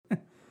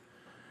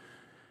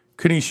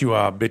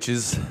Konnichiwa,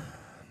 bitches.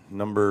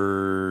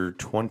 Number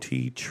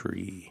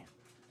 23.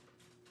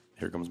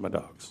 Here comes my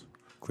dogs.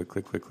 Click,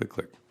 click, click, click,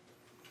 click.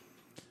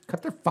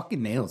 Cut their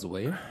fucking nails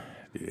away.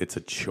 It's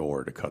a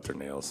chore to cut their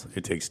nails.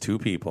 It takes 2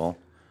 people,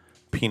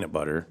 peanut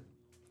butter.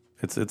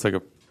 It's like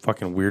a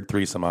fucking weird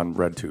threesome on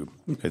RedTube.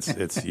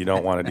 It's you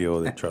don't want to deal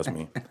with it, trust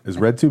me. Is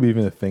RedTube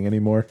even a thing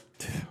anymore?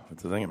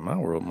 It's a thing in my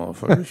world,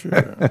 motherfucker.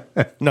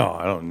 Sure. No,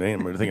 I don't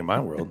name it a thing in my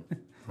world.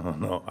 I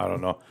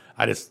don't know.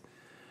 I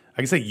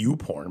can say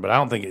YouPorn, but I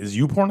don't think is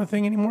YouPorn a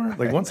thing anymore?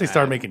 Like once they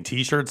started making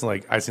T-shirts,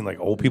 like I seen like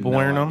old people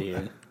wearing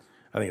them.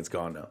 I think it's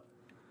gone now.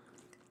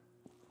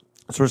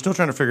 So we're still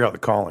trying to figure out the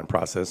call-in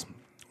process.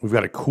 We've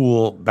got a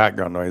cool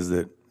background noise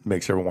that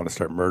makes everyone want to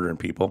start murdering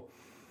people.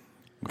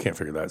 We can't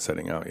figure that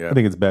setting out yet. I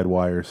think it's bad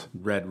wires.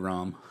 Red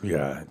rum.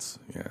 Yeah,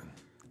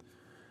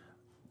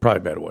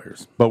 probably bad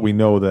wires. But we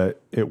know that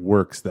it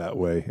works that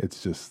way.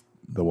 It's just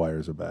the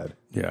wires are bad.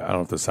 Yeah, I don't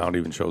know if the sound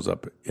even shows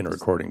up in a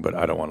recording, but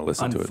I don't want to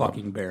listen to it.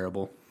 Unfucking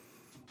bearable.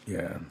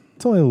 Yeah.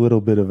 It's only a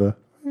little bit of a...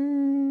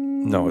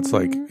 No, it's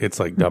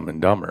like Dumb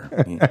and Dumber.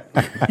 You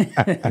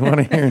want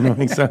to hear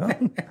annoying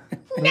sound?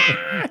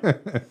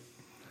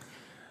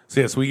 So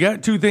yes, we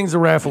got 2 things to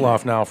raffle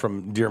off now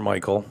from Dear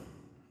Michael.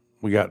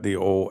 We got the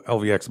old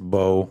LVX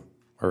bow,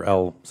 or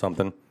L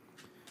something.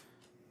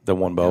 The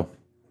one bow.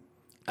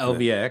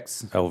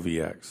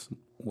 LVX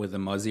with a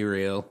Muzzy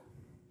reel,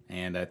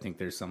 and I think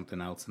there's something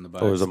else in the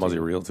box. Oh, there's a Muzzy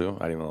reel too?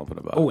 I didn't even open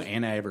the box. Oh,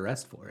 and I have a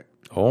rest for it.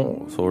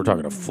 Oh, so we're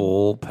talking a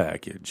full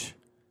package.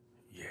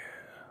 Yeah.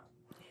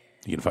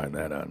 You can find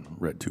that on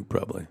RedTube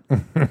probably.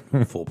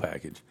 Full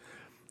package.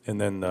 And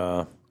then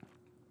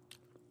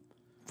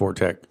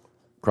Vortec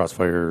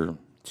Crossfire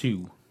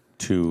 2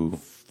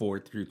 4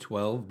 through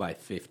 12 by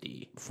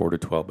 50. 4 to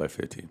 12 by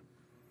 50.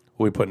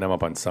 We'll be putting them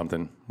up on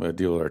something. We'll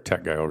deal with our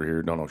tech guy over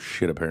here. Don't know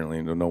shit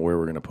apparently. Don't know where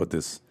we're going to put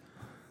this.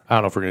 I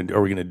don't know if we're going to.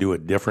 Are we going to do a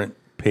different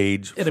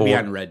page? It'll be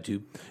on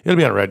RedTube. It'll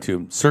be on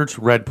RedTube. Search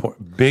Red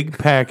big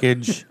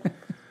package,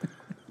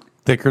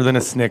 thicker than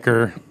a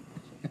Snicker.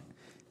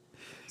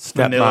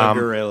 Vanilla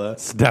Gorilla.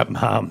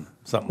 Stepmom,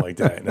 something like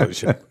that. No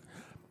shit.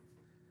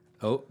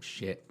 Oh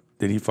shit!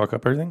 Did he fuck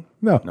up everything?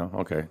 No. No.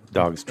 Okay.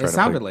 Dog's trying It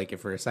sounded like it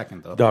for a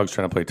second though. Dog's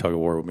trying to play tug of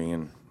war with me,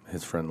 and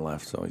his friend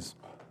left, so he's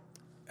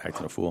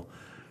acting a fool.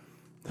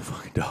 The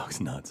fucking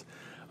dog's nuts.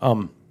 I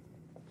don't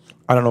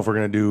know if we're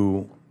gonna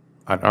do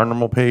on our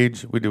normal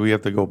page. We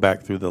have to go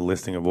back through the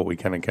listing of what we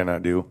can and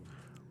cannot do.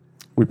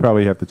 We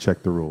probably have to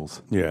check the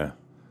rules Yeah.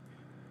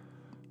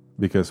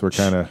 because we're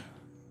kind of... Are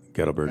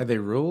Gettleberg. they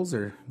rules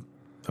or?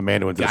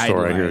 Amanda went to the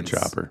store. I hear a Guidelines.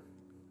 chopper.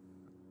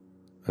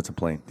 That's a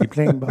plane. The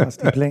plane, boss.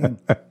 The plane.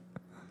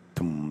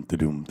 Dum,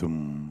 da-dum,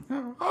 dum.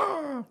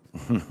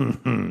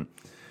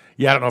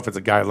 Yeah, I don't know if it's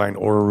a guideline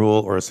or a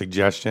rule or a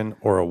suggestion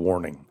or a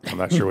warning. I'm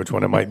not sure which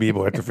one it might be, but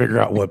we have to figure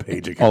out what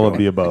page it can All go of on.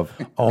 the above.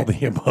 All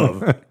the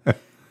above.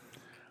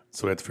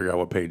 So we have to figure out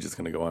what page it's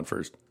going to go on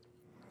first.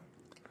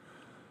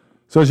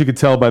 So as you can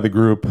tell by the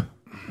group,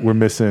 we're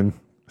missing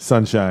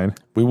Sunshine.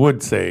 We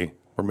would say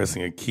we're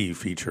missing a key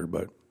feature,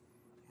 but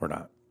we're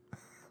not.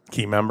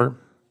 Key member,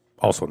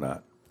 also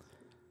not.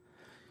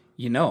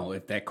 You know,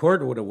 if that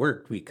cord would have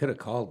worked, we could have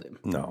called him.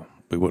 No,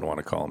 we wouldn't want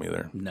to call him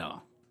either.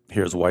 No,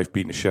 Here's wife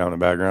beating the shit out in the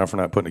background for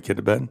not putting a kid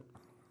to bed.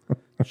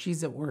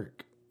 she's at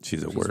work.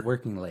 She's at She's work.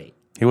 working late.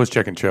 He was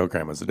checking trail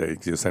cameras today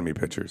because he was sending me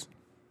pictures.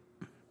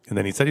 And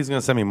then he said he's going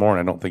to send me more,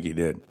 and I don't think he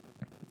did.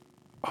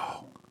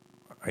 Oh,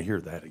 I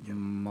hear that again.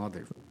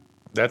 Mother.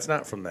 That's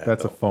not from that.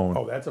 That's though. a phone.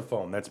 Oh, that's a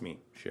phone. That's me.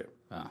 Shit.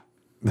 Oh.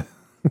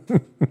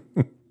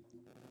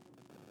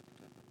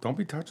 Don't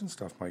be touching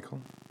stuff,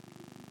 Michael.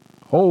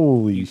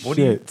 Holy What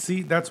do you shit.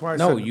 see? That's why I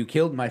No, said you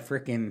killed my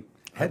freaking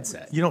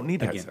headset. you don't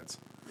need Again. headsets.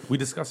 We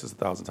discussed this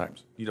 1,000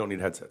 times. You don't need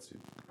headsets, dude.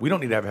 We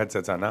don't need to have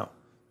headsets on now.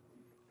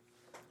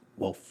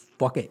 Well,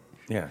 fuck it.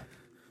 Yeah.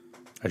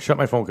 I shut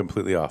my phone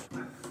completely off.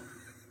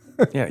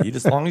 Yeah, you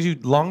just long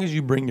as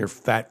you bring your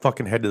fat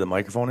fucking head to the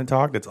microphone and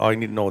talk, that's all you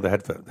need to know what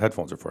the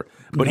headphones are for.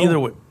 But No. either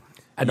way,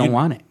 I don't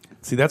want it.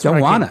 see that's Don't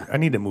what wanna. I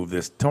need to move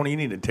this. Tony, you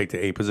need to take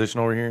the A position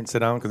over here and sit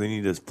down because they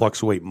need to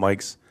fluctuate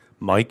Mike's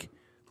mic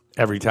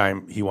every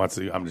time he wants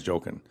to. I'm just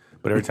joking,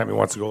 but every time he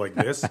wants to go like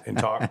this and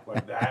talk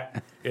like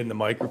that in the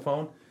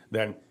microphone,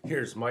 then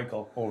here's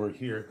Michael over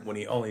here when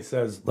he only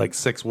says like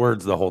 6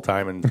 words the whole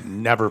time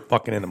and never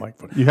fucking in the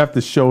microphone. You have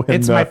to show him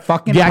It's the my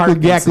fucking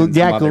gackle, Parkinson's,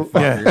 gackle, gackle.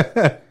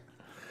 motherfucker.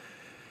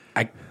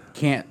 I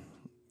can't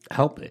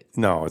help it.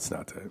 No, it's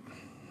not that.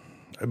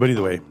 But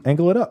either way,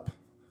 Angle it up.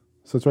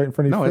 So it's right in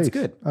front of your No, face. it's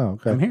good. Oh,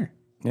 okay. I'm here.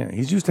 yeah,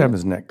 he's used to having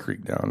his neck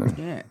creak down.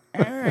 And,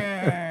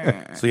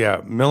 Yeah. so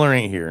yeah, Miller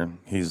ain't here.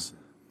 His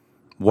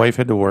wife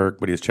had to work,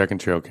 but he was checking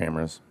trail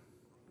cameras.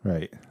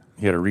 Right.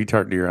 He had a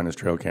retard deer on his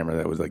trail camera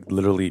that was like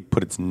literally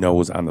put its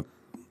nose on the.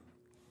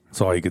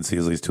 So all you could see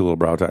is these 2 little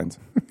brow tines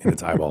in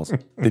its eyeballs.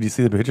 Did you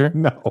see the picture?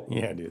 No.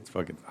 Yeah, dude, it's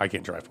fucking. I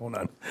can't try phone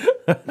on.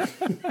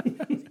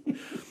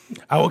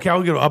 Okay,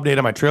 I'll give an update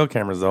on my trail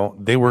cameras though.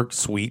 They work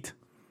sweet.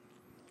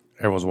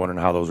 Everyone's wondering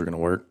how those are going to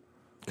work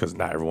because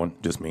not everyone,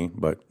 just me.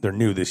 But they're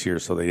new this year,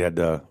 so they had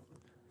to.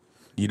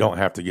 You don't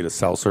have to get a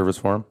cell service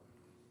for them.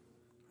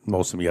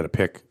 most of them you got to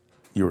pick.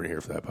 You weren't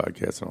here for that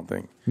podcast, I don't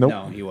think. Nope.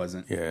 No, he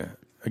wasn't. Yeah.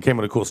 It came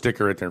with a cool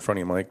sticker right there in front of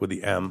you, Mike, with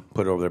the M.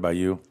 Put it over there by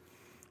you.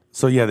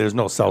 So, yeah, there's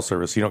no cell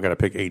service. You don't got to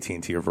pick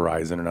AT&T or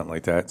Verizon or nothing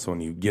like that. So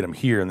when you get them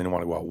here and then you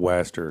want to go out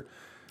west or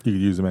You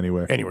could use them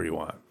anywhere. anywhere you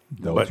want.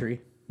 Dollar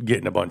But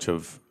getting a bunch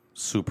of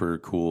super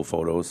cool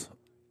photos.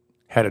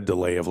 Had a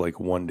delay of like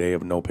 1 day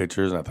of no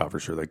pictures, and I thought for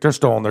sure, like, they're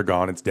stolen, they're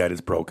gone, it's dead,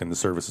 it's broken, the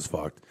service is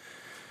fucked.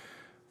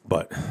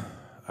 But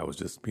I was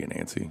just being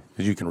antsy.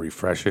 Because you can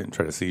refresh it and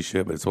try to see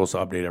shit, but it's supposed to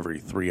update every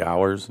 3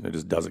 hours, and it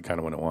just does it kind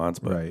of when it wants.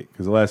 But Right.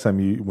 Because the last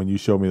time when you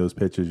showed me those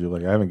pictures, you're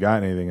like, I haven't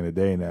gotten anything in a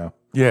day now.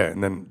 yeah,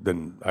 and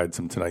then I had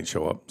some tonight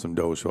show up, some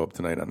does show up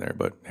tonight on there,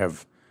 but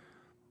have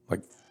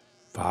like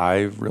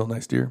 5 real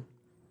nice deer.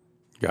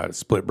 Got a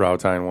split brow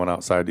tine one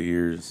outside the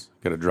ears,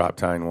 got a drop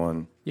tine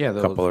one. Yeah,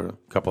 couple of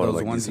those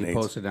like ones decent he eights.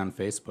 posted on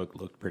Facebook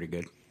looked pretty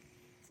good.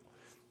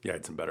 Yeah, I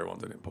had some better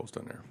ones I didn't post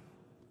on there.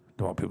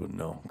 Don't want people to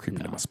know. I'm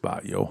creeping in my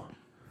spot, yo.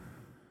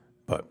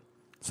 But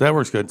so that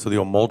works good. So the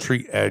old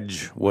Moultrie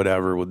Edge,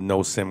 whatever, with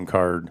no SIM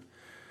card,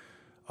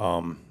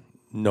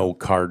 no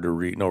card to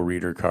read, no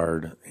reader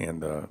card,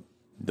 and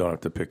don't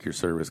have to pick your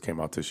service.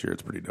 Came out this year.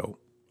 It's pretty dope.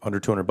 Under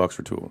 $200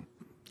 for 2 of them.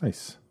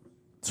 Nice.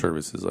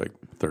 Service is like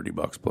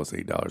 $30 plus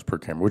 $8 per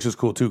camera, which is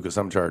cool too because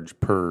some charge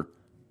per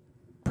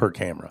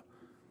camera.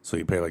 So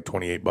you pay like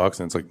 $28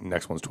 and it's like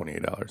next one's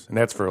 $28. And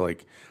that's for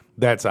like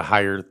that's a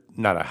higher,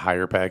 not a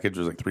higher package.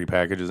 There's like 3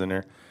 packages in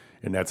there,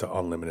 and that's an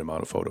unlimited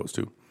amount of photos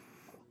too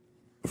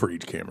for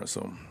each camera.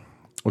 So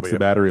What's the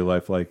battery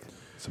life like,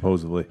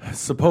 supposedly?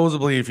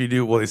 supposedly, if you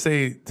do, well, they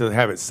say to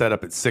have it set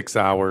up at 6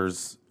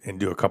 hours and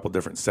do a couple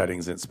different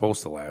settings, it's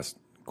supposed to last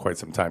quite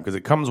some time because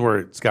it comes where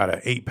it's got an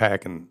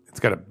 8-pack and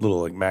it's got a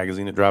little like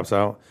magazine that drops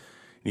out.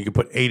 You can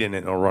put 8 in it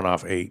and it'll run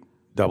off 8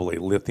 AA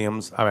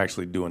lithiums. I'm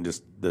actually doing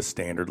just the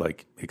standard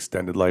like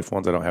extended life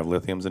ones. I don't have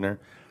lithiums in there.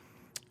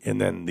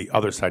 And then the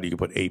other side, you can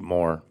put 8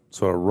 more.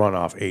 So it'll run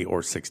off 8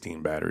 or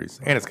 16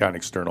 batteries. And it's got an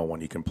external one.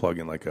 You can plug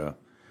in like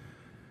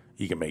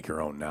you can make your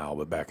own now,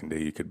 but back in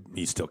the day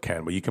you still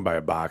can. But you can buy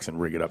a box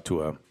and rig it up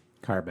to a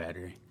Car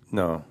battery.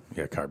 no,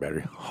 yeah, car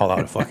battery. Haul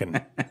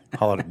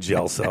out a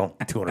gel cell,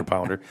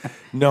 200-pounder.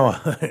 No,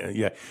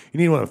 yeah, you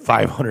need one of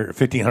 $500 or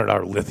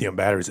 $1,500 lithium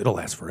batteries. It'll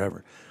last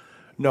forever.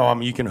 No,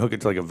 you can hook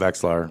it to like a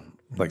Vexlar,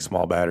 like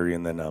small battery,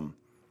 and then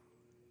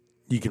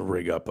you can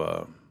rig up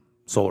a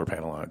solar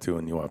panel on it too,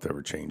 and you won't have to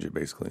ever change it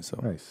basically. So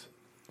Nice.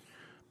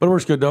 but it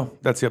works good though.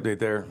 That's the update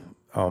there.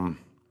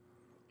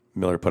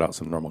 Miller put out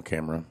some normal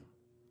camera.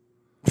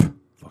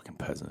 Fucking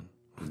peasant.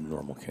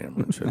 Normal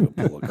camera. Should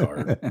go pull a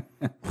card.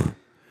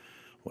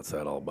 What's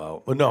that all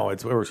about? But no,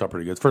 it works out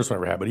pretty good. It's the first one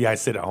I ever had. But yeah, I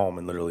sit at home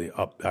and literally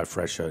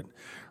refreshing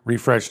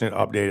it,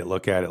 update it,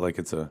 look at it like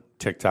it's a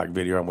TikTok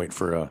video. I'm waiting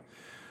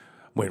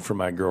for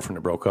my girlfriend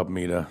that broke up with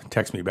me to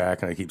text me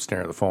back, and I keep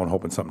staring at the phone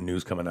hoping something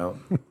new's coming out.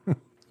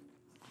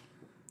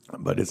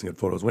 But it's good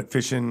photos. Went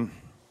fishing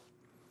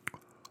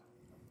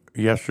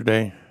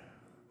yesterday.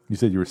 You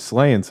said you were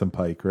slaying some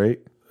pike, right?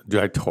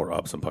 Dude, I tore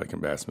up some pike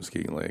and bass in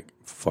Muskegon Lake.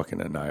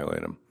 Fucking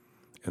annihilate them.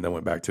 And then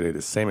went back today to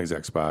the same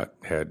exact spot.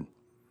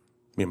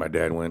 Me and my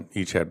dad went.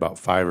 Each had about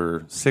 5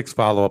 or 6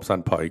 follow-ups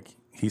on pike.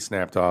 He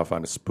snapped off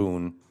on a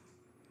spoon,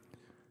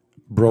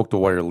 broke the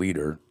wire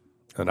leader,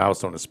 and I was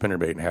throwing a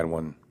spinnerbait and had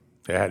one.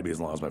 It had to be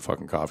as long as my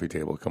fucking coffee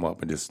table. Come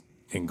up and just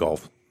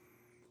engulf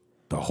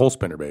the whole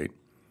spinnerbait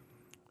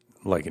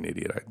like an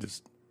idiot.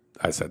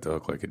 I set the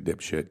hook like a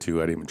dipshit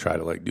too. I didn't even try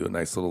to like do a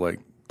nice little like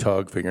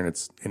tug, figuring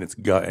it's in its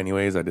gut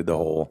anyways. I did the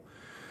whole,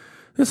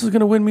 this is going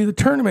to win me the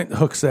tournament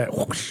hook set.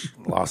 Whoosh,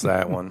 lost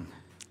that one.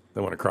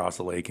 Then went across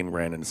the lake and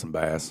ran into some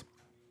bass.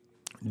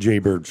 Jay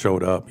Bird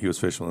showed up. He was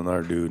fishing with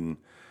another dude, and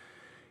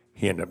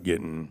he ended up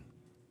getting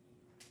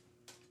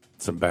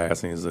some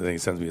bass. And he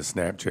sends me a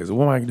Snapchat. He said,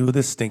 what am I going to do with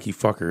this stinky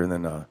fucker? And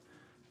then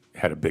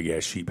had a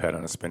big-ass sheep head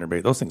on a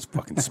spinnerbait. Those things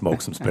fucking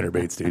smoke some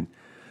spinnerbaits, dude.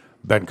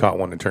 Ben caught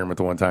one in the tournament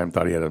the one time,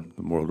 thought he had a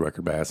world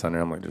record bass on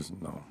there. I'm like, there's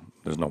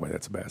no way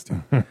that's a bass,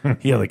 dude.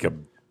 He had like a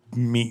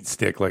meat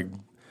stick, like,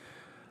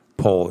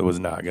 pole. It was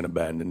not going to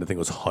bend, and the thing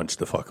was hunched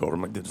the fuck over.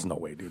 I'm like, there's no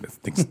way, dude. This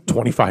thing's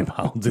 25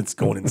 pounds. It's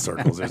going in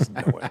circles. There's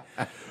no way.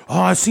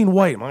 Oh, I've seen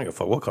white. I'm like,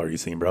 fuck, what color you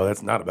seen, bro?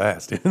 That's not a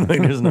bass, dude.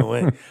 Like, there's no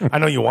way. I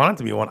know you want it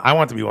to be one. I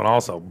want it to be one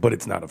also, but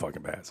it's not a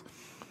fucking bass.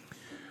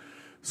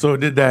 So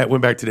did that,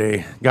 went back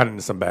today, got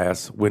into some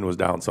bass. Wind was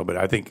down so, but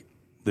I think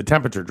the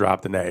temperature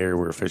dropped in that area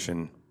we were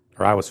fishing,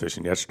 or I was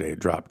fishing yesterday. It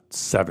dropped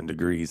 7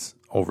 degrees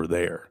over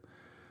there.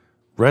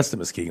 Rest of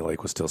Muskegon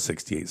Lake was still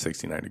 68,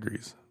 69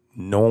 degrees.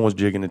 No one was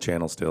jigging the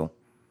channel still.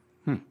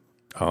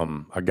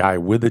 A guy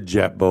with a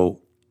jet boat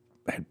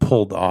had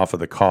pulled off of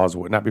the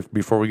causeway. Not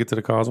before we get to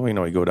the causeway. You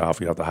know, you go off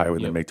the highway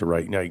and then make the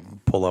right. You know, you can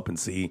pull up and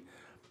see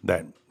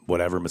that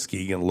whatever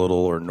Muskegon, Little,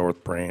 or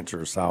North Branch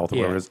or South, or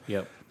whatever it is.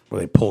 Yep.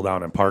 Where they pull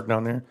down and park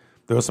down there.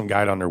 There was some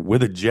guy down there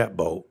with a jet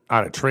boat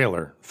on a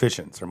trailer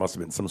fishing. So there must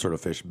have been some sort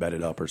of fish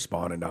bedded up or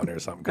spawning down there or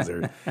something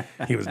because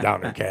he was down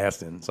there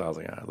casting. So I was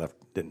like,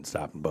 didn't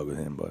stop and bug with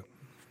him. But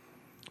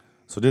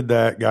so did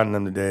that, got in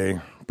them today.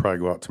 Probably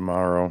go out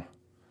tomorrow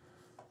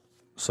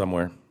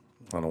somewhere.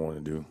 I don't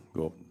want to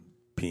go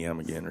p.m.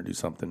 again or do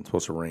something. It's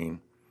supposed to rain.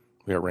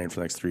 We got rain for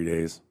the next 3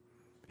 days.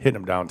 Hitting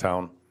them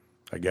downtown,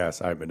 I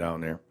guess. I haven't been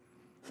down there.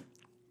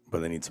 But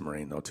they need some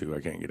rain, though, too.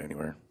 I can't get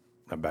anywhere.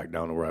 I'm back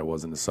down to where I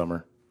was in the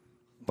summer.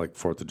 Like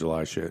 4th of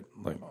July shit.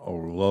 Like, Oh,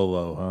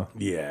 low, huh?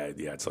 yeah,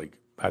 it's like,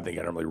 I think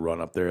I normally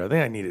run up there. I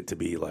think I need it to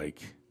be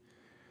like,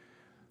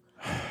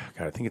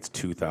 God, I think it's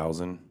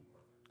 2,000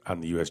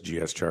 on the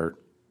USGS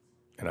chart.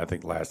 And I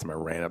think last time I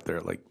ran up there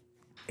at like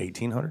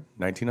 1,800,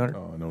 1,900.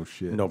 Oh, no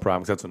shit. No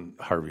problem. 'Cause that's when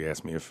Harvey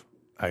asked me if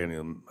I had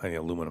any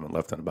aluminum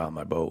left on the bottom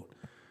of my boat.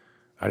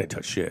 I didn't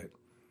touch shit.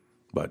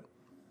 But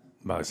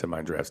I said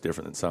my draft's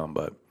different than some.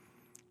 But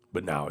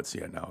now it's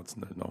no.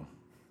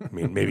 I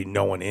mean, maybe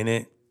no one in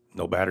it,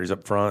 no batteries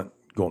up front,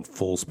 going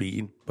full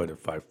speed. But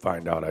if I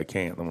find out I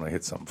can't, then when I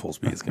hit something full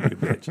speed, it's going to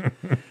be a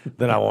bitch.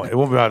 Then I won't. It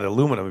won't be about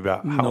aluminum. It'll be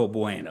about No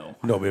bueno.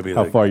 No, it'll be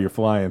How like, far you're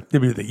flying?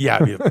 it'll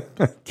be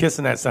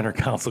kissing that center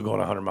console going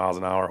 100 miles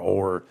an hour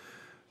or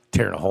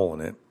tearing a hole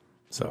in it.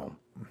 So,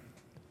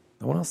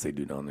 what else they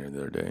do down there the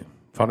other day?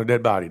 Found a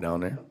dead body down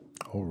there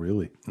Oh,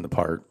 really? in the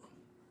park.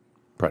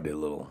 Probably did a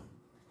little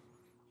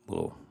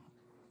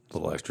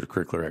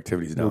extracurricular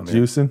activities down there.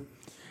 Juicing?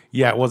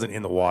 Yeah, it wasn't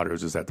in the water. It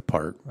was just at the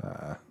park.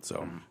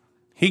 So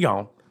he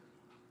gone.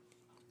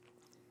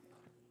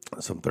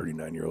 Some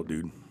 39-year-old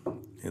dude.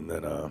 And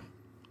then, I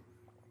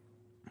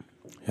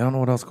don't know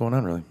what else going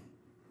on, really.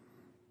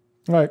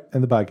 All right,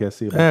 end the podcast.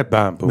 See you later.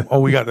 Bam, boom. Oh,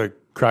 we got the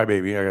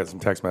crybaby. I got some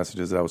text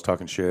messages that I was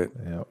talking shit,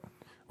 Yep.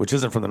 which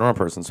isn't from the normal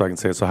person, so I can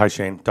say, so hi,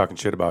 Shane, talking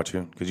shit about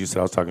you, because you said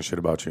I was talking shit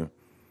about you.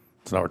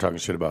 So now we're talking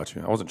shit about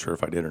you. I wasn't sure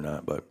if I did or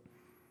not, but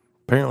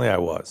apparently I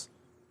was.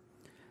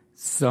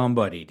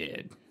 Somebody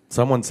did.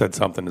 Someone said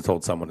something that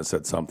told someone that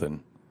said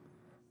something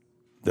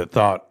that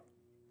thought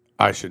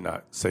I should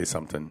not say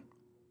something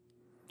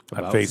on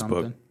About Facebook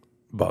something?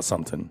 about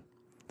something.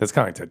 That's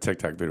kind of like that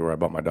TikTok video where I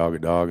bought my dog a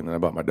dog, and then I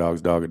bought my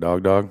dog's dog a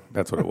dog.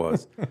 That's what it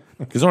was.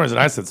 Because the only reason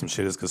I said some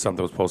shit is because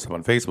something was posted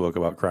on Facebook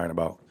about crying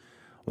about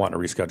wanting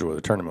to reschedule where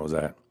the tournament was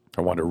at,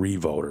 or wanted to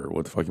re-vote, or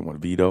what the fuck you want,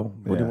 veto?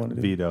 What do you want to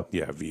do? Veto.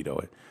 Yeah, veto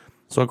it.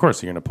 So, of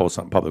course, you're going to post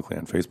something publicly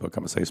on Facebook.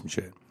 I'm going to say some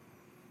shit.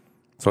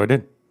 So I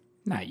did.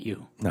 Not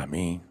you. Not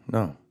me.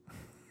 No.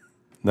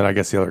 Then I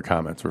guess the other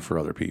comments were for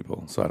other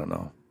people. So I don't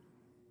know.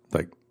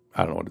 Like,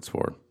 I don't know what it's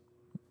for.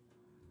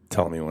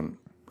 Telling me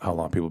how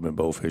long people have been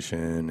bow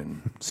fishing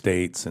and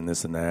states and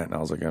this and that. And I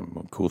was like,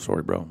 cool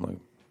story, bro. Like,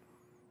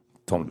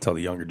 told them to tell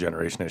the younger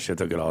generation that shit.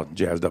 They'll get all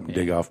jazzed up and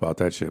dig off about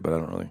that shit, but I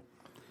don't really.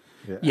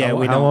 Yeah,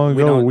 How long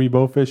ago were we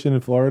both fishing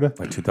in Florida?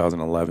 Like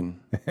 2011,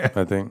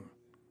 I think.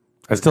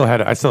 I still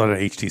had an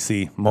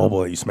HTC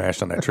mobile that you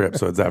smashed on that trip,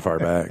 so it's that far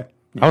back.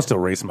 I was still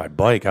racing my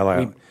bike.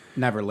 We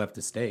never left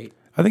the state.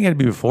 I think it had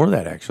to be before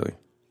that, actually.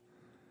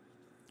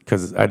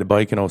 Because I had a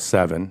bike in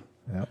 2007.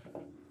 Yep.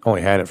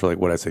 Only had it for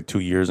 2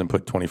 years and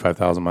put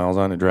 25,000 miles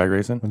on in drag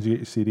racing. When did you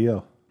get your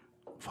CDL?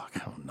 Fuck, I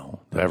don't know.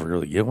 Did I ever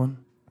really get one?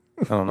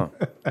 I don't know.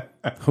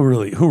 Who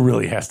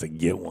really has to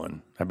get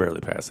one? I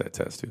barely passed that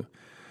test, too.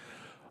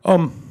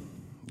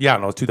 Yeah, I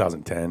don't know, it was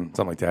 2010,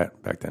 something like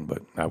that back then.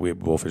 But we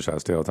both fish out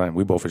of state all the time.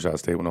 We both fish out of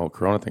state when the whole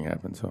Corona thing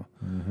happened. So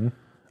we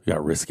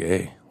got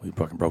risque. We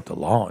fucking broke the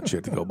law and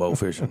shit to go bow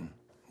fishing.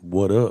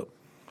 What up?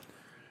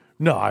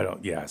 No, I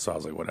don't. Yeah, so I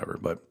was like, whatever.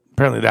 But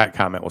apparently that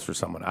comment was for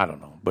someone. I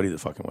don't know. But either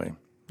fucking way.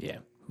 Yeah,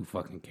 who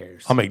fucking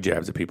cares? I'll make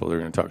jabs at people that are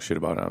going to talk shit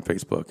about it on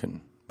Facebook.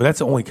 But that's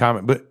the only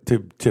comment. But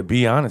to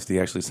be honest, he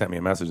actually sent me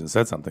a message and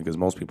said something because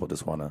most people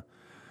just want to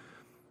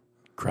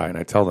cry. And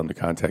I tell them to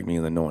contact me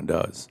and then no one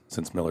does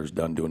since Miller's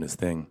done doing his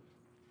thing.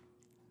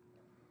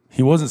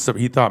 He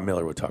thought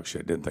Miller would talk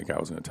shit. Didn't think I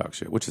was going to talk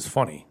shit, which is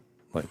funny.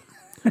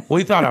 Well,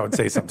 he thought I would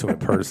say something to him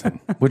in person,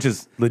 which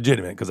is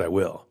legitimate because I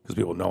will. Because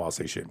people know I'll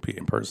say shit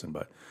in person.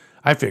 But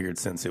I figured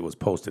since it was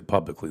posted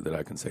publicly that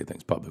I can say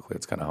things publicly.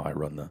 That's kind of how I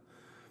run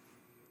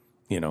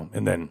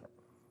and then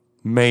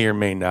may or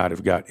may not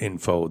have got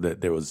info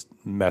that there was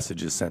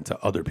messages sent to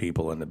other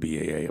people in the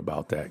BAA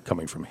about that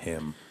coming from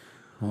him.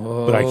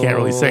 But I can't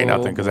really say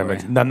nothing because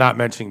I'm not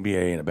mentioning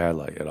BAA in a bad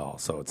light at all.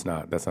 So that's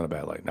not a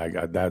bad light.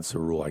 That's a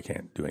rule. I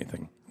can't do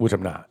anything, which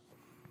I'm not.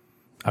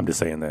 I'm just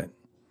saying that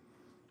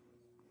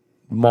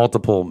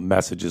multiple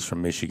messages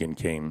from Michigan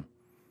came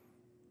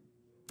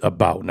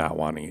about not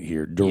wanting it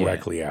here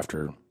directly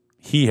after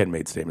he had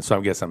made statements. So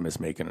I guess I'm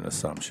mismaking an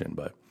assumption,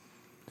 but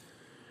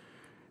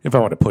if I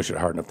want to push it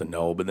hard enough to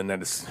know, but then that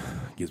just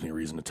gives me a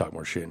reason to talk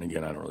more shit. And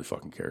again, I don't really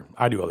fucking care.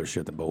 I do other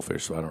shit than bowfish,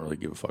 so I don't really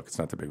give a fuck. It's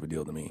not that big of a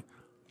deal to me.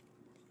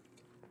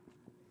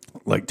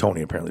 Like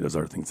Tony apparently does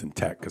other things in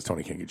tech because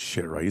Tony can't get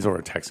shit right. He's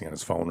over texting on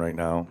his phone right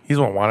now. He's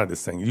the one who wanted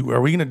this thing.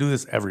 Are we going to do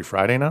this every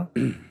Friday now?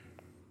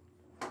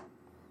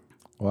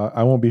 Well,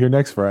 I won't be here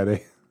next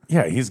Friday.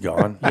 Yeah, he's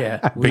gone.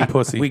 Yeah, Big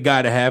pussy. We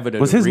got to have it.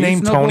 At Was a his name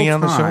reasonable Tony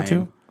on the show time.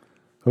 too?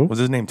 Who? Was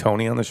his name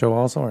Tony on the show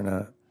also or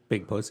not?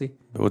 Big pussy.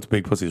 But what's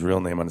Big Pussy's real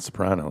name on The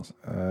Sopranos?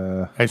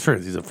 I'm sure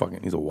he's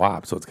a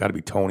wop, so it's got to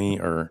be Tony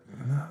or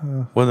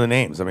what are the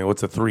names? I mean,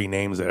 what's the three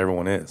names that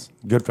everyone is?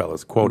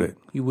 Goodfellas, quote it.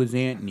 He was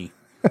Anthony.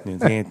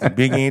 It's Anthony,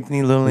 Big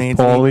Anthony, Little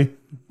Anthony,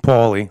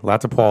 Paulie.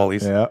 Lots of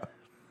Paulies. Yeah.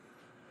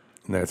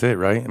 And that's it,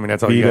 right? I mean,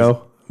 that's all Vito. you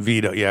guys.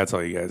 Vito. Yeah, that's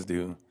all you guys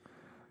do.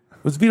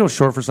 Was Vito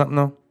short for something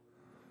though,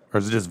 or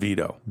is it just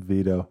Vito?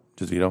 Vito.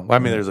 Just Vito. Well, I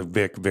mean, there's a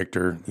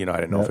Victor. I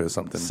didn't know if it was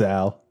something.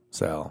 Sal.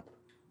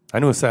 I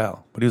knew a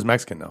Sal, but he was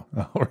Mexican though.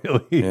 Oh,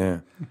 really? Yeah.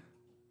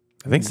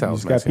 I think Sal's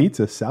He's got Mexican.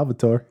 pizza.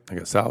 Salvatore. I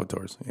got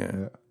Salvatore's.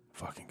 Yeah.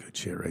 Fucking good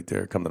shit right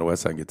there. Come to the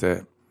West Side and get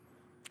that.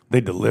 They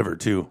deliver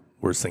too.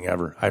 Worst thing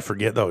ever. I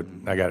forget though.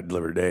 I got it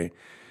delivered today.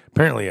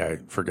 Apparently I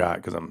forgot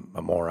because I'm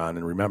a moron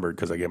and remembered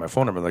because I gave my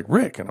phone number like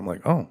Rick and I'm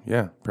like, oh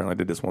yeah. Apparently I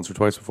did this once or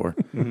twice before.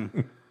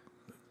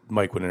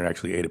 Mike went in and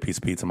actually ate a piece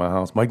of pizza in my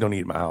house. Mike don't eat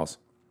in my house.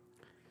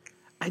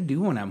 I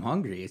do when I'm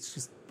hungry. It's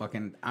just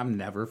fucking. I'm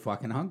never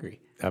fucking hungry.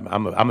 I'm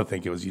gonna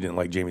think it was you didn't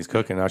like Jamie's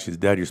cooking. Now she's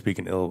dead. You're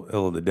speaking ill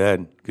of the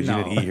dead because you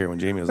didn't eat here when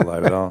Jamie was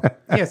alive at all.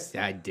 Yes,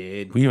 I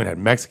did. We even had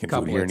Mexican food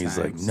Couple here, of and he's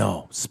like, times.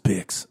 "No,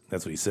 Spix."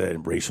 That's what he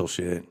said. Racial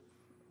shit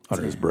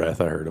under his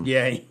breath. I heard him.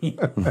 Yeah.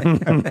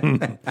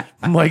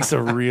 Mike's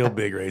a real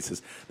big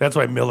racist. That's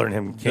why Miller and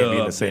him can't be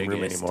in the same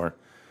room biggest. anymore.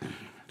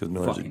 Because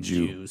Miller's Fucking a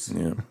Jew. Jews.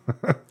 Yeah.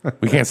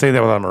 We can't say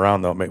that without him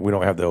around, though. We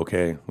don't have the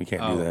okay. We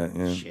can't do that.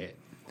 Yeah. Shit.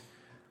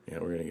 Yeah,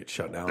 we're gonna get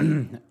shut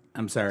down.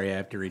 I'm sorry. I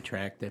have to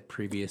retract that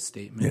previous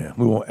statement. Yeah,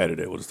 we won't edit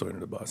it. We'll just throw it in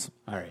the bus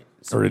All right.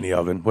 or in the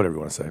oven, whatever you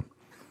want to say.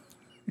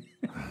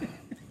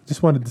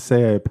 Just wanted to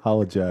say I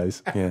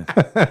apologize. Yeah.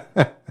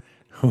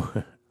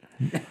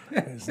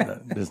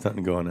 There's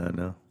nothing going on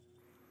now.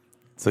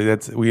 So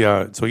we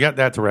got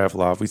that to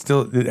raffle off.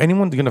 Did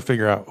anyone going to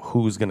figure out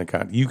who's going to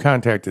contact? You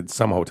contacted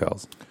some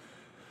hotels.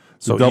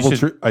 So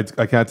I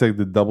contacted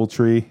the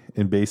DoubleTree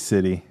in Bay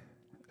City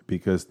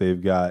because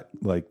they've got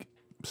like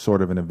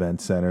sort of an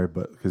event center,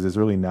 but because there's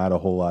really not a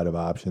whole lot of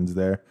options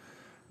there.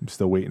 I'm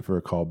still waiting for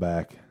a call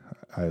back.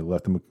 I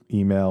left them an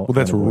email. Well,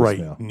 that's and a right.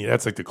 voicemail. Yeah,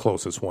 that's like the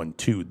closest one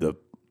to the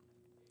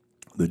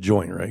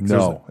joint, right? 'Cause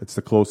No, it's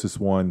the closest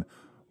one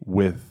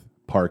with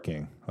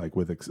parking, like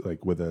with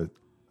a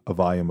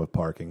volume of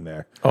parking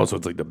there. Oh, so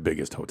it's like the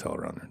biggest hotel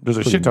around there. There's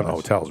a Pretty shit ton of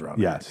much. hotels around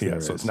Yes, there. Yeah,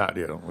 there so is. it's not,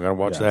 we gotta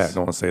watch Yes. that.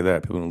 Don't want to say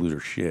that. People are gonna lose their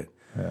shit.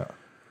 Yeah,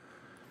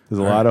 there's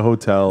a lot of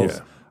hotels.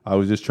 Yeah. I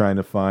was just trying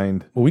to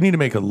find. Well, we need to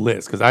make a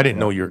list because I didn't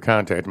know you were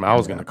contacting him. I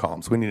was gonna call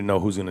him, so we need to know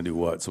who's gonna do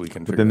what so we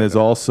can figure Then it there's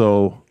out.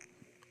 also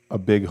a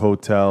big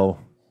hotel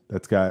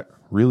that's got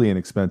really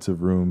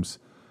inexpensive rooms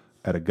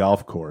at a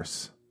golf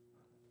course,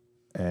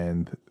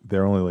 and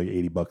they're only like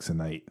 $80 a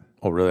night.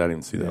 Oh, really? I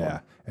didn't see that Yeah,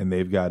 one. and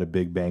they've got a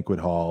big banquet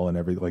hall and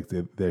everything. Like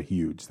they're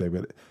huge. They've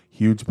got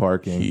huge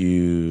parking.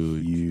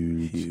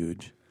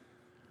 Huge.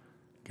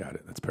 Got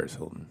it. That's Paris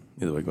Hilton.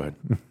 Either way, go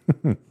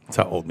ahead. That's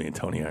how old me and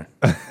Tony are.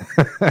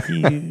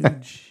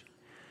 Huge.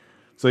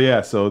 So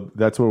yeah, so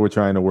that's what we're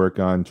trying to work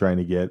on, trying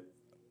to get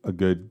a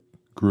good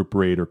group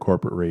rate or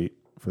corporate rate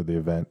for the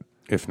event.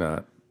 If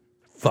not,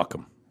 fuck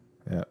them.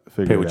 Yeah, Pay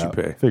figure what it you out.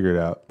 pay. Figure it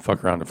out.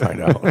 Fuck around to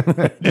find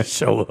out. Just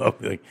show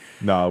up. Like,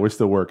 No, we're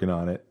still working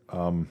on it.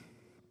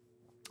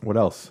 What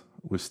else?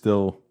 We're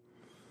still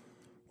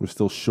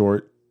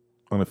short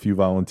on a few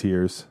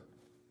volunteers.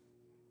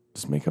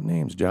 just make up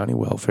names. Johnny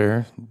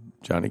Welfare,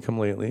 Johnny Come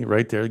Lately,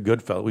 right there.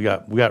 Good fellow. We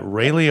got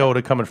Ray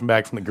Liotta coming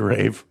back from the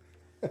grave.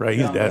 Right,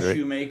 he's dead. Right,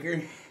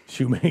 Shoemaker.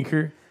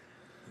 Shoemaker,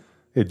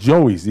 Hey,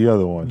 Joey's the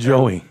other one.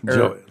 Joey,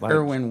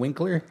 Erwin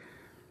Winkler.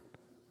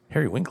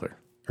 Harry Winkler,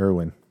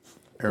 Irwin.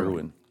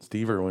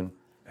 Steve Irwin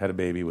had a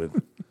baby with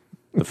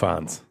the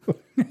Fonz.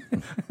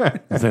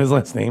 Is that his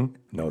last name?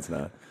 No, it's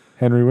not.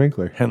 Henry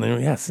Winkler.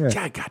 Henry, yes.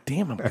 Yeah. God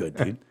damn, I'm good,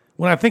 dude.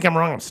 When I think I'm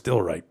wrong, I'm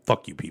still right.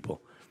 Fuck you,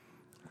 people.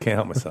 Can't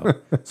help myself.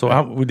 So,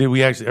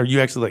 are you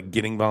actually like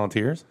getting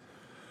volunteers?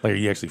 Like, are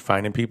you actually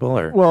finding people,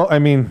 or Well, I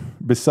mean,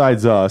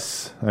 besides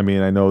us, I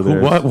know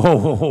there's what?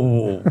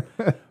 Whoa.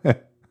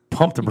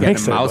 Pump the Got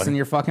brakes, a mouse everybody. in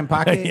your fucking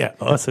pocket? Yeah,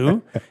 us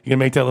who? You gonna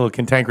make that little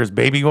cantankerous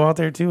baby go out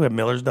there too? Have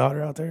Miller's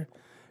daughter out there?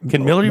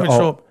 Can Miller even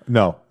show up?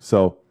 No.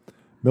 So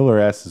Miller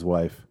asked his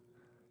wife,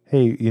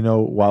 "Hey,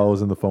 while I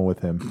was on the phone with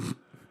him,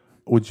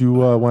 would you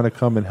want to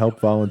come and help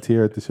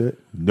volunteer at the shit?"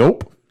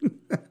 Nope.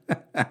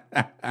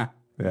 Yeah.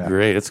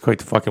 Great, it's quite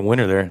the fucking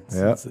winter there.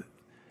 Yeah. It's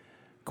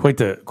quite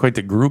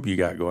the group you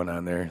got going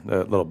on there.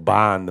 The little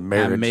bond, the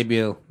marriage.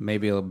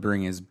 Maybe he'll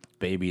bring his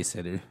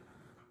babysitter.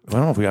 I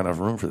don't know if we got enough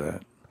room for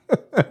that.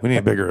 We need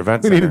a bigger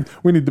event We center.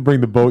 need to bring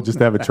the boat just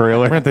to have a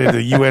trailer. We're gonna have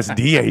the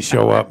USDA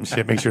show up and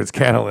shit, make sure it's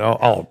cattle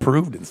all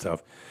approved and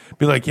stuff.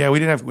 Be like, yeah,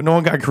 no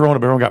one got corona,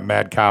 but everyone got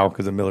mad cow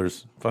because of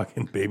Miller's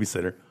fucking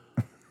babysitter.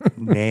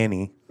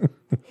 Nanny.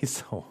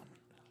 He's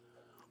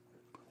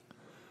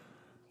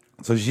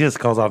so she just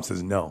calls off and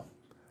says no.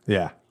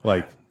 Yeah,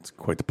 like It's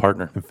quite the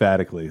partner.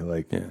 emphatically,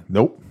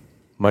 nope.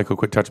 Michael,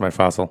 quit touching my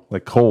fossil.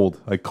 Like cold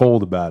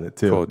about it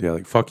too. Cold, yeah,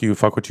 like fuck you,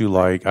 fuck what you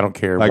like. I don't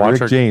care. Like Watch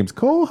Rick her James,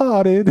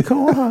 cold-hearted.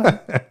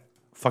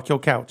 fuck your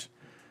couch.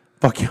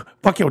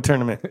 Fuck your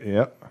tournament.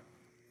 Yep.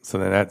 So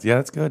then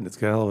that's good. It's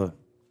got a hell of a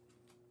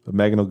But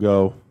Megan will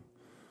go.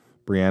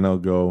 Brianna will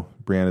go.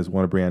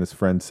 One of Brianna's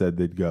friends said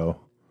they'd go.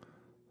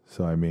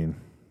 So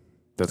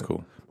that's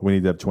cool. we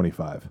need to have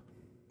 25.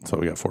 So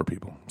we got 4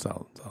 people.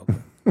 Solid.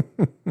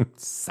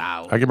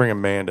 Solid. I can bring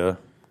Amanda.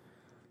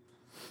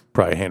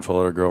 Probably a handful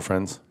of her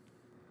girlfriends.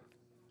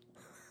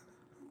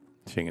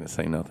 She ain't going to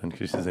say nothing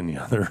because she's in the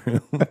other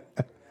room.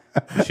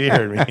 She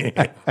heard me.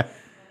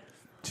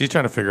 She's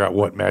trying to figure out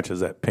what matches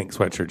that pink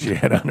sweatshirt she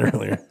had on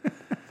earlier.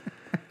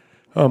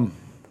 We'll figure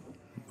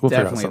out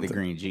Definitely something. the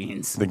green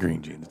jeans. The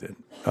green jeans did.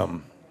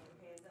 Let's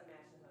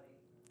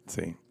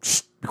see.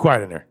 Shh, be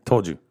quiet in there.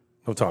 Told you.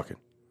 No talking.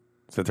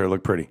 Sit there,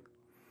 look pretty.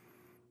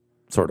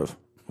 Sort of.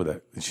 With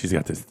that. She's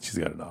got this. She's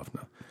got it off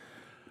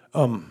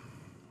now.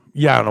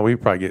 Yeah, I don't know. We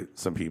probably get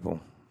some people.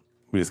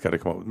 We just got to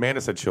come up with.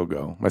 Amanda said she'll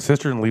go. My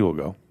sister and Lee will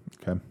go.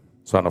 Okay.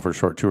 So I don't know if we're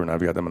short tour or not.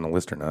 If you got them on the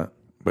list or not.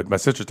 But my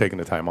sister's taking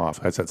the time off.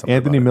 I said something.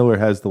 Anthony about it. Miller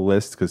has the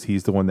list because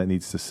he's the one that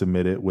needs to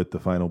submit it with the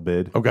final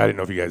bid. Okay, I didn't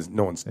know if you guys.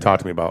 No one's talked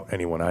to me about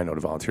anyone I know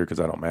to volunteer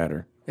because I don't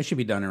matter. It should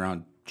be done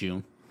around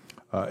June.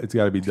 It's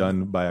got to be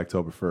done by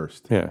October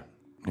 1st.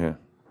 Yeah.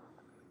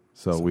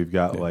 So we've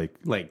got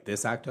Like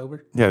this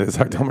October? Yeah, it's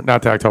October,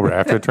 not the October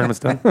after the tournament's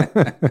done.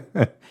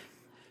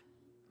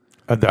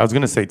 I was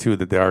going to say, too,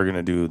 that they are going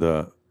to do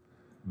the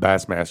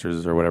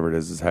Bassmasters or whatever it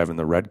is having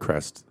the Red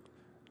Crest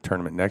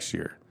tournament next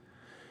year.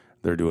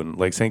 They're doing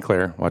Lake St.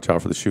 Clair. Watch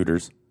out for the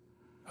shooters.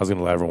 I was going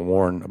to let everyone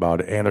warn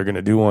about it. And they're going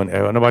to do one. I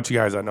don't know about you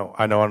guys. I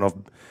don't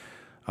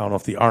know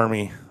if the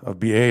Army of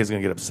BA is going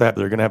to get upset,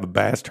 but they're going to have a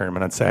bass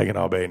tournament on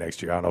Saginaw Bay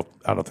next year. I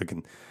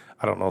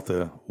don't know if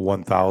the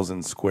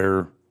 1,000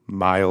 square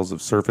miles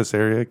of surface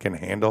area can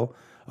handle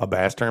a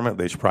bass tournament.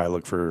 They should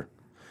probably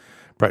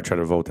try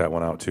to vote that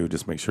one out too.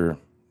 Just make sure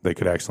they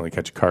could accidentally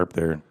catch a carp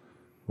there.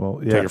 well,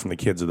 Take yeah. it from the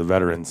kids or the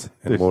veterans,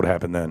 and what would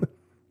happen then?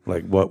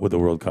 Like, what would the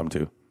world come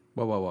to?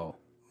 Whoa.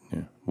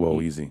 Yeah,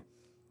 whoa, easy.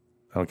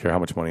 I don't care how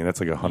much money. That's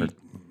like 100.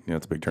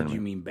 It's a big Did tournament.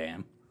 you mean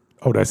BAM?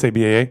 Oh, did I say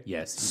BAA?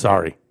 Yes.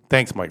 Sorry.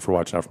 Thanks, Mike, for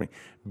watching out for me.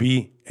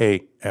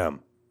 BAM.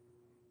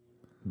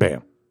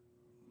 Bam.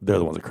 They're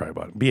the ones that cry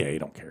about it. BAA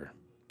don't care.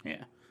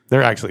 Yeah.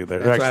 They're actually there.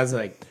 That's why I was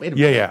like, wait a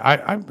minute. Yeah.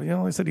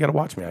 I said you got to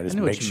watch me. I just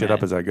knew what make you shit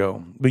up meant. as I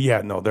go. But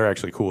yeah, no, they're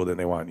actually cool. Then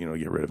they want to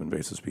get rid of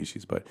invasive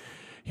species. But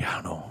yeah, I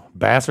don't know.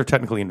 Bass are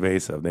technically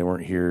invasive. They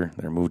weren't here.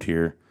 They're moved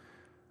here.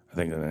 I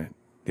think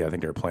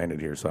they're planted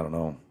here. So I don't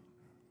know.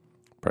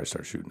 Probably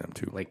start shooting them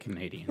too. Like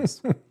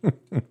Canadians.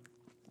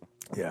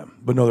 Yeah,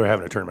 but no, they're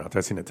having a tournament out there.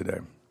 I seen it today.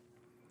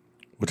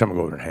 Which I'm gonna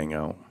go over and hang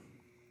out,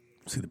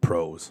 see the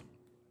pros,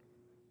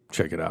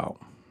 check it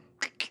out.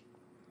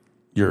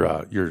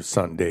 Your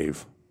son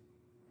Dave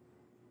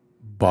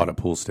bought a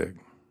pool stick,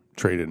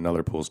 traded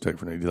another pool stick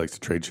for. He likes to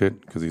trade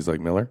shit because he's like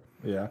Miller.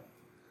 Yeah.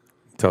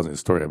 He tells me a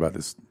story about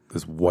this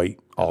white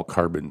all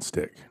carbon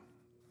stick.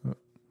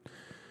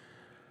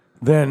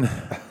 Then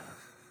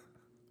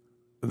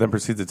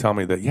proceeds to tell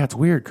me that it's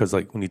weird because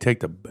like when you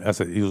take I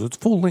said he goes, it's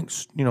full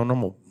length,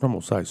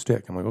 normal size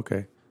stick. I'm like,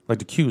 okay, like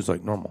the cue is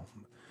like normal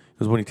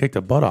because when you take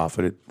the butt off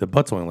it, the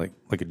butt's only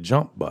like a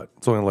jump butt.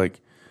 It's only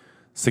like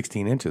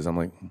 16 inches. I'm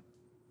like,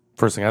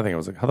 first thing I think I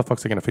was like, how the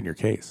fuck's it gonna fit in your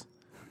case?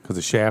 Because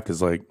the shaft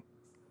is like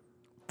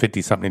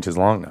 50 something inches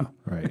long now.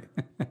 Right.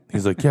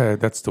 He's like, yeah,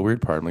 that's the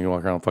weird part. I'm like, you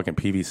walk around fucking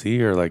PVC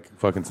or like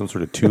fucking some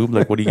sort of tube.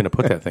 Like, what are you gonna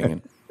put that thing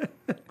in?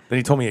 Then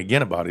he told me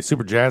again about it. He's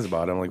super jazzed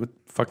about it. I'm like, what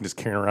fucking just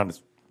carrying around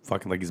this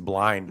fucking like he's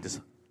blind,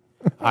 just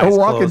eyes A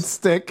walking closed.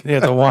 stick. Yeah,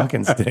 it's a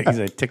walking stick. He's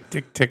like tick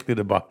tick tick through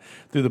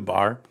the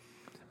bar.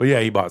 But yeah,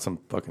 he bought some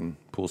fucking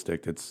pool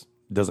stick that's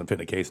doesn't fit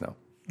in a case now.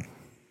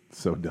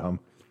 So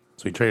dumb.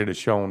 So he traded his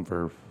Schoen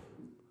for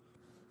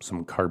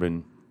some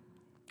carbon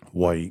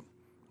white.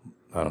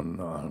 I don't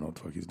know what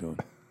the fuck he's doing.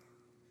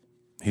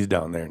 He's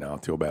down there now,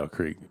 to Battle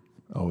Creek.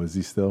 Oh, is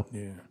he still?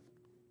 Yeah.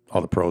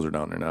 All the pros are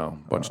down there now.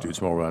 A bunch of dudes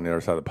from over on the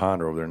other side of the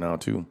pond are over there now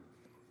too.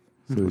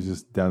 So he's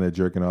just down there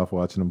jerking off,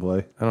 watching him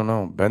play. I don't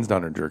know. Ben's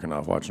down there jerking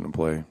off, watching him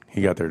play.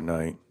 He got there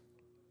tonight.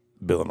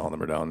 Bill and all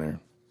them are down there.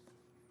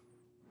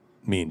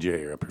 Me and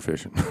Jay are up here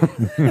fishing.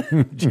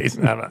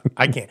 Jason,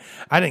 I can't.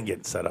 I didn't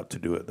get set up to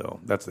do it though.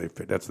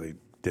 They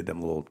did them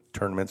little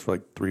tournaments for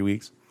like 3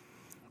 weeks.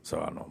 So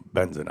I don't know.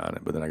 Ben's in on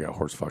it, but then I got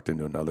horse fucked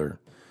into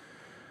another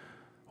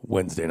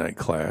Wednesday night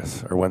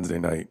class or Wednesday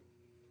night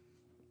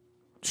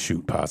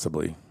shoot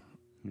possibly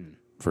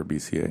for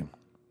BCA.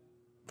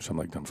 Which I'm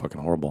like, I'm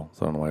fucking horrible.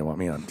 So I don't know why you want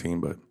me on the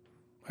team, but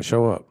I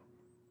show up.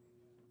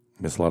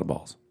 Miss a lot of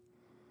balls.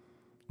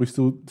 We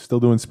still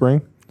doing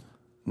spring?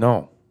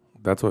 No,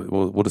 that's what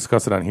we'll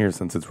discuss it on here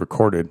since it's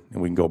recorded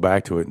and we can go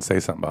back to it and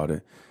say something about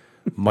it.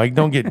 Mike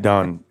don't get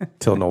done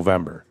till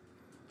November,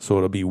 so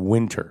it'll be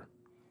winter.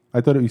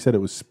 I thought you said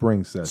it was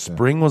spring session.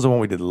 Spring was the one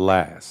we did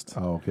last.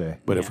 Oh, okay.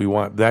 But if we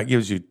want, that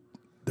gives you,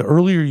 the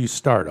earlier you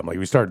start, I'm like,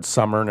 we started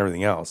summer and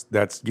everything else,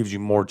 that gives you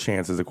more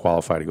chances to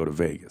qualify to go to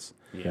Vegas.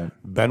 Yeah.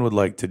 Ben would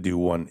like to do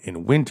one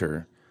in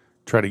winter,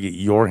 try to get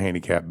your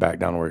handicap back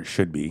down where it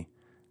should be,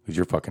 because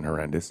you're fucking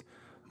horrendous.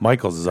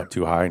 Michael's is up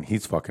too high, and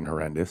he's fucking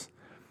horrendous.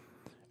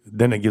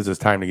 Then it gives us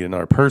time to get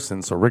another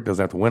person, so Rick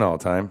doesn't have to win all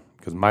the time,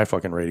 because my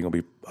fucking rating will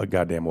be a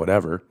goddamn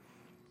whatever.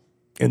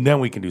 And then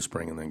we can do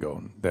spring and then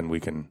go. Then we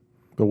can.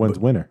 But when's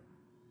winter?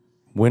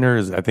 Winter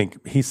is, I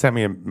think, he sent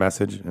me a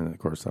message, and of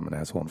course I'm an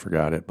asshole and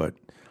forgot it, but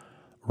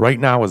right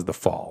now is the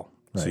fall.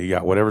 So Right. you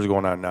got whatever's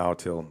going on now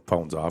till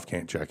phone's off,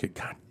 can't check it.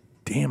 God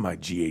damn my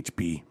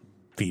GHB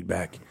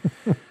feedback.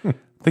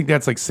 I think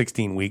that's like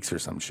 16 weeks or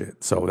some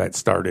shit. So that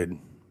started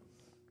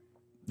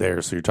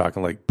there. So you're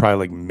talking like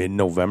probably like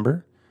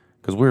mid-November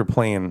because we were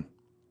playing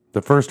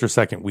the first or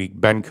second week.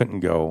 Ben couldn't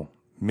go.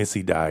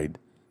 Missy died.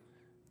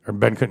 Or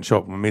Ben couldn't show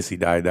up when Missy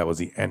died. That was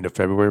the end of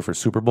February for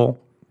Super Bowl.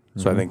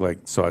 So I think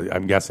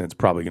I'm guessing it's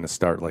probably going to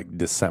start like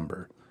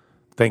December.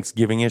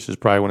 Thanksgiving-ish is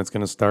probably when it's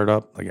going to start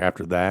up. Like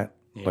after that.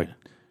 Yeah. Like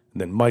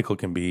then Michael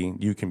can be,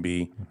 you can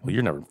be. Well,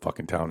 you're never in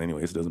fucking town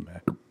anyways. It doesn't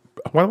matter.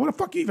 Why the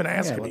fuck are you even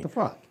asking Yeah, me? what the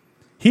fuck?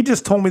 He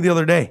just told me the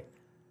other day.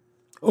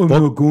 I'm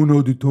not going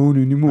out of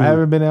town anymore. I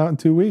haven't been out in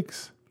 2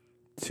 weeks.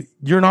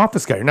 You're an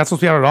office guy. You're not supposed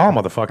to be out at all,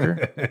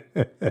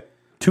 motherfucker.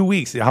 2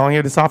 weeks. How long you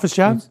had this office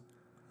job?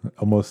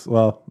 Almost,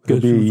 well, it'll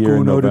Guess be a who's year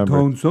in going out of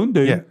November. town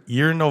Sunday? Yeah,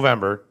 year in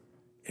November.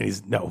 And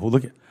he's, no,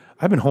 look,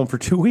 I've been home for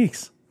 2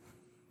 weeks.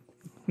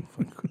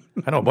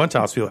 I know a bunch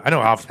of office people. I know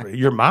office.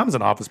 Your mom's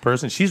an office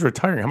person. She's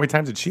retiring. How many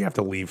times did she have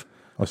to leave?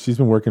 Oh, she's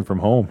been working from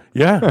home.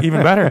 Yeah,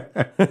 even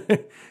better.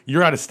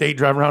 You're out of state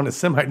driving around in a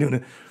semi doing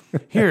it.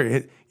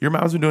 Here, your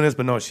mom's been doing this,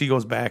 but no, she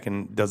goes back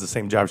and does the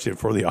same job she did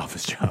before the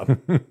office job.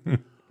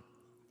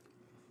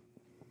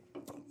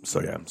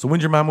 So, yeah. So,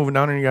 when's your mom moving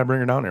down there? You got to bring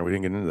her down there. We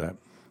didn't get into that.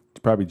 It's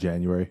probably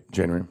January.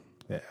 January.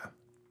 Yeah.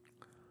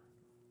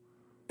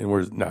 And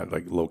where's, not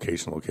like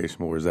location,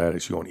 but where's that?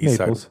 Is she going east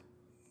Naples. side?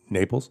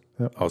 Naples?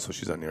 Yep. Oh, so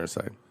she's on the other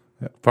side.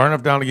 Yep. Far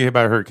enough down to get hit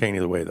by a hurricane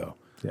either way, though.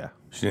 Yeah.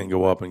 She didn't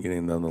go up and get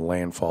in on the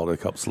landfall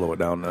to help slow it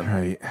down. Then.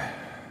 Right.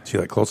 She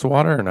like close to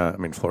water or not? I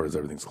mean, Florida's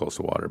everything's close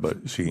to water,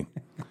 but she's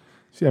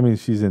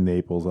She's in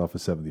Naples off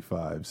of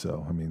 75.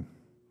 So, I mean,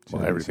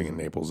 well, everything in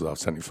Naples is off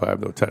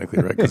 75, though,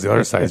 technically, right? Because the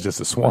other side is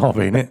just a swamp,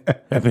 ain't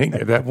it? I think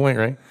at that point,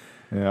 right?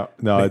 yeah.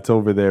 No, it's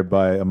over there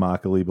by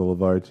Immokalee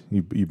Boulevard.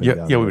 You've been Yeah, down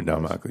yeah, there, we've been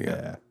down guys. Immokalee,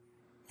 yeah.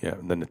 Yeah,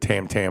 and then the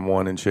Tam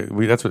one and shit.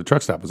 That's where the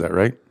truck stop was at,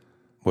 right?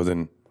 Was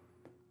in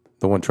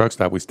the one truck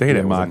stop we stayed The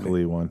at.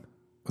 Immokalee one.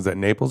 Was that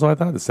Naples? I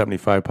thought the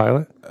 75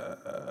 Pilot.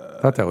 I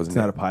thought that was It's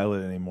not a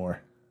pilot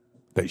anymore.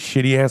 that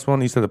shitty ass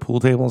one. You said the pool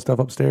table and stuff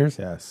upstairs.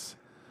 Yes.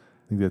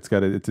 I think that's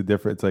got it's a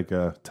different, it's like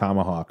a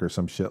Tomahawk or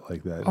some shit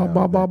like that. Oh,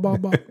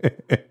 now.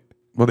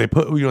 Well, they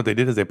put. You know what they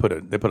did is they put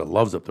a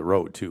Loves up the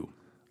road too.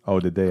 Oh,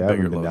 did they? I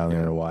Bigger haven't been load, down there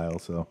yeah. in a while,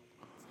 so.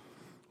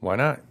 Why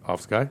not?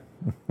 Off Sky.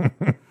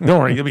 Don't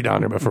worry, you'll be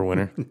down there before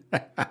winter.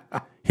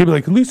 He'd be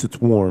like, at least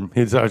it's warm.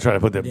 He's trying to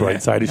put that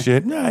bright side of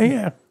shit. Nah,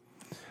 yeah.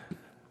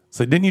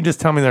 So didn't you just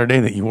tell me the other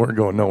day that you weren't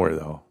going nowhere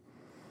though?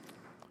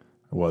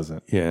 It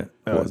wasn't. Yeah,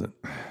 it wasn't.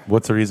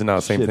 What's the reason now?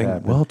 Same Shit thing.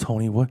 happened. Well,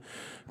 Tony, what?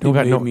 They You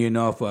got paid no. me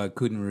enough I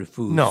couldn't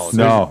refuse. No,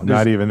 No, there's-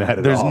 not even that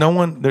at There's all. no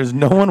one. There's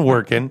no one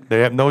working.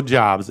 They have no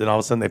jobs, and all of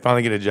a sudden they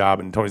finally get a job,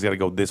 and Tony's got to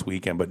go this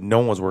weekend. But no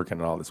one was working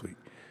at all this week.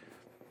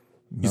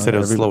 You said it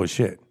was slow as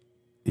shit.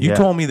 You Yeah.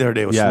 told me the other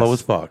day it was Yes. slow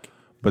as fuck.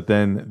 But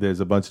then there's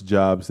a bunch of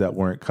jobs that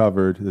weren't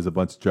covered. There's a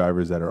bunch of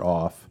drivers that are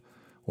off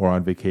or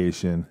on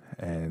vacation,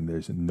 and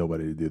there's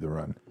nobody to do the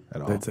run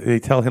at all. They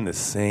tell him the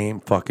same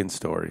fucking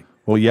story.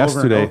 Well,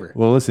 yesterday, over.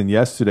 well, listen,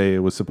 yesterday it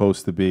was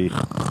supposed to be.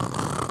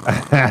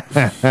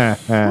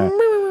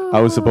 I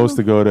was supposed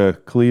to go to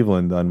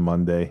Cleveland on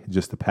Monday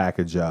just to pack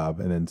a job,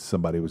 and then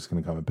somebody was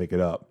going to come and pick it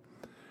up.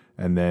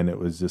 And then it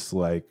was just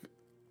like,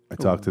 I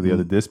talked to the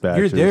other dispatchers.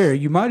 You're there.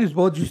 You might as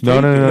well just No,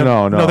 take no, it. no,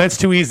 no, no, No, that's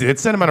too easy.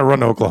 It's send him on a run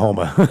to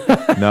Oklahoma.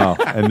 no.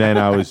 And then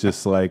I was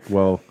just like,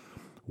 well,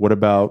 what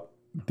about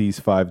these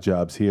 5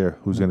 jobs here?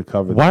 Who's going to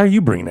cover them? Why are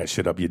you bringing that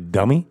shit up, you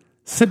dummy?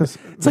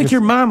 It's like your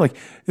mom, like,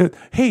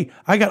 hey,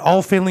 I got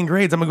all failing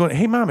grades. I'm going to go,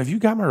 hey, mom, have you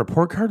got my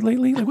report card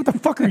lately? Like, what the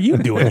fuck are you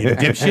doing, you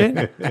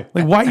dipshit?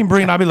 Like, why you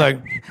bringing it up? I'll be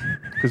like,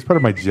 Because part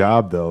of my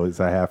job, though, is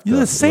I have to. You're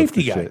the look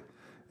safety for guy. shit.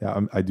 Yeah,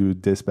 I do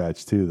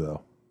dispatch too,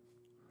 though.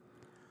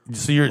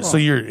 so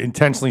you're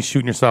intentionally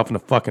shooting yourself in the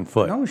fucking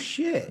foot. No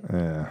shit.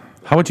 Yeah.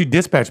 How would you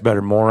dispatch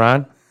better,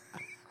 moron?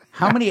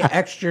 How many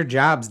extra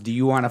jobs do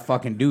you want to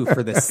fucking do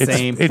for the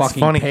same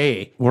fucking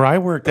pay? Where I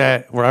worked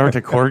at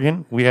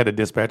Corrigan, we had a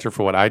dispatcher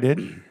for what I did,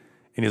 and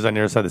he was on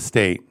the other side of the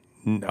state.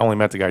 Only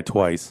met the guy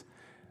twice.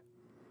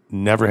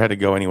 Never had to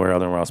go anywhere other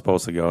than where I was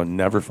supposed to go.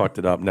 Never fucked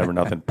it up. Never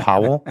nothing.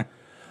 Powell,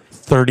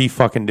 30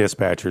 fucking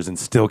dispatchers and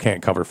still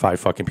can't cover 5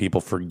 fucking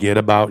people. Forget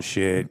about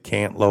shit.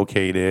 Can't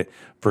locate it.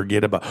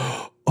 Forget about.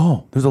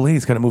 Oh, there's a lady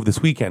that's gonna move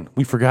this weekend.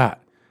 We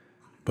forgot.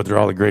 But they're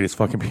all the greatest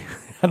fucking people.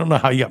 I don't know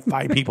how you got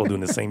 5 people doing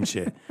the same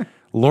shit.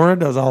 Laura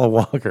does all the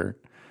Walker,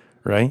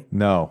 right?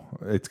 No,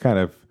 it's kind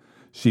of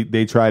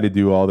they try to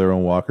do all their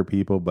own Walker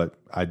people, but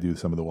I do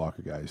some of the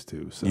Walker guys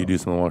too. So You do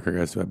some of the Walker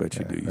guys too. I bet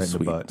you do. You right in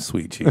the butt.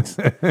 sweet cheeks.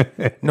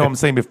 No, I'm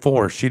saying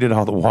before she did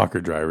all the Walker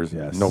drivers,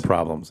 Yes. no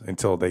problems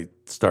until they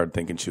started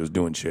thinking she was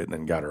doing shit and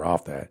then got her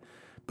off that.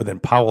 But then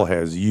Powell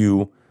has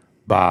you,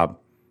 Bob,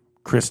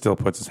 Chris still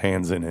puts his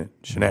hands in it.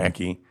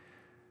 Shinaki,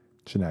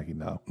 Shinaki,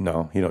 no.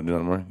 no, he don't do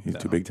no more. He's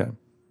too big time.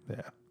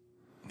 Yeah.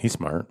 He's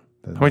smart.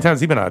 How many times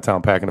has he been out of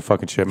town packing a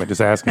fucking shipment?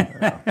 Just asking.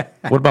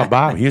 What about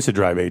Bob? He used to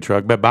drive a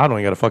truck. Bet Bob don't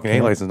even got a fucking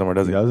A license no more,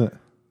 does He he? doesn't.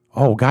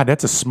 Oh, God,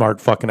 that's a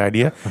smart fucking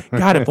idea.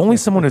 God, if only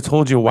someone had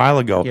told you a while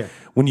ago, Yeah.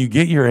 when you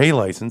get your A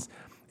license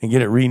and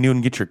get it renewed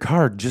and get your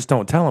card, just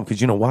don't tell them because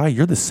you know why?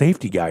 You're the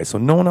safety guy, so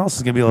no one else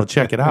is going to be able to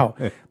check it out.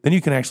 Then you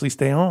can actually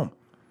stay home.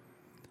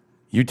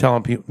 You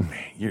telling people,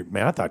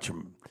 man, I thought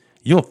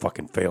you'll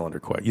fucking fail under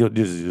question. You'll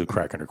just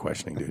crack under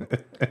questioning,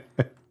 dude.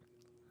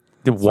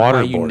 The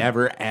waterboard. You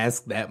never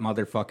ask that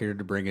motherfucker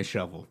to bring a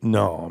shovel.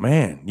 No,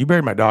 man. You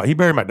buried my dog. He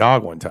buried my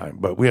dog one time,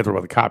 but we had to worry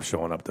about the cops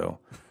showing up, though.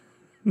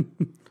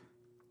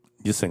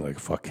 You sing like a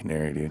fucking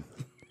canary, dude.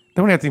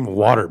 Don't have to even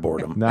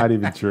waterboard him. Not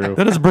even true.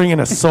 They'll just bring in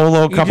a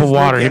solo cup of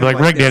water. He'd be like,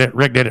 Rick did it.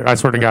 Rick did it. I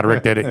swear to God,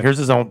 Rick did it. Here's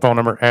his own phone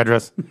number,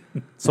 address,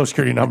 social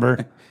security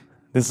number.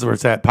 This is where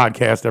it's at.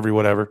 Podcast, every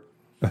whatever.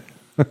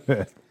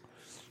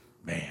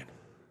 Man.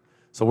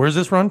 So where's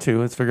this run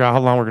to? Let's figure out how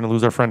long we're going to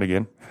lose our friend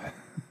again.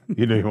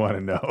 You know you want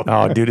to know.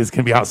 Oh, dude, it's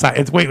going to be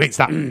outside. Wait,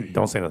 stop.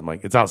 Don't say nothing,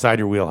 Mike. It's outside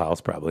your wheelhouse,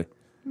 probably.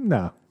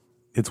 No.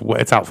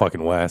 It's out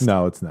fucking west.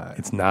 No, it's not.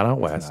 It's not out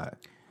west. Not.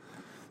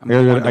 I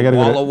gotta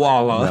go to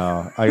Walla.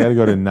 No, I got to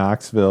go to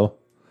Knoxville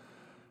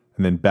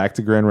and then back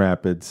to Grand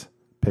Rapids,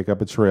 pick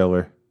up a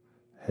trailer,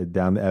 head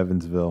down to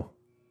Evansville,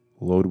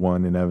 load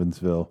one in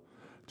Evansville,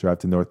 drive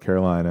to North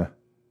Carolina,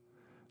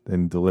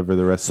 then deliver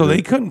the rest. So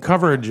they couldn't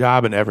cover a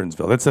job in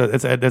Evansville. That's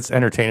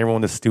entertaining.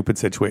 Everyone, this stupid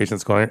situation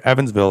that's going on.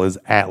 Evansville is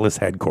Atlas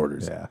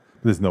headquarters. Yeah,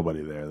 there's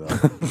nobody there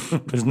though.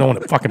 There's no one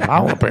at fucking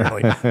Powell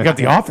apparently. You got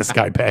the office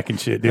guy packing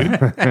shit, dude.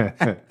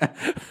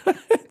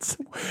 It's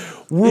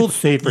world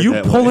safer.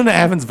 You pull into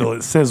Evansville,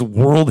 it says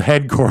world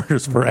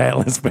headquarters for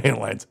Atlas Van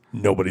Lines.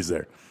 Nobody's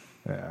there.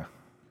 Yeah.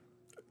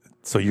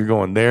 So you're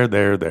going there.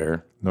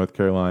 North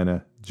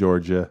Carolina,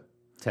 Georgia,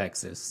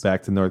 Texas,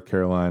 back to North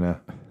Carolina,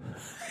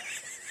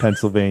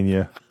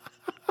 Pennsylvania,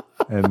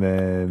 and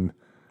then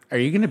are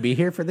you going to be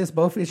here for this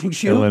bow fishing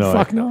shoot? Illinois.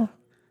 Fuck no.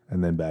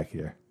 And then back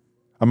here.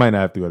 I might not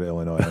have to go to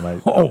Illinois. I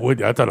might. Oh,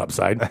 I thought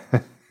upside.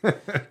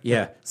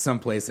 Yeah,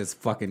 someplace that's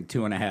fucking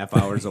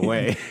 2.5 hours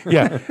away.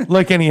 Yeah,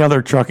 like any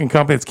other trucking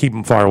company, it's keep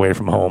them far away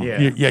from home.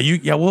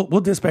 Yeah, We'll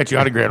dispatch you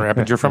out of Grand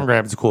Rapids. You're from Grand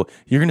Rapids, cool.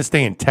 You're going to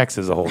stay in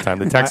Texas the whole time.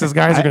 The Texas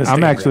guys are going to stay.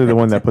 I'm actually the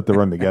one that put the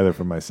run together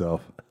for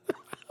myself.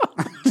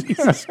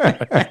 Jesus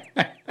Christ.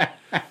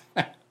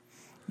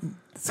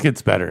 This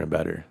gets better and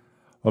better.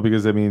 Well,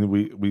 because I mean,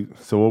 we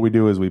so what we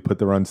do is we put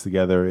the runs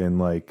together in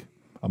like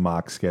a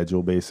mock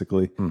schedule,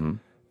 basically. Mm-hmm.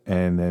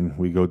 And then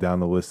we go down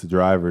the list of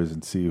drivers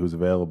and see who's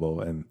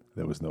available, and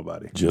there was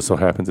nobody. Just so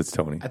happens it's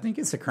Tony. I think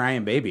it's a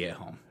crying baby at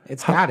home.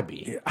 It's got to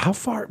be. How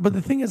far? But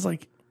the thing is,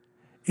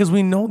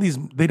 we know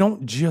they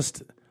don't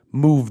just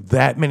move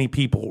that many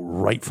people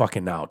right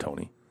fucking now,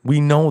 Tony.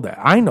 We know that.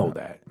 I know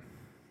that.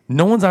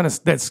 No one's on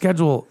that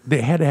schedule.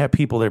 They had to have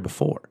people there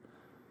before.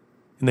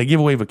 And they give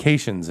away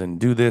vacations and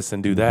do this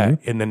and do that,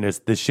 and then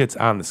this shit's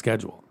on the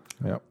schedule.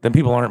 Yep. Then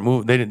people aren't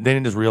moving. They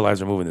didn't just realize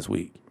they're moving this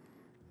week.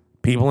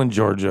 People in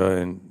Georgia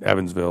and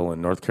Evansville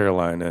and North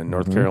Carolina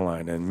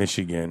and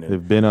Michigan.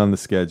 They've been on the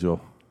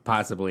schedule.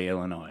 Possibly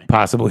Illinois.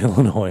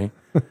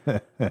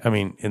 I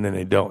mean, and then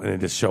they don't, and they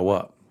just show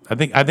up. I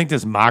think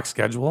this mock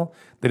schedule,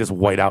 they just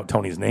white out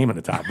Tony's name in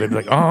the top. They'd be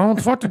like, "Oh, I don't know what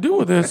the fuck to do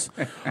with this.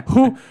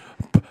 Who?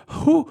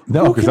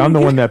 No, because I'm the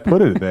one that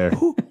put it there.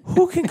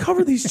 Who can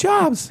cover these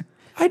jobs?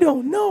 I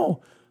don't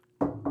know."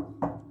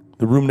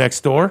 The room next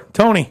door,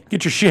 Tony,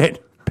 get your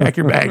shit, pack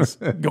your bags,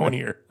 go in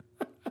here.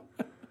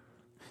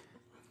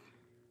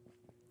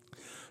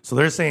 So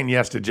they're saying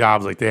yes to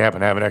jobs like they happen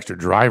to have an extra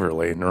driver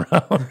laying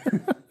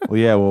around. Well,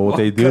 yeah. Well, what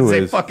they do is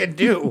they fucking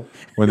do.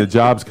 When the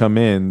jobs come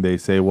in, they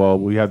say, "Well,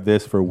 we have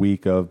this for a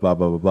week of blah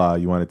blah blah blah.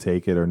 You want to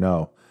take it or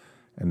no?"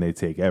 And they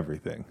take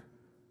everything.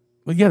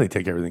 Well, yeah, they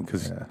take everything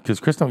because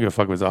Chris don't give a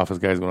fuck with his office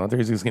guys going out there.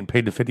 He's just getting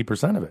paid to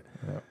 50% of it.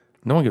 Yeah.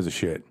 No one gives a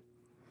shit.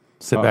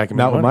 Sit back and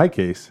not in my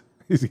case.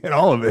 He's getting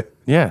all of it.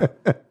 Yeah,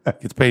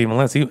 gets paid even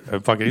less. They're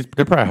probably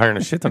hiring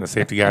a shit ton of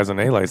safety guys on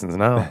an A license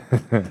now.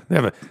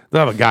 They'll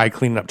have a guy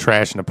cleaning up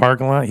trash in the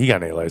parking lot. He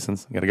got an A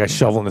license. Got a guy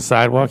shoveling the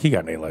sidewalk. He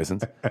got an A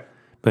license.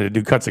 But a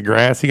dude cuts the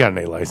grass. He got an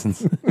A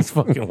license. It's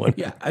fucking one.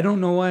 Yeah, I don't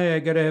know why I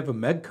got to have a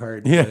med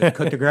card to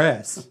cut the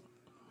grass.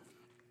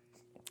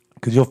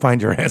 Because you'll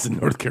find your ass in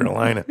North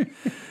Carolina.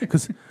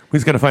 Because we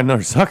just got to find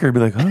another sucker and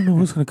be like, I don't know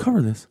who's going to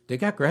cover this. They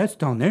got grass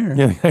down there.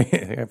 Yeah,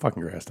 they got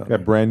fucking grass down there.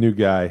 Got a brand new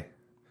guy,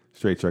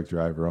 straight truck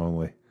driver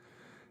only.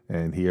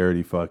 And he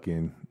already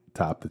fucking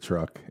topped the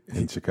truck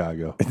in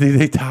Chicago.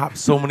 They topped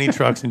so many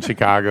trucks in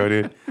Chicago,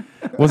 dude.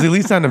 Was he at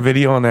least on the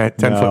video on that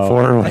 10'4"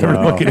 or whatever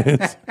the fuck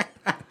it is?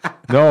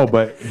 No,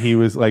 but he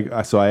was like,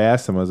 so I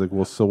asked him, I was like,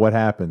 well, so what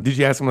happened? Did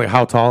you ask him like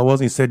how tall it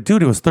was? And he said,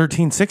 dude, it was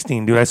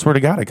 13-16. Dude, I swear to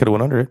God, I could have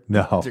went under it.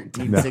 No.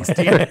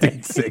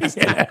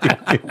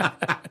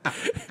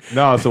 13-16.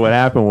 No, so what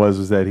happened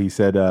was that he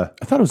said, I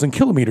thought it was in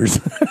kilometers.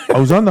 I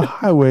was on the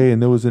highway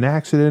and there was an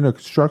accident or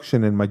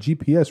construction and my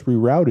GPS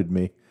rerouted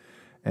me.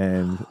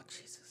 And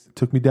it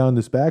took me down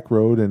this back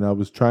road and I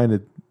was trying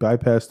to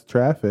bypass the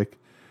traffic.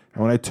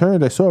 And when I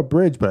turned, I saw a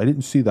bridge, but I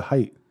didn't see the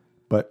height.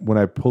 But when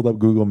I pulled up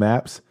Google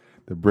Maps,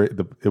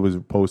 it was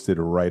posted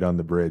right on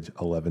the bridge,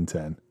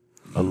 11:10.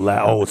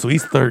 Oh, so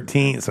he's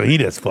 13. So he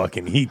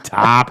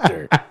topped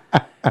her.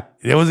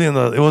 It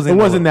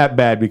wasn't that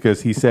bad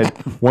because he said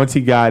once he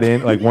got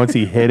in, like once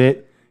he hit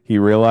it, he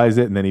realized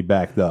it and then he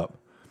backed up.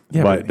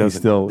 Yeah, but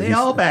they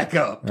all back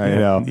up. I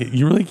know.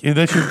 You really,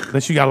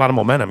 unless you got a lot of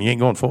momentum, you ain't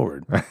going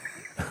forward.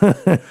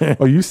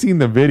 Oh, you've seen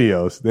the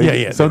videos.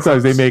 Yeah.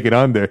 Sometimes they make it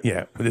under.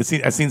 Yeah, but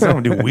I've seen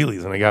someone do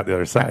wheelies when they got the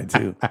other side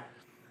too.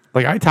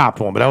 Like I topped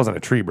one, but that was on a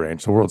tree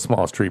branch, the world's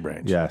smallest tree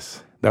branch.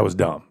 Yes. That was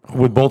dumb.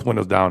 With both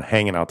windows down,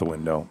 hanging out the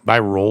window. I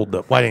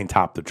didn't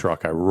top the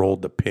truck. I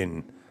rolled the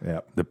pin,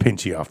 the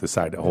pinchy off the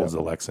side that holds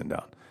the Lexan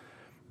down.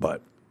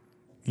 But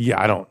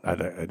yeah,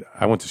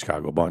 I went to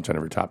Chicago a bunch. I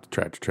never topped a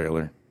tractor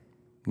trailer.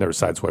 Never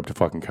sideswiped a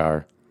fucking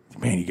car.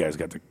 Man, you guys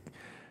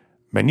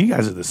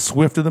are the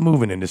Swift of the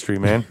moving industry,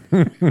 man.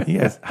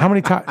 Yes. How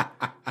many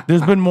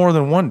There's been more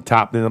than one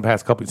top in the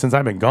past couple, since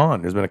I've been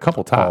gone. There's been a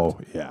couple tops.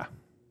 Oh, yeah.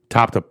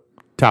 Topped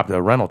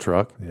a rental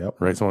truck. Yep.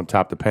 Right? Someone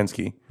topped a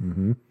Penske.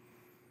 Mm-hmm.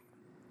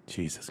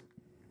 Jesus.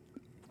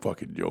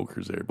 Fucking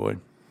jokers there, boy.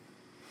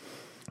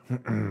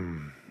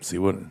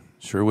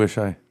 Sure wish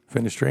I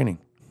finished training.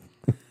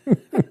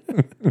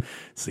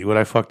 See what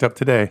I fucked up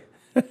today.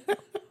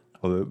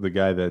 Well, the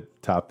guy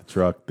that topped the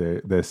truck,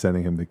 they're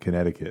sending him to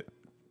Connecticut.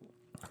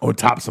 Oh,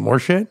 top some more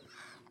shit?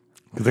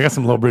 Because they got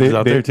some low bridges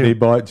out there, too. They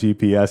bought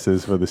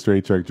GPSs for the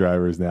straight truck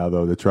drivers now,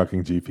 though, the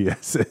trucking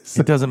GPSs.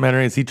 It doesn't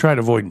matter. He tried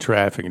avoiding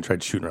traffic and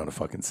tried shooting around a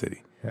fucking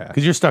city. Yeah.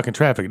 Because you're stuck in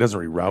traffic. It doesn't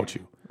reroute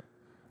you.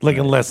 Like,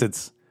 unless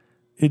it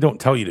don't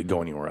tell you to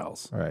go anywhere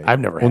else. Right. I've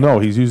never Well, no,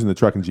 he's using the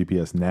trucking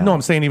GPS now. No,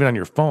 I'm saying even on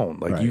your phone.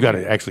 Like, you got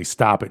to actually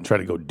stop it and try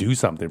to go do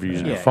something if you're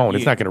using your phone.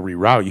 It's not going to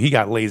reroute you. He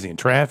got lazy in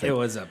traffic. It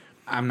was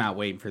I'm not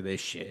waiting for this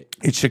shit.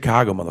 It's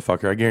Chicago,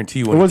 motherfucker. I guarantee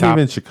you. It wasn't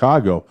even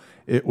Chicago.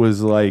 It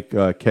was like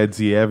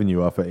Kedzie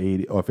Avenue off of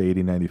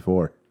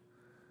 8094.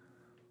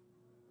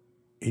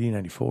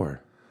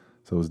 8094.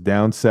 So it was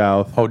down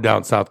south. Oh,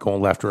 down south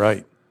going left or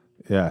right.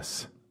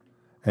 Yes.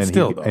 And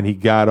Still, he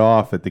got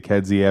off at the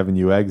Kedzie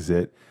Avenue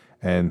exit,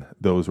 and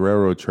those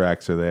railroad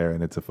tracks are there,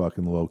 and it's a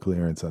fucking low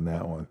clearance on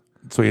that one.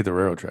 So you hit the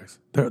railroad tracks.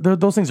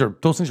 Those things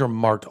are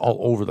marked all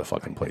over the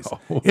fucking place.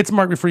 It's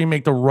marked before you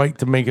make the right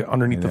to make it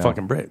underneath the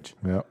fucking bridge.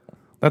 Yep.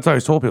 That's how I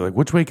told people, like,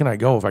 which way can I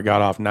go if I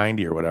got off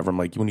 90 or whatever? I'm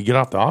like, when you get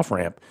off the off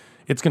ramp,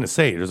 it's going to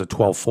say there's a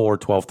 12.4,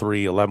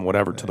 12.3, 11,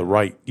 whatever to the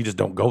right. You just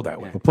don't go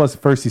that way. Well, plus,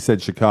 first he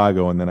said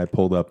Chicago, and then I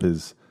pulled up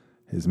his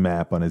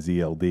map on his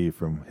ELD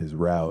from his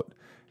route,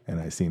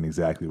 and I seen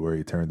exactly where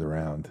he turned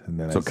around. And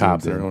then So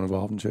cops are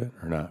involved in shit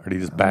or not? Or did he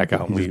just back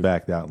out and leave? He just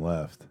backed out and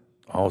left.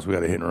 Oh, so we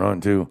got a hit and run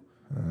too.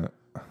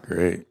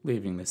 Great.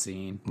 Leaving the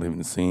scene.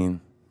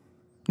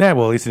 Yeah,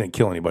 well, at least he didn't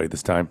kill anybody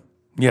this time.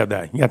 You got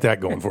that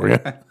going for you.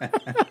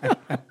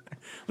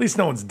 At least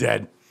no one's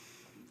dead.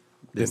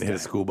 Didn't hit a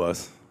school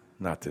bus.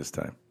 Not this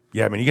time.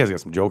 Yeah, I mean, you guys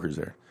got some jokers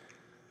there.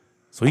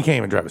 So he can't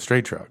even drive a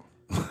straight truck.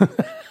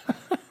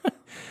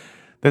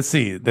 Let's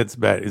see. That's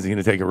bad. Is he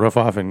going to take a roof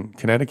off in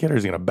Connecticut, or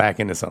is he going to back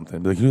into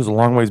something? Be like, he was a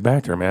long ways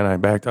back there, man. I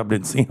backed up,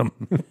 didn't see him.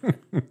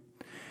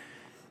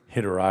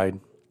 Hit a ride.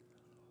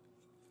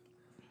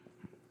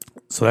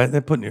 So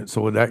that put you.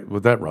 So would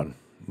that run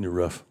new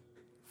roof?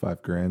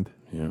 $5,000.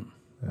 Yeah.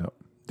 Yep.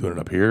 Doing it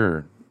up here.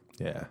 Or?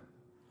 Yeah.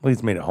 Well,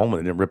 he's made it home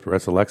and they didn't rip the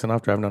rest of the Lexan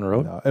off driving down the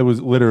road. No, it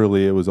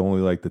was only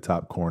like the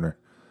top corner.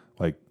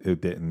 Like it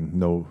didn't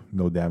no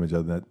damage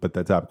other than that. But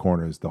the top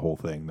corner is the whole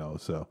thing though.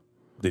 So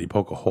did he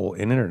poke a hole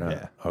in it or not?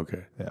 Yeah.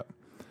 Okay. Yeah.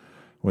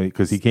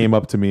 Because he came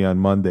up to me on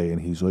Monday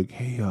and he's like,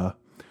 "Hey, I'm a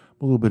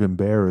little bit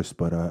embarrassed,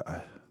 but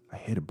I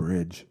hit a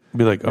bridge."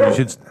 Be like, "Oh, you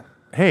should."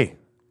 Hey,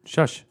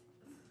 shush.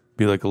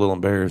 Be like a little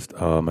embarrassed.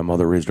 My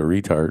mother raised a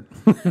retard.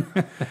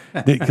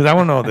 Because I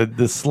want to know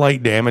the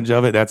slight damage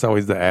of it. That's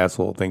always the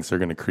asshole thinks they're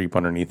going to creep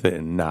underneath it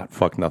and not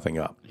fuck nothing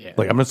up. Yeah.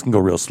 Like I'm just gonna go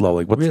real slow.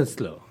 Like what's Real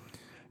slow.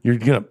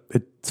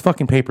 It's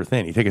fucking paper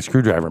thin. You take a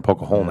screwdriver and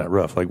poke a hole in that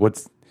roof. Like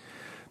what's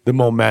the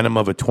momentum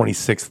of a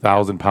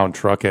 26,000 pound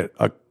truck at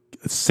a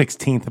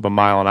 16th of a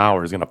mile an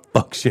hour is gonna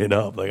fuck shit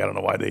up. Like I don't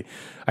know why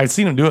I've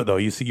seen them do it though.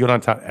 You go down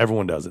top,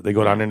 everyone does it. They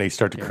go down there and they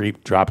start to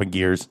creep, dropping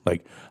gears.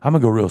 Like I'm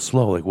gonna go real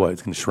slow. Like what?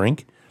 It's gonna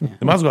shrink.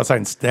 They might as well go outside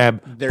and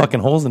stab fucking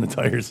holes in the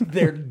tires.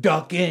 They're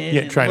ducking.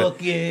 Yeah, trying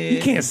looking.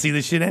 You can't see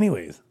this shit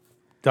anyways.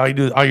 All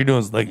you're doing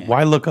is like,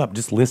 why look up?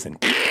 Just listen.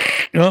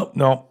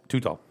 No, too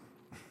tall.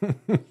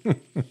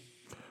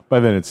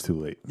 By then it's too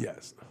late.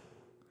 Yes.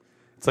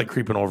 It's like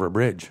creeping over a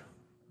bridge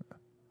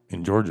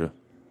in Georgia.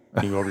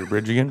 Can you go over your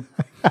bridge again?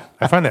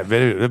 I find that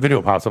video. The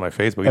video pops on my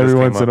Facebook. Every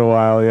once in a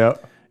while, yeah.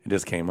 It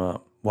just came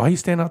up. Why are you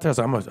standing out there?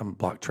 I was like, I'm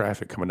block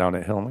traffic coming down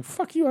that hill. I'm like,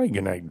 fuck you. I ain't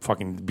gonna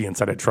fucking be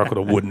inside that truck with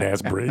a wooden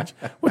ass bridge.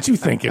 What you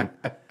thinking?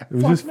 It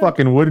was just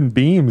fucking wooden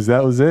beams.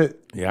 That was it.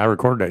 Yeah, I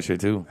recorded that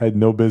shit too. I had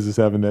no business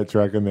having that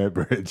truck on that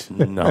bridge.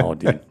 No,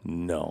 dude.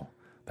 No.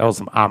 That was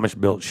some Amish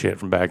built shit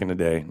from back in the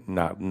day.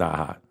 Not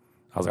hot.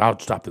 I was like, I'll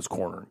stop this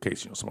corner in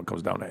case someone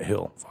comes down that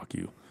hill. Fuck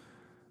you.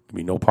 Give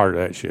me no part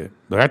of that shit.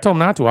 But I told him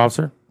not to,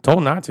 officer. Told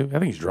him not to. I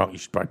think he's drunk. You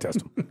should probably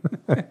test him.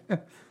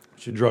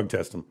 Should drug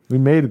test him. We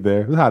made it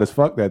there. It was hot as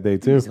fuck that day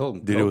too.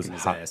 Dude, it was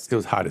hot. It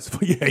was hot as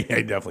fuck. Yeah,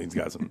 he definitely. He's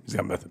got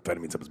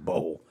methamphetamines up his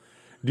bowl.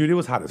 Dude, it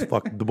was hot as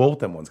fuck. Both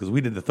them ones because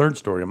we did the third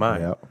story of mine.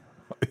 Yep.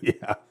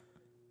 Yeah.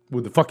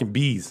 With the fucking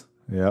bees.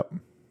 Yep.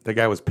 The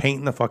guy was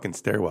painting the fucking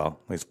stairwell.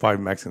 These 5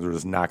 Mexicans were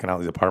just knocking out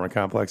these apartment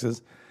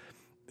complexes,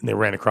 and they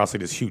ran across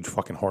like this huge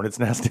fucking hornet's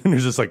nest, and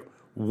there's just like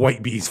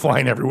white bees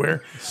flying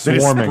everywhere.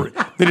 Swarming.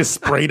 They just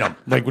sprayed them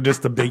like with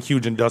just the big,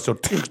 huge industrial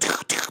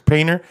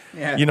painter.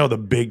 Yeah. You know, the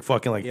big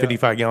fucking like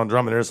 55-gallon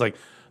drum, and they're just like,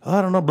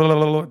 I don't know, blah, blah,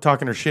 blah, blah,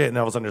 talking their shit, and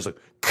all of a sudden there's like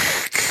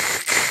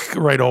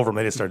right over them.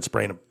 They just started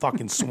spraying them,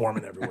 fucking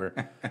swarming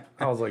everywhere.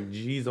 I was like,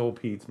 geez,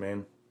 old Pete's,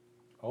 man.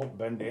 Oh,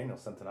 Ben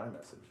Daniels sent an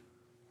iMessage.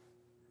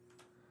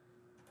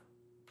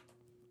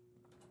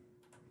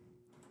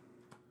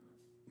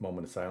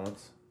 Moment of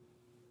silence.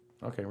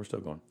 Okay, we're still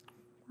going.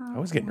 I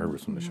always get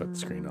nervous when they shut the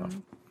screen off.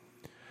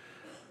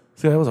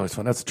 See, that was always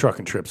fun. That's a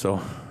trucking trip,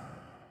 so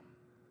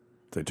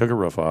they took a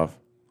roof off.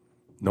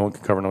 No one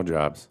can cover no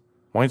jobs.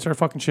 Why don't you start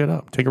fucking shit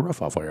up? Take a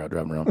roof off while you're out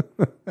driving around.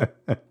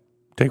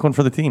 Take one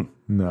for the team.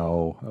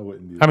 No, I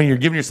wouldn't do that. I mean, you're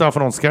giving yourself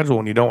an own schedule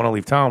when you don't want to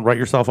leave town. Write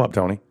yourself up,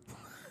 Tony.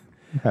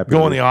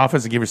 Go in the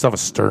office and give yourself a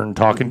stern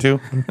talking to.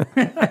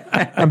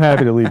 I'm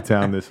happy to leave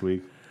town this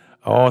week.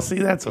 Oh, see,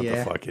 that's what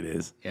the fuck it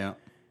is. Yeah.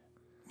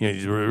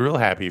 You're real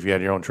happy if you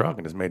had your own truck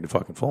and just made the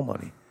fucking full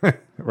money.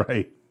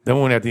 Right. Then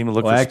we wouldn't have to even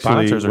look for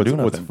sponsors or do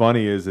nothing. What's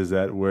funny is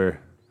that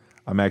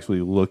I'm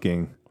actually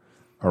looking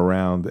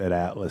around at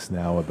Atlas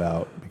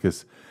now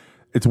because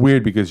it's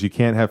weird because you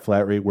can't have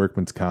flat rate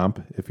workman's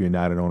comp if you're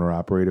not an owner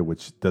operator,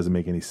 which doesn't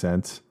make any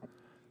sense.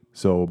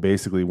 So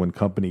basically, when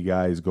company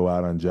guys go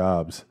out on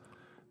jobs,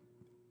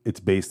 it's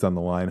based on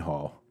the line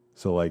haul.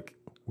 So like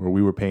where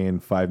we were paying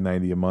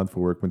 $590 a month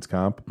for workman's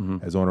comp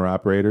as owner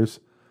operators,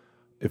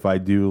 if I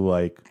do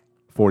like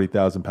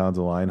 40,000 pounds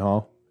of line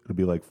haul, it'll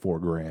be like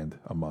 $4,000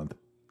 a month.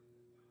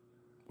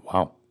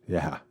 Wow.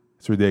 Yeah,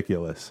 it's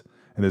ridiculous,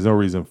 and there's no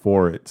reason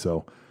for it.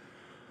 So,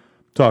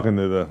 talking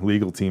to the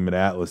legal team at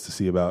Atlas to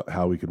see about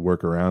how we could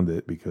work around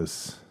it,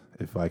 because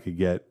if I could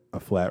get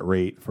a flat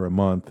rate for a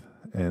month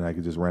and I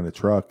could just rent a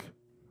truck,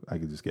 I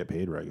could just get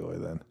paid regular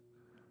then.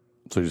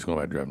 So you're just going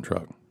back driving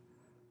truck.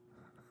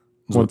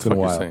 Once in a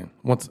while. I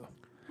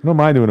don't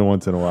mind doing it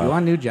once in a while. You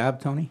want a new job,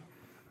 Tony?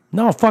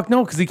 No, fuck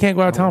no, because he can't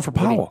go out of town for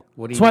Powell.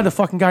 what do you That's why do? the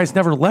fucking guy's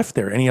never left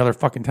there any other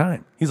fucking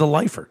time. He's a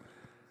lifer.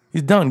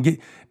 He's done.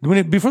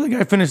 Before the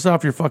guy finishes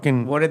off your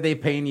fucking... What are they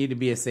paying you to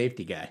be a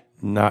safety guy?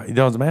 Nah, it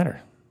doesn't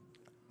matter.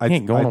 He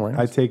ain't going nowhere.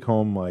 I take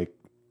home like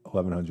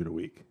 $1,100 a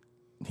week.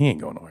 He ain't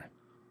going nowhere.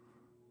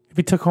 If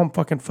he took home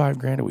fucking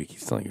 $5,000 a week,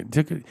 he's still good.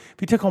 If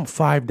he took home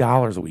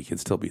 $5 a week, he'd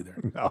still be there.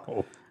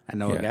 No. I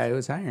know a guy who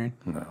was hiring.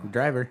 No.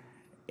 Driver.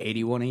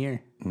 81 a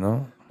year.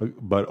 No.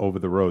 But over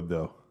the road,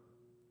 though.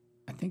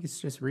 I think it's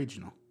just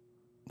regional.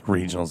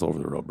 Regional's over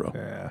the road, bro.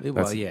 Yeah.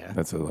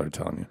 That's what they're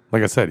telling you.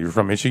 Like I said, you're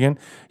from Michigan.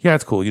 Yeah,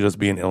 it's cool. You just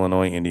be in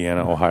Illinois,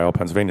 Indiana, Ohio,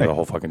 Pennsylvania the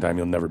whole fucking time.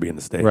 You'll never be in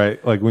the state.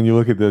 Right. Like when you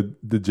look at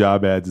the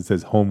job ads, it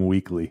says home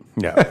weekly.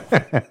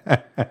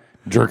 Yeah.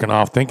 Jerking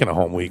off thinking of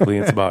home weekly.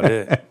 That's about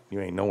it. You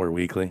ain't nowhere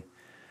weekly.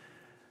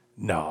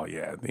 No,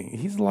 yeah.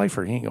 He's a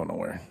lifer. He ain't going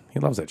nowhere. He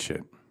loves that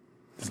shit.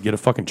 Just get a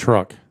fucking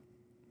truck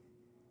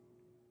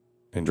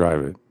and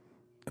drive it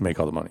and make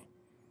all the money.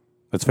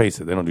 Let's face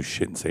it, they don't do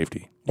shit in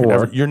safety.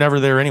 You're never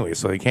there anyway,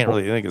 so they can't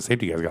really think a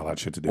safety guy's got a lot of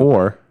shit to do.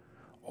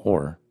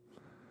 Or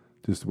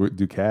just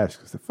do cash,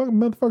 because the fucking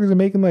motherfuckers are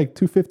making like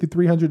 $250,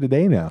 $300 a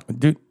day now.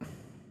 Dude.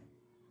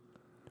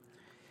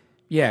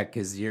 Yeah,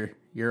 because your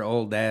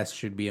old ass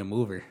should be a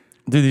mover.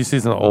 Dude, you see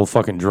some old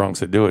fucking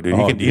drunks that do it,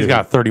 dude. He's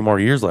got 30 more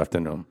years left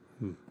in him.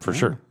 For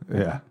sure.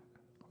 Yeah.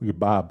 Look at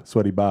Bob,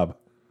 Sweaty Bob.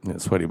 Yeah,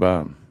 Sweaty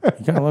Bob.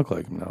 You kind of look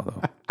like him now,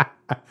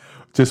 though.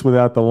 Just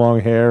without the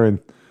long hair and...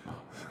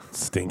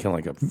 Stinking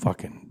like a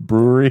fucking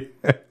brewery.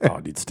 Oh,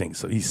 dude, stinks.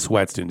 So he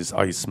sweats, dude. Just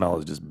all you smell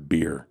is just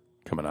beer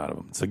coming out of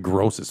him. It's the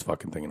grossest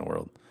fucking thing in the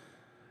world.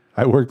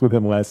 I worked with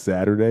him last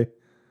Saturday.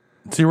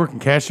 So you're working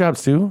cash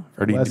jobs too?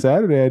 Or last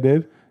Saturday I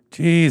did.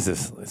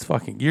 Jesus, it's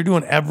fucking. You're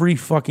doing every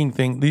fucking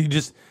thing. You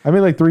just. I made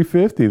like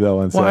 $350 though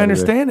on Saturday. Well, I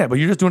understand that, but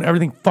you're just doing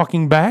everything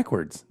fucking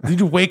backwards. You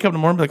just wake up in the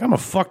morning and be like, I'm gonna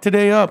fuck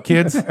today up,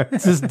 kids.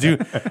 Just do.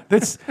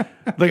 That's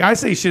like I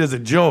say shit as a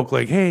joke,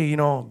 like, hey,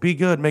 be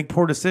good, make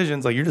poor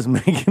decisions. Like you're just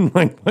making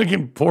like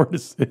fucking poor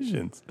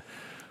decisions.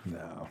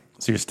 No.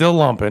 So you're still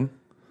lumping.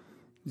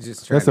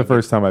 That's the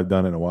first time I've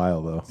done it in a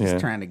while though.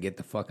 Just trying to get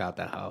the fuck out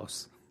the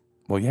house.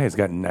 Well, yeah, he's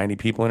got 90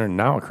 people in there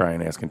now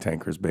crying, asking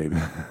tankers, baby.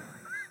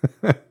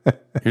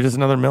 You're just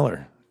another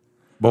Miller.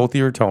 Both of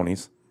you are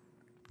Tonys.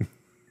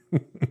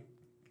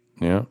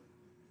 Yeah.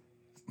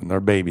 And our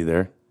baby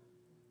there.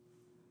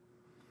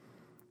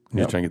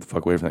 You're just trying to get the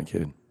fuck away from that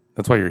kid.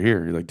 That's why you're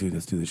here. You're like, dude,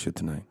 let's do this shit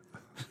tonight.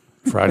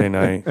 Friday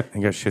night.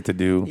 Ain't got shit to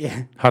do.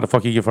 Yeah. How the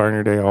fuck you get fired on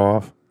your day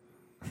off?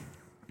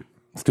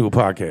 Let's do a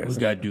podcast. We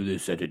got to do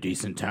this at a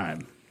decent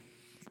time.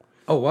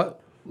 Oh,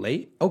 what?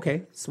 Late?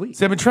 Okay, sweet.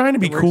 See, I've been trying to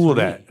be cool with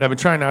that. me. I've been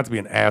trying not to be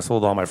an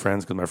asshole to all my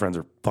friends because my friends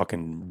are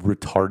fucking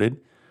retarded.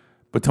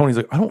 But Tony's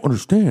like, I don't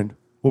understand.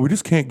 Well, we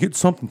just can't get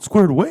something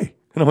squared away.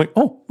 And I'm like,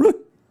 oh, really?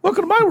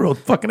 Welcome to my world,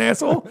 fucking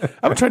asshole.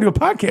 I've been trying to do a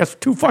podcast for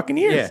 2 fucking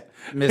years.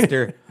 Yeah,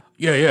 Mr.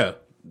 yeah.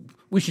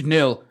 We should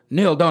nail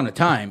down a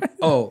time.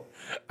 Oh,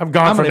 I'm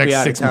gone for the gonna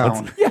next be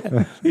out 6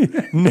 of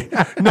months.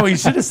 Yeah. No, he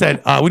should have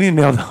said, we need to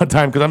nail down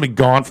time because I'm going to be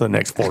gone for the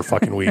next 4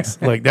 fucking weeks.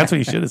 Like, that's what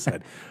he should have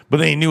said. But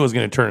then he knew it was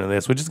going to turn into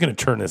this, which is going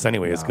to turn this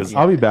anyways. Because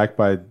I'll be back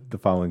by the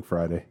following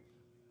Friday.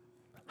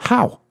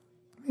 How?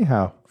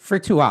 Anyhow. For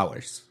 2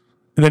 hours.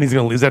 And then he's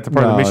going to, is that the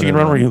part of the Michigan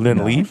run where he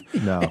didn't leave?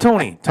 No. Hey,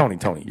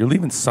 Tony, you're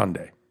leaving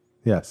Sunday.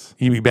 Yes.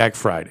 You'll be back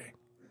Friday.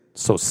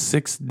 So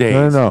 6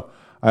 days. No.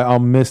 I'll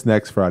miss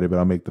next Friday, but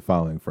I'll make the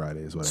following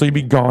Friday. So you'll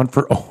be gone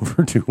for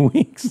over 2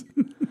 weeks.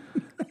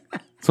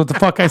 That's what the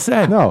fuck I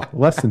said. No,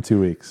 less than 2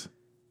 weeks.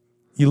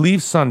 You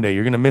leave Sunday.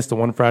 You're going to miss the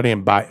one Friday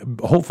and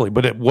hopefully.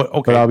 But okay.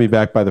 But I'll be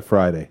back by the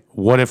Friday.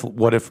 What if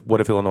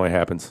Illinois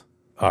happens?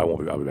 I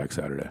won't be. I'll be back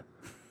Saturday.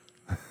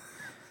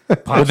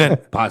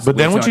 But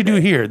then what you do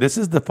here? This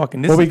is the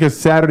fucking. Because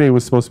Saturday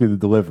was supposed to be the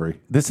delivery.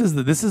 This is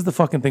the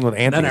fucking thing with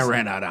Anthony. Then I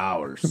ran out of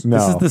hours. No.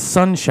 This is the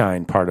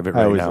sunshine part of it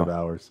right I always now. have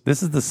hours.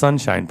 This is the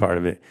sunshine part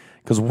of it.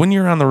 Because when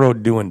you're on the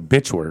road doing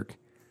bitch work,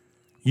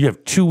 you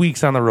have 2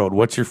 weeks on the road.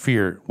 What's your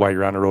fear while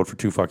you're on the road for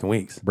 2 fucking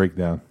weeks?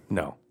 Breakdown.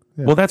 No.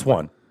 Yeah. Well, that's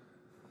one.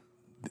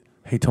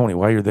 Hey, Tony,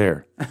 while you're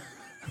there,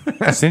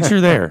 since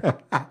you're there,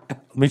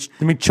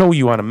 let me show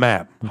you on a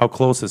map how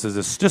close this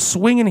is. Just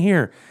swing in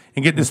here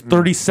and get this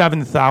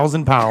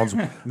 37,000 pounds,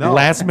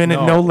 last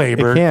minute, no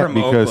labor. I can't From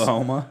because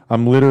Oklahoma.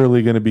 I'm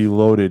literally going to be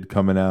loaded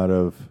coming out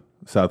of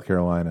South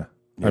Carolina.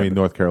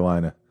 North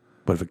Carolina.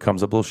 But if it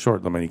comes up a little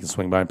short, then you can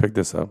swing by and pick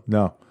this up.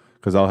 No,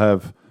 because I'll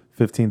have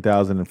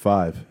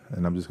 15,005,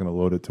 and I'm just going to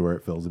load it to where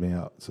it fills me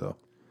out. So,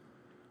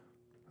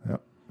 yeah.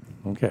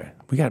 Okay.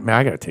 I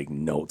got to take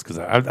notes because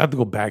I have to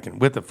go back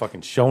and with the fucking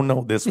show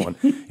note, this one,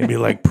 and be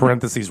like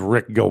parentheses,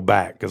 Rick, go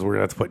back because we're going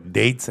to have to put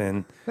dates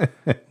in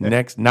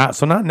next.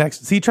 Not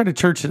next. See, you try to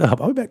church it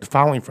up. I'll be back the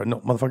following Friday. No,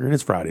 motherfucker, it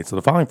is Friday. So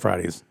the following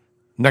Friday is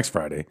next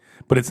Friday,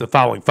 but it's the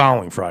following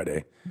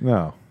Friday.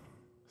 No.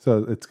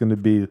 So it's going to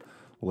be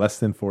less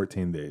than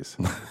 14 days.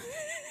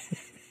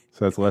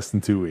 So that's less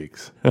than 2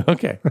 weeks.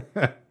 Okay.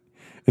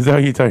 Is that how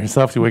you tell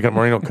yourself to wake up in the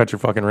morning, don't cut your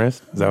fucking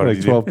wrist? Is that what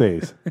you 12 do?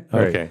 days.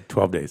 Okay,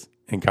 12 days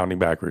and counting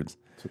backwards.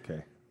 It's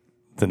okay.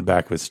 Then the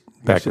back of his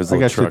I little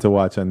got truck, shit to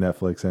watch on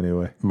Netflix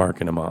anyway.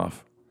 marking them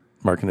off,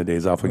 marking the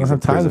days off. Like I he's don't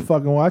in have time to prison.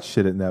 fucking watch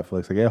shit at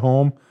Netflix. I get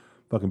home,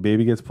 fucking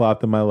baby gets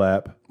plopped in my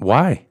lap.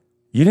 Why?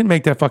 You didn't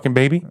make that fucking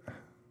baby.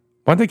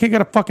 Why'd they kick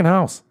out a fucking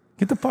house?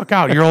 Get the fuck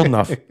out. You're old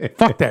enough.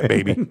 Fuck that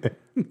baby.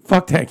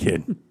 Fuck that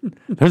kid.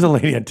 There's a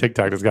lady on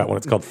TikTok that's got one.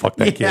 It's called Fuck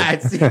That Kid. Yeah,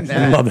 I've seen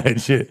that. Love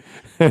that shit.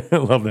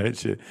 Love that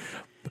shit.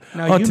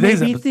 Now, you may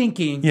be epi-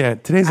 thinking, Yeah,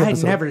 today's I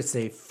episode. never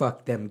say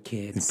fuck them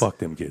kids. Fuck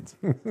them kids.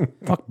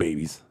 Fuck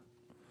babies.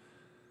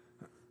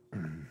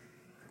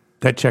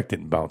 That check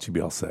didn't bounce. You'd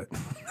be all set.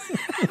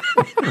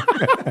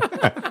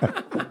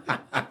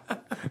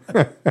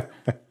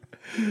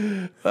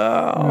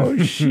 Oh,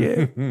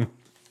 shit.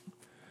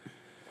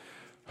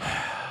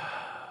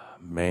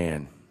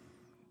 Man.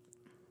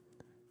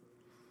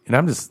 And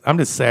I'm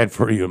just sad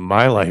for you in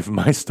my life.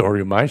 My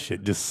story, my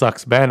shit just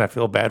sucks bad. And I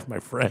feel bad for my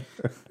friend.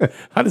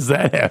 How does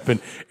that happen?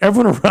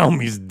 Everyone around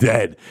me's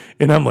dead,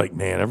 and I'm like,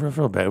 man, I ever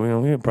feel bad. We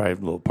probably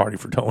have a little party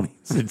for Tony.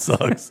 It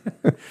sucks.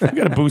 We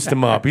got to boost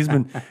him up. He's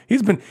been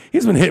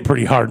hit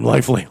pretty hard in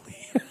life lately.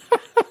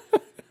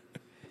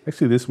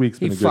 Actually, this week's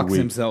He been a good fucks week.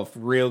 himself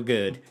real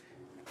good.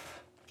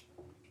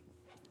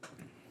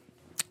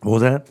 What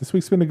was that? This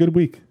week's been a good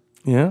week.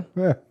 Yeah.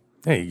 Yeah.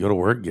 Hey, you go to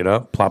work, get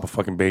up, plop a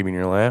fucking baby in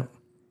your lap,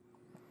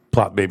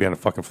 plop baby on the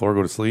fucking floor,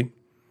 go to sleep.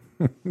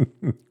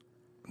 And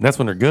that's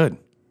when they're good.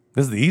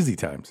 This is the easy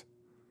times.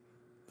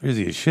 They're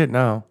easy as shit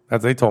now.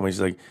 That's what they told me.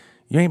 She's like,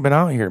 you ain't been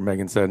out here,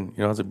 Megan said.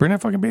 I was like, bring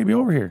that fucking baby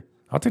over here.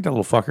 I'll take that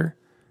little fucker.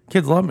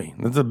 Kids love me.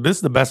 This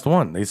is the best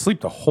one. They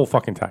sleep the whole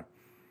fucking time.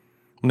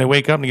 When they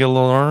wake up and they get a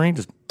little ornery,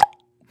 just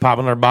pop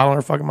another bottle in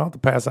their fucking mouth to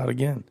pass out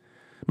again.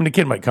 I mean, the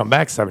kid might come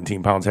back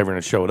 17 pounds heavier than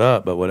it showed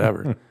up, but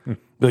whatever.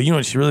 But you know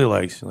what she really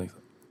likes? She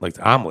likes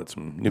omelets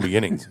from New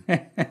Beginnings.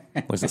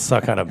 Likes to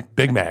suck on a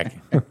Big Mac.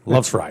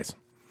 Loves fries.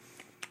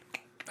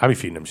 I'll be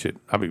feeding them shit.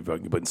 I'll be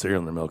fucking putting cereal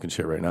in their milk and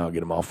shit right now.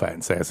 Get them all fat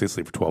and sassy. They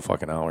sleep for 12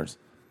 fucking hours.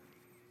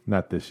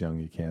 Not this young,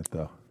 you can't,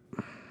 though.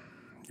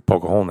 You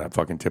poke a hole in that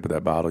fucking tip of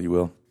that bottle, you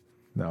will.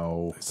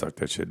 No, They suck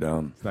that shit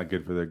down. it's not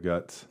good for their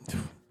guts.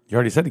 You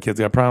already said the kid's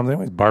got problems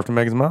anyways. Barfed in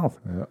Megan's mouth.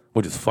 Yeah.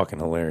 Which is fucking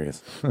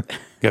hilarious.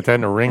 Got that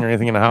in a ring or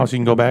anything in the house you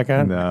can go back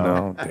on?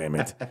 No. Damn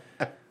it.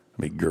 That'd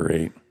be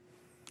great.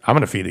 I'm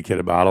going to feed the kid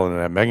a bottle and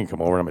then have Megan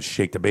come over and I'm going to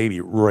shake the baby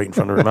right in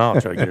front of her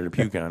mouth, try to get her to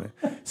puke on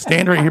it.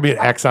 Stand right here, be an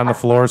X on the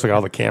floor so I got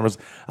all the cameras.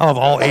 I'll have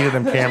all 8 of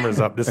them cameras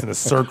up just in a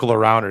circle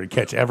around her to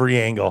catch every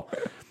angle.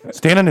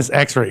 Stand on this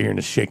X right here and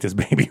just shake this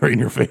baby right in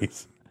your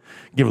face.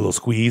 Give it a little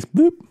squeeze.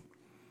 Boop.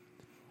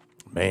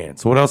 Man,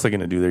 so what else are you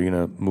going to do there? You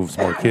going to move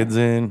some more kids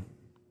in?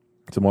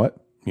 Some what?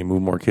 You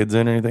move more kids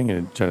in or anything?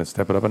 You trying to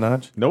step it up a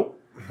notch? Nope.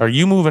 Are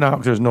you moving out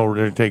because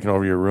they're taking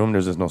over your room?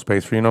 There's just no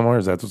space for you no more?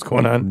 Is that what's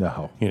going on?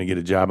 No. You're going to get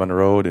a job on the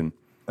road and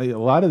A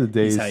lot of the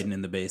days, He's hiding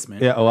in the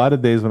basement. yeah, a lot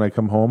of days when I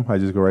come home, I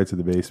just go right to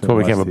the basement. so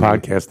we can't watch have a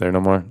TV. podcast there no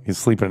more. He's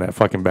sleeping in that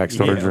fucking back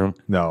storage Yeah. room.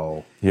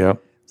 No. Yeah.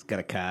 He's got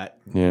a cot.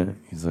 Yeah.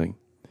 He's like,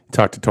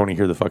 talk to Tony,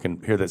 hear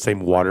that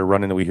same water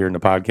running that we hear in the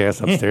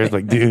podcast upstairs.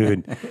 Like,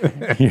 dude,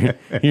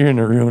 you're in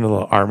the room in a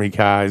little army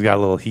car. He's got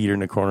a little heater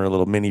in the corner, a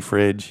little mini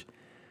fridge,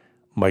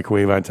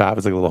 microwave on top.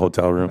 It's like a little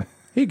hotel room.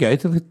 Hey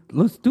guys,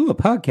 let's do a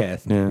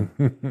podcast.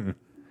 Yeah.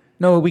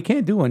 No, we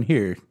can't do one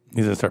here.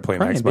 He's gonna start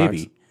playing Crying Xbox.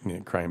 baby. Yeah,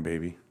 crying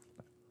baby.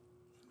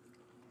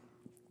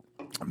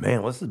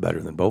 Man, what's better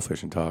than bow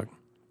fishing talk?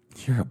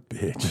 You're a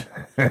bitch.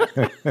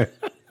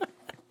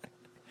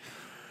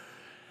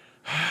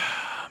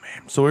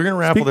 Man, so we're gonna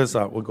raffle this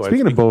up. We'll go ahead.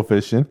 Speaking of bow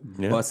fishing,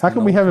 Yeah. how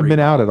come we haven't been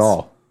out at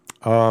all?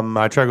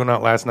 I tried going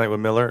out last night with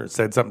Miller.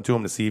 Said something to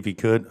him to see if he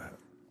could.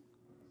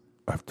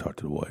 I've talked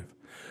to the wife.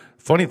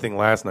 Funny thing,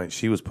 last night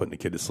she was putting the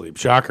kid to sleep.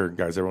 Shocker,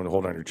 guys! Everyone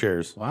hold on your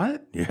chairs.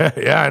 What?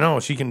 Yeah, I know.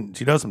 She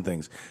does some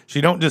things. She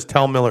don't just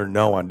tell Miller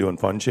no on doing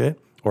fun shit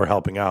or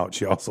helping out.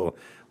 She also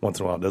once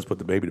in a while does put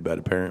the baby to bed.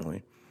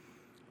 Apparently,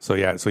 so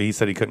yeah. So he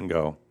said he couldn't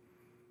go.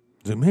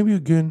 Is it maybe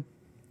again?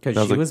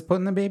 Because she was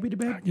putting the baby to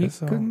bed? You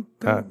couldn't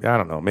go? I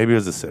don't know. Maybe it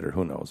was a sitter.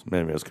 Who knows?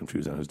 Maybe I was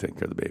confused on who's taking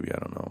care of the baby. I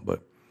don't know.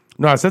 But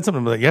no, I said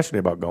something yesterday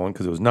about going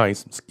because it was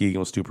nice. Skeegan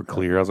was super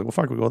clear. I was like, well,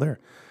 fuck, we go there.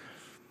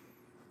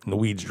 And the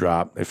weeds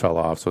dropped. They fell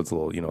off, so it's a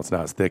little, it's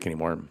not as thick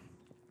anymore. And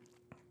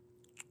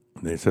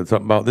they said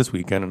something about this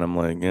weekend, and I'm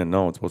like, yeah,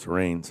 no, it's supposed to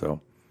rain, so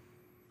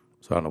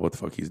I don't know what the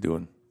fuck he's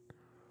doing.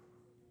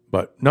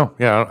 But no,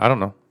 yeah, I don't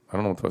know. I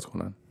don't know what's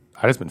going on.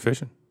 I just been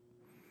fishing,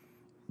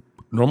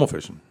 normal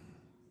fishing.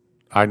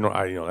 I know,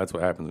 that's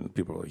what happens when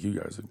people are like you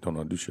guys that don't know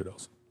how to do shit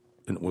else.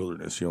 In the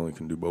wilderness, you only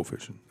can do bow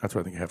fishing. That's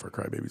where I think half our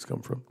crybabies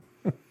come from.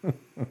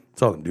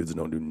 It's all them dudes that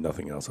don't do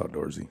nothing else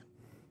outdoorsy.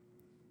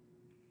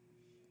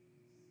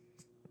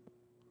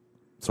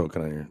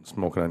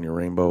 Smoking on your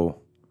rainbow.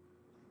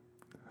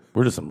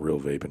 We're just some real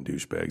vaping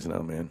douchebags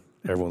now, man.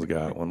 Everyone's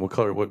got one. What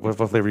color? What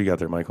flavor you got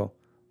there, Michael?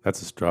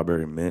 That's a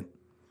strawberry mint.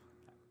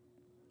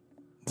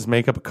 Just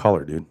make up a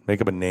color, dude.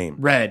 Make up a name.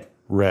 Red.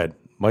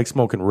 Mike's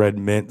smoking red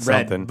mint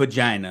something. Red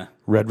vagina.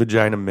 Red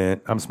vagina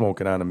mint. I'm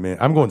smoking on a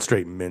mint. I'm going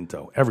straight mint,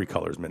 though. Every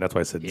color is mint. That's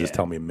why I said just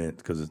tell me mint,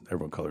 because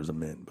everyone colors a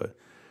mint. But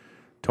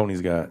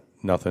Tony's got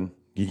nothing.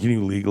 Can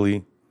you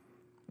legally?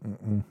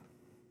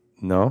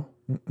 No?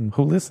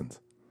 Who listens?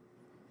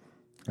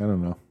 I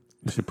don't know.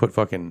 You should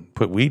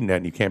put weed in that,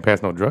 and you can't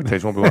pass no drug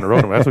test. You won't be on the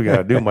road. That's what we got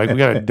to do, Mike. We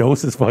got to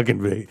dose his fucking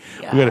vape.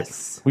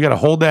 Yes. We got to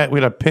hold that. We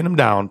got to pin him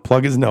down,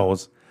 plug his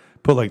nose,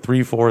 put like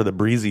 3-4 of the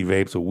breezy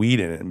vapes with weed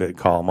in it, and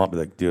call him up. Be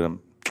like, dude,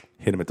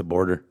 hit him at the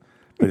border.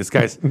 But this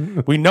guy's,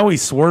 we know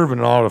he's swerving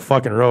all the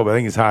fucking road, but I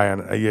think he's high on.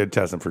 You got to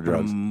test him for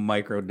drugs.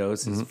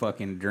 Microdose his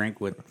fucking drink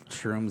with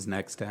shrooms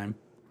next time.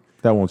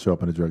 That won't show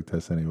up on a drug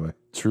test anyway.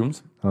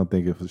 Shrooms? I don't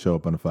think it'll show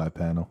up on a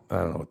 5-panel. I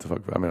don't know what the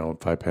fuck. I know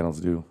what 5 panels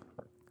do.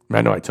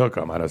 I know I took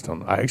them. I just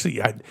don't.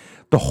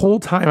 The whole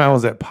time I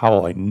was at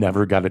Powell, I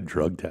never got a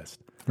drug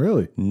test.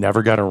 Really?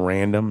 Never got a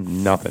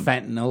random nothing.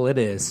 Fentanyl it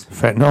is.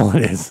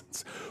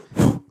 It's,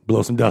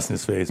 blow some dust in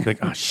his face. Be like,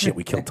 oh shit,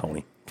 we killed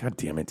Tony. God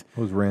damn it.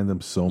 It was random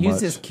so much.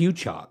 Use this Q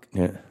chalk.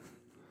 Yeah.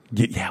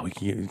 Yeah, we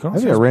can get. I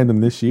think I random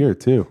this year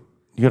too.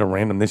 You got a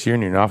random this year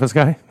and you're an office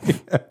guy?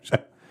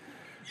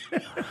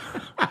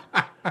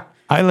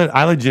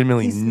 I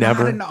legitimately He's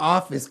never. not an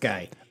office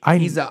guy.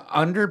 He's an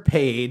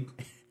underpaid,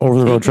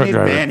 over-the-road truck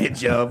driver.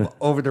 advantage of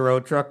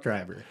over-the-road truck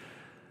driver.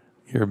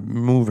 You're a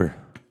mover.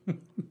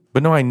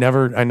 But no, I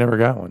never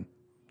got one.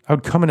 I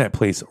would come in that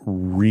place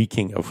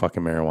reeking of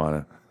fucking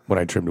marijuana when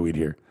I trimmed weed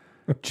here.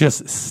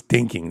 Just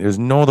stinking. There's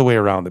no other way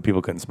around that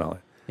people couldn't smell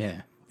it.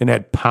 Yeah. And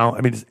that pound,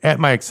 I mean, it's at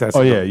my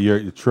accessory. Oh, yeah.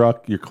 Your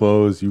truck, your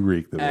clothes, you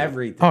reek the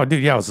Everything. Oh,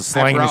 dude, yeah, I was a I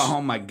slanging. brought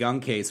home my gun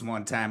case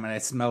one time and I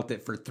smelt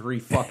it for 3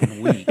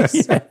 fucking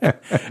weeks.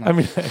 I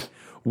mean,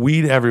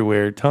 weed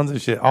everywhere, tons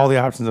of shit, all the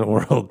options in the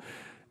world.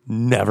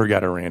 Never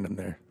got a random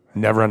there.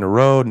 Never on the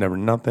road, never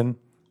nothing.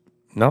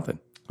 Nothing.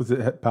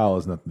 Powell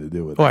has nothing to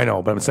do with it. Oh, I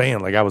know, but I'm saying,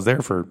 like, I was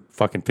there for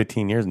fucking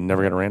 15 years and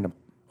never got a random.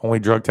 Only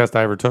drug test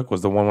I ever took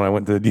was the one when I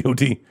went to the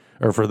DOT,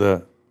 or for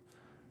the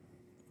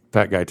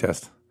fat guy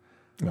test.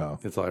 No.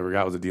 That's all I ever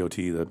got was a DOT,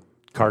 the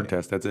card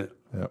test. That's it.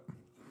 Yep.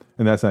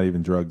 And that's not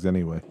even drugs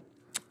anyway.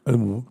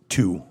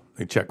 2.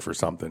 They check for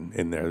something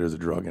in there. There's a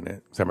drug in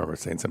it. So I remember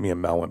saying something. Me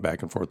and Mel went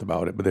back and forth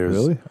about it. But there's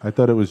Really? I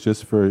thought it was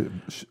just for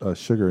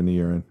sugar in the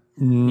urine.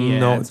 Yeah,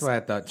 no, that's what I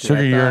thought too.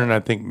 Sugar, urine, I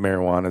think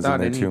marijuana's in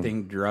there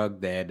anything too.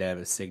 drug, they had to have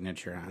a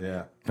signature on it.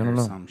 Yeah. I don't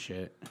know. Some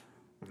shit.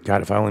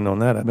 God, if I only known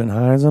that, I'd been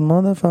high as a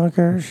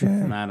motherfucker.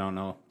 Shit. I don't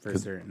know for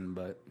certain,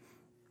 but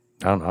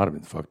I don't know. I'd have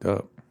been fucked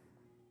up.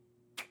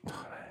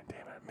 Oh, damn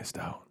it, I missed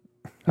out.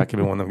 I could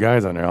be one of them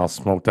guys on there. I'll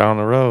smoke down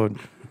the road.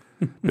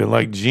 Be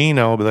like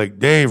Gino. Be like,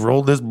 Dave,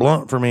 roll this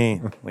blunt for me.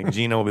 Like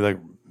Gino will be like,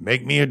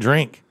 make me a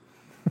drink.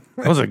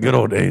 Those are good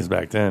old days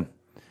back then.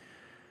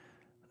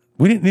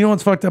 We didn't. You know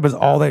what's fucked up is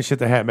all that shit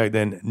that happened back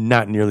then.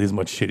 Not nearly as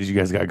much shit as you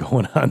guys got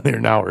going on there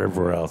now or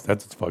everywhere else.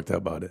 That's what's fucked up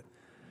about it.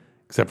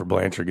 Except for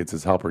Blanchard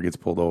his helper gets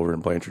pulled over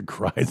and Blanchard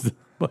cries the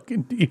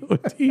fucking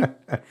DOT.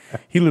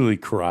 He literally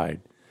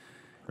cried.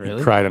 really?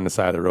 He cried on the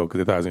side of the road because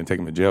they thought I was going to take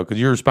him to jail because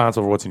you're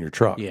responsible for what's in your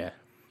truck. Yeah.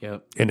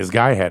 Yep. And this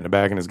guy had in the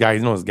back, and he's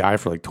known this guy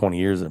for like 20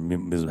 years,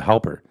 his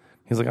helper.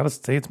 He's like, I'll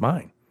just say it's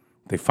mine.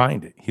 They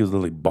find it. He was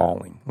literally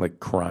bawling, like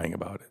crying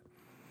about it.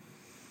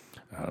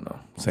 I don't know.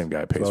 Same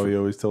guy pays So for we it.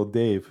 always told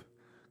Dave,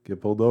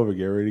 get pulled over,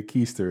 get ready to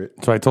keister it.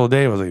 So I told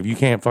Dave, I was like, if you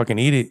can't fucking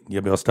eat it,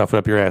 you'll be able to stuff it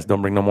up your ass.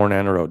 Don't bring no more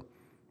down the road.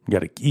 You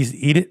got to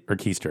eat it or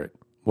keister it.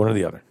 One or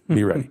the other.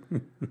 Be ready.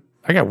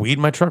 I got weed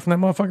in my truck from that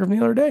motherfucker from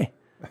the other day.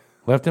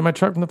 Left in my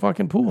truck from the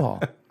fucking pool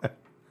hall.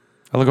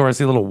 I look over, I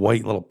see a little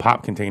white little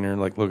pop container,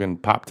 like looking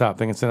pop top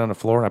thing, and sitting on the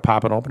floor, and I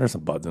pop it open. There's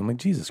some buds. I'm like,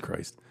 Jesus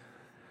Christ.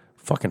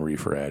 Fucking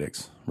reefer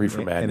addicts. Reefer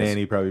madness. And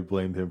Annie probably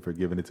blamed him for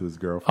giving it to his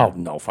girlfriend. Oh,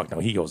 no, fuck no.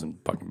 He goes and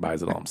fucking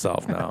buys it all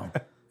himself now.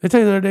 I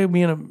tell you the other day,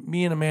 me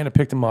and Amanda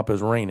picked him up. It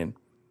was raining.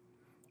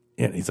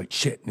 And he's like,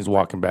 shit. And he's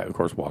walking back, of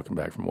course, walking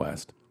back from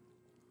West.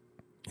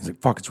 He's like,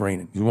 fuck, it's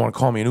raining. You want to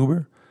call me an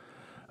Uber?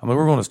 I'm like,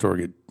 we're going to the store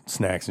to get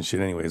snacks and shit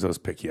anyways. Let's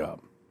pick you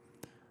up.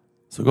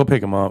 So go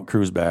pick him up,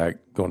 cruise back,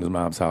 go into his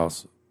mom's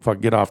house.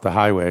 Fuck, get off the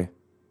highway.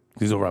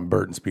 He's over on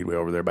Burton Speedway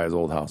over there by his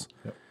old house.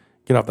 Yep.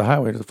 Get off the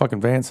highway. There's a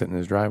fucking van sitting in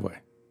his driveway.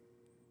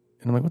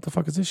 And I'm like, what the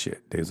fuck is this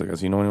shit? Dave's like,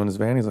 so you know anyone in this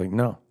van? He's like,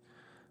 no.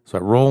 So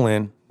I roll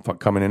in, fuck,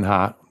 coming in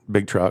hot,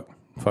 big truck,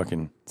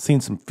 fucking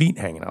seen some feet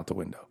hanging out the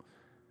window.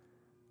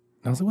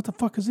 And I was like, what the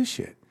fuck is this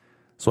shit?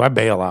 So I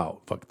bail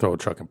out, fuck, throw a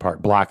truck in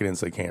park, block it in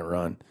so they can't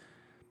run.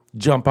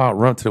 Jump out,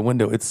 run to the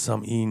window. It's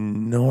some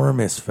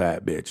enormous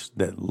fat bitch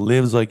that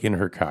lives like in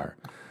her car.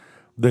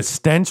 The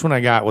stench when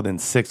I got within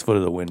 6 foot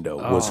of the window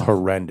was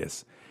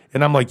horrendous.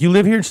 And I'm like, you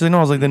live here? And she's like, no.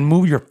 I was like, then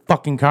move your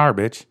fucking car,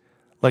 bitch.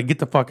 Like, get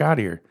the fuck out of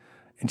here.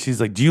 And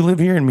she's like, do you live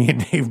here? And me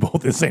and Dave both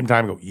at the same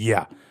time go,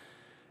 yeah.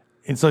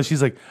 And so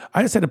she's like,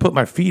 I just had to put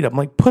my feet up. I'm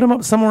like, put them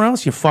up somewhere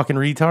else, you fucking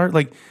retard.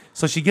 Like,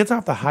 so she gets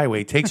off the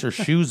highway, takes her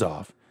shoes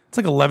off. It's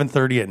like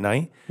 11:30 at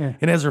night,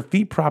 and has her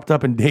feet propped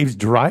up in Dave's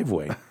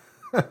driveway.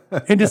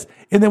 and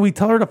then we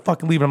tell her to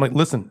fucking leave. And I'm like,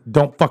 listen,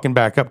 don't fucking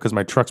back up because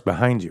my truck's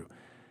behind you.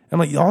 I'm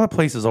like, all the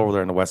places over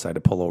there on the west side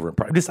to pull over and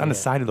park, just on the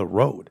side of the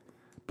road,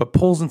 but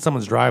pulls in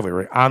someone's driveway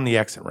right on the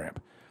exit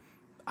ramp.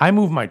 I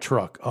move my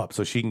truck up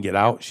so she can get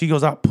out. She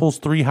goes out, pulls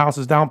 3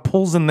 houses down,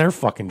 pulls in their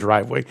fucking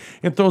driveway,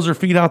 and throws her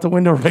feet out the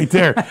window right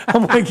there.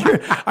 I'm like,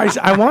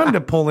 I wanted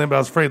to pull in, but I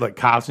was afraid like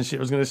cops and shit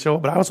was going to show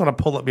up. But I also want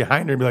to pull up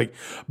behind her and be like,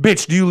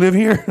 bitch, do you live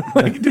here?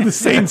 Like, do the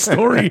same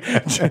story.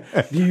 Do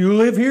you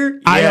live here?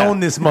 Yeah. I own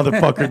this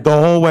motherfucker, the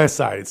whole west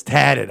side. It's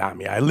tatted on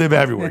me. I live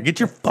everywhere. Get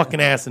your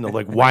fucking ass into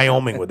like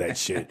Wyoming with that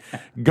shit.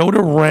 Go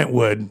to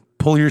Brentwood,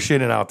 pull your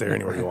shit in out there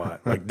anywhere you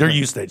want. Like, they're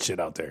used to that shit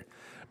out there.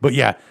 But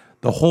yeah.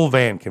 The whole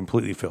van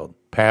completely filled.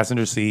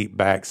 Passenger seat,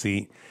 back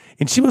seat.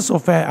 And she was so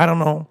fat, I don't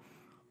know.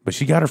 But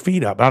she got her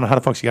feet up. I don't know how the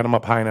fuck she got them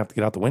up high enough to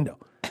get out the window.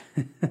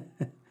 I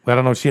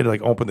don't know if she had to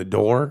like open the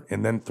door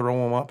and then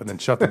throw them up and then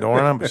shut the door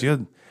on them. But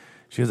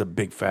she was a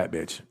big fat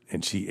bitch.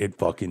 And it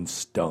fucking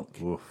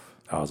stunk. Oof.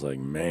 I was like,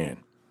 man.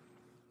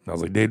 I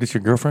was like, Dave, this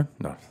your girlfriend?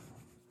 No.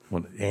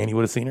 When Annie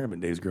would have seen her,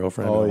 but Dave's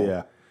girlfriend. Oh,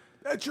 yeah.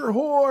 That's your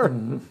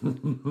whore.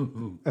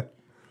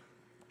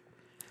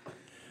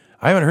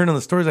 I haven't heard of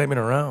the stories. I've been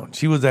around.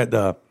 She was at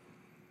where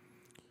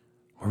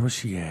was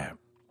she at?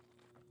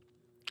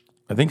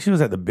 I think she was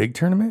at the big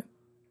tournament.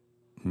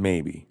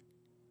 Maybe.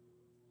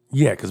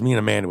 Yeah, because me and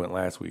Amanda went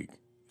last week.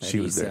 She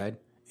was there.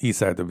 East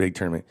side, the big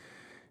tournament.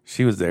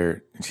 She was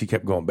there, and she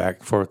kept going back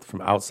and forth from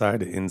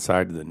outside to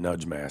inside to the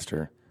Nudge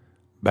Master.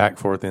 Back,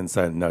 forth,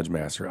 inside the Nudge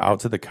Master, out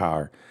to the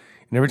car.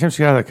 And every time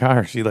she got out of the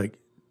car, she like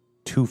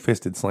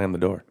 2-fisted slammed the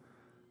door.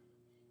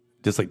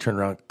 Just like turned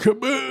around,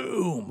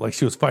 kaboom! Like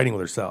she was fighting with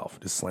herself.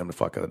 Just slammed the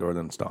fuck out of the door,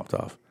 then stomped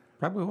off.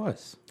 Probably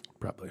was.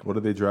 Probably. What are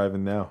they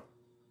driving now?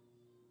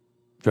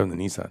 Driving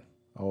the Nissan.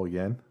 Oh,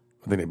 again?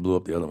 I think they blew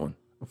up the other one.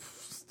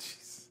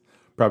 Jeez.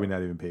 Probably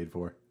not even paid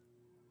for.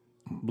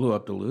 Blew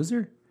up the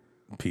loser?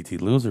 PT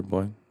loser,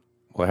 boy.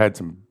 Well, I had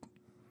something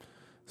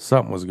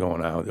was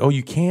going on. Oh,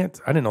 you can't,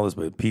 I didn't know this,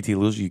 but PT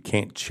loser, you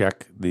can't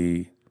check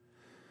the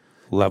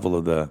level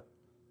of the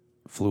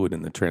fluid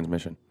in the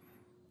transmission.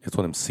 It's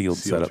one of them sealed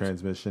setups.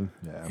 Transmission.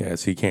 Yeah,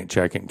 so you can't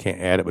check it and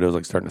can't add it, but it was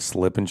like starting to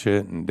slip and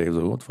shit. And Dave was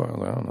like, what the fuck? I was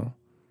like, I don't know.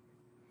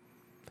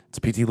 It's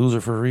a PT loser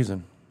for a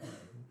reason.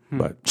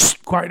 But shh,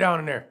 quiet down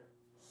in there.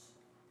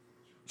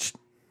 Shh.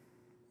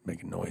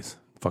 Making noise.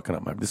 Fucking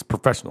up this is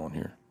professional in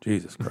here.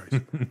 Jesus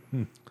Christ.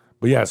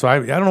 But yeah, so I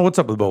don't know what's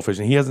up with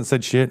Bowfishing. He hasn't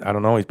said shit. I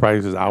don't know. He's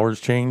probably his hours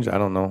changed. I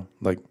don't know.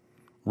 Like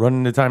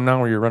running the time now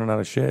where you're running out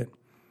of shit.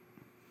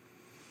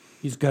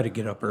 He's got to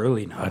get up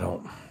early now. I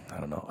don't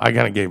know. I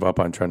kind of gave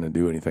up on trying to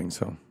do anything.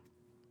 So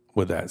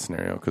with that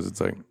scenario, because it's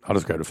like I'll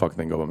just grab the fucking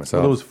thing, go by myself.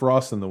 Well, there was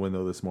frost in the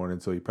window this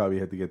morning, so he probably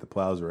had to get the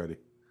plows ready.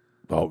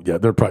 Oh yeah,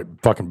 they're probably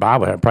fucking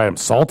Bob had probably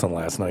salting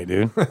last night,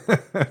 dude.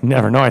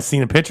 Never know. I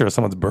seen a picture of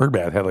someone's bird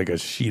bath had like a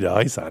sheet of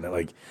ice on it,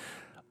 like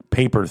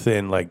paper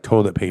thin, like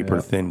toilet paper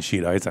thin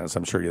sheet of ice on it. So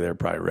I'm sure they're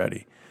probably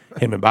ready.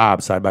 Him and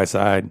Bob side by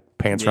side,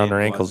 pants around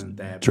their ankles,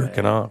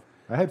 jerking off.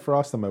 I had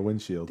frost on my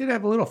windshield. Did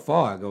have a little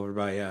fog over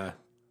by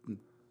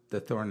the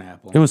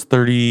Thornapple. It was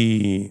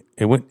 30.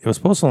 It was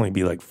supposed to only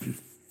be like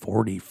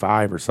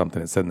 45 or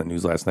something. It said in the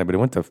news last night, but it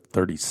went to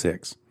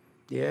 36.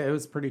 Yeah, it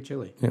was pretty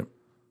chilly. Yeah,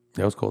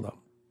 it was cold out.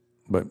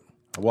 But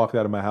I walked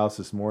out of my house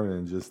this morning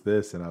and just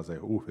this, and I was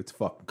like, ooh, it's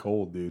fucking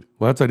cold, dude.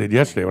 Well, that's what I did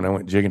yesterday when I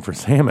went jigging for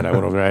salmon. I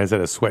went over there, I just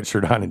had a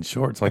sweatshirt on and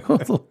shorts. Like, oh,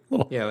 it's a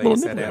little, yeah, like little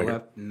you said, I here.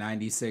 left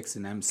 96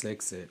 and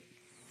M6 at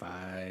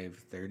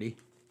 5:30.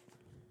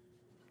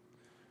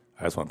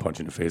 I just want to punch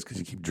you in the face because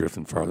you keep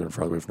drifting farther and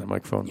farther away from that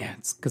microphone. Yeah,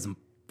 it's because I'm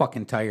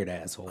fucking tired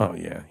asshole. Oh,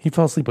 yeah. He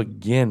fell asleep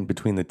again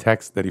between the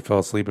texts that he fell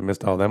asleep and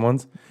missed all them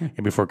ones.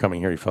 And before coming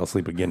here, he fell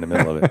asleep again in the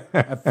middle of it.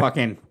 I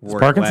fucking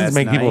worked Parkinson's last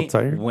make night, people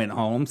tired? went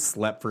home,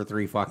 slept for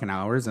 3 fucking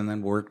hours, and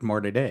then worked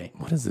more today.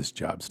 What is this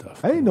job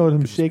stuff? I didn't know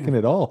him shaking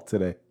at all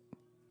today.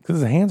 Because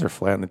his hands are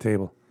flat on the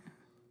table.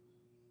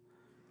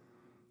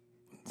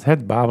 His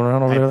head's bobbing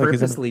around over I there. Like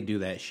purposely do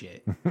that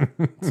shit.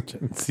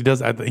 he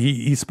does.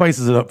 He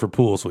spices it up for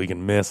pool so he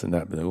can miss and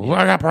not be like, well,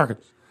 I got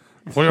Parkinson's.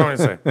 What do you want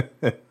me to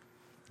say?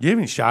 You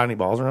haven't shot any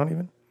balls around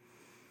even?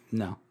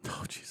 No.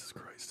 Oh, Jesus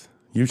Christ.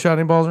 You shot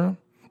any balls around?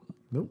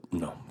 Nope.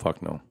 No.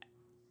 Fuck no.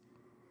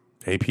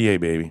 APA,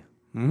 baby.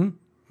 Mm-hmm.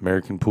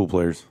 American pool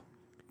players.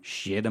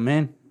 Shit them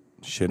in.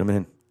 Shit them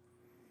in.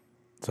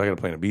 So I got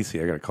to play in a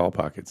BC. I got to call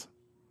pockets.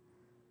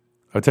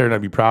 I'll tell you,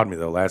 I'd be proud of me,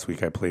 though. Last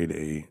week I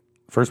played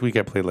first week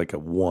I played like a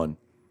 1.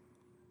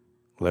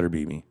 Let her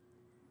beat me.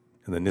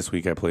 And then this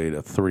week I played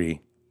a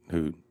 3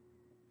 who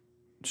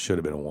should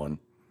have been a 1.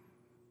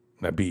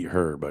 And I beat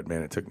her, but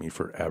man, it took me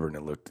forever and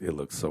it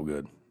looked so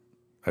good.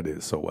 I did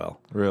it so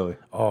well. Really?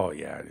 Oh,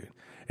 yeah, dude.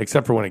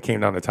 Except for when it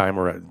came down to time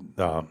where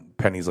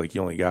Penny's like,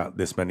 you only got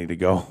this many to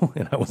go.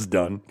 And I was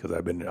done because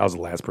I was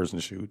the last person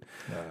to shoot.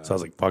 So I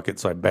was like, fuck it.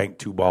 So I banked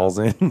 2 balls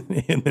in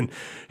and then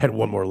had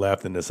 1 more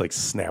left and just like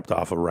snapped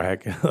off a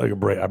rack. Like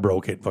I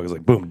broke it. Fuck, I was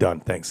like, boom,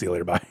 done. Thanks. See you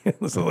later. Bye.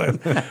 So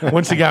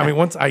once she got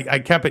me, I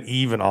kept it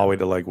even all the way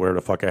to like where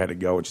the fuck I had to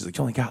go. And she's like,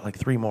 you only got like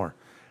 3 more.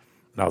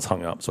 And I was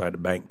hung up. So I had to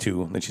bank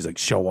 2. And then she's like,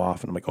 show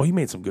off. And I'm like, oh, you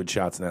made some good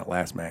shots in that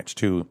last match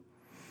too.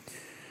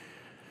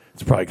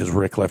 It's probably because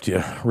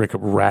Rick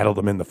rattled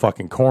them in the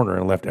fucking corner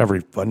and left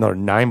another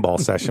 9-ball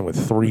session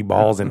with 3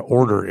 balls in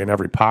order in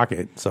every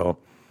pocket. So,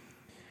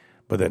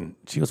 but then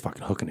she was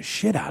fucking hooking the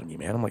shit out of me,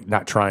 man. I'm like,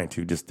 not trying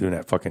to, just doing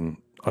that fucking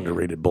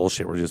underrated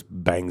bullshit where it just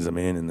bangs them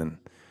in. And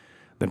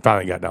then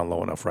finally got down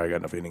low enough where I got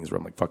enough innings where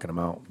I'm like fucking them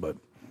out. But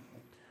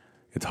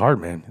it's hard,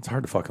 man. It's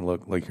hard to fucking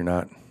look like you're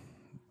not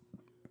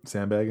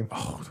sandbagging.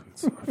 Oh,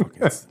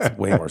 it's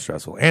way more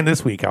stressful. And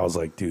this week I was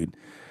like, dude,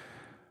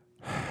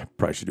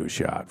 probably should do a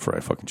shot before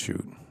I fucking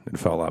shoot. It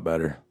felt a lot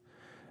better.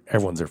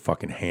 Everyone's there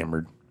fucking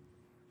hammered.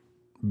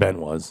 Ben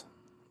was.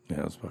 Yeah,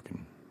 it was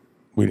fucking.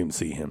 We didn't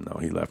see him though.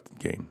 He left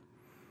the game.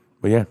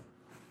 But yeah.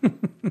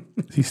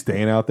 Is he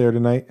staying out there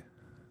tonight?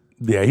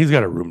 Yeah, he's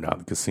got a room down at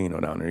the casino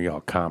down there. He all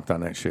comped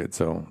on that shit.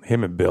 So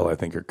him and Bill, I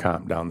think, are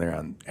comped down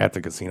there at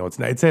the casino. It's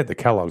at the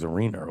Kellogg's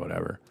Arena or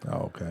whatever.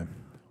 Oh, okay.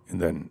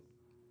 And then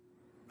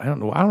I don't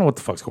know what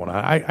the fuck's going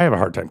on. I have a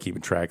hard time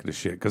keeping track of this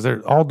shit because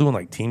they're all doing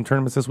like team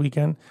tournaments this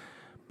weekend.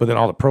 But then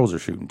all the pros are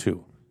shooting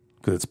too,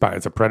 because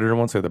it's a Predator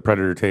one, so the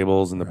Predator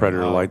tables and the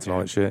Predator lights and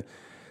all that shit.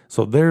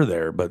 So they're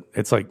there, but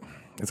it's kind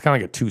of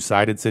like a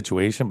 2-sided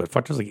situation. But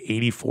fuck, there's like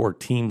 84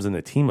 teams in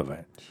the team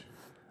event. I'm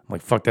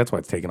like, fuck, that's why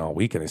it's taking all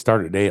weekend. They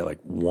started today at like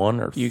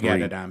 1 or 3. You got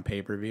it on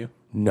pay-per-view?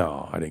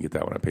 No, I didn't get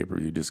that one on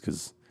pay-per-view just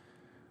because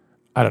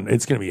I don't know.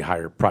 It's going to be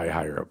probably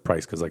higher up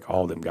price because like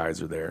all them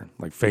guys are there.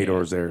 Like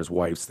Fedor's there, his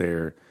wife's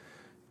there.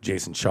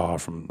 Jason Shaw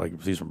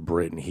he's from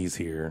Britain, he's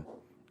here.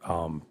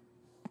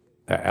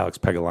 Alex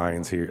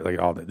Pegalian's here. Like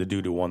all the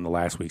dude who won the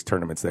last week's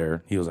tournament's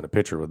there. He was in a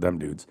picture with them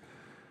dudes.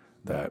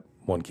 That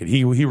one kid,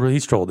 he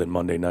strolled in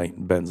Monday night,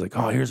 and Ben's like,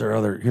 "Oh, here's our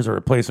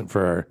replacement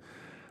for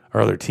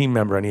our other team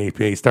member on the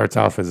APA. He starts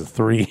off as a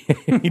 3.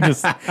 he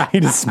just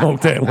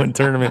smoked that one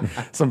tournament.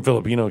 Some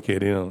Filipino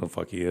kid, you know what the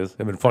fuck he is.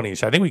 It'd been funny. I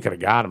think we could have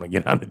got him to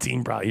get on the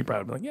team. Probably he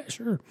probably been like, yeah,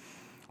 sure.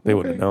 They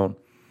wouldn't have known.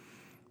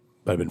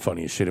 But it'd been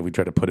funny as shit if we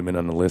tried to put him in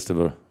on the list of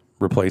a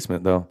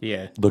replacement, though.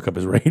 Yeah. Look up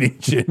his rating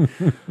shit.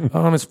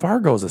 His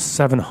Fargo's a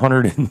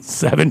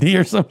 770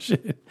 or some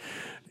shit.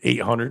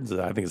 800,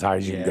 so I think as high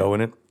as you can go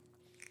in it.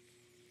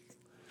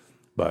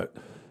 But,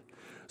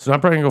 so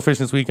I'm probably going to go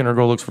fishing this weekend or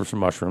go look for some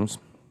mushrooms.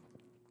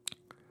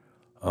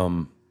 We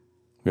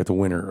got the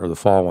winter or the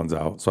fall ones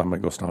out, so I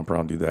might go stomp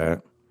around and do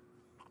that.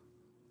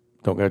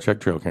 Don't got to check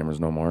trail cameras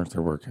no more.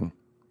 They're working.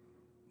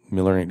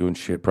 Miller ain't doing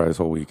shit probably this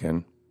whole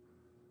weekend.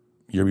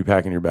 You'll be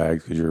packing your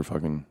bags because you're a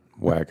fucking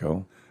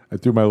wacko. I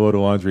threw my load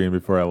of laundry in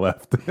before I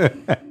left.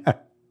 I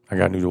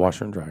got a new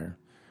washer and dryer.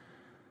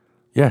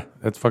 Yeah,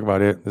 that's fuck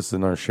about it. This is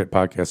another shit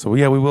podcast. So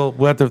yeah, we'll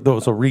have to.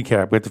 So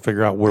recap. We have to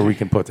figure out where we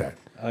can put that.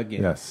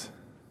 Again. Yes.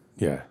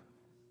 Yeah.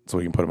 So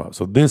we can put them up.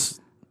 So this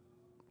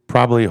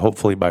probably,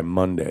 hopefully by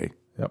Monday.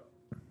 Yep.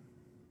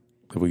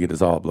 If we get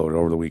this all uploaded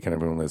over the weekend,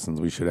 everyone listens.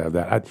 We should have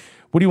that.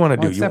 What do you want to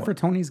do? Except for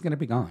Tony's going to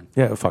be gone.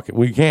 Yeah, fuck it.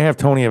 We can't have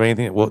Tony have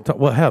anything. Well,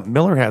 hell,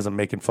 Miller has him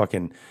making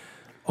fucking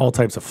all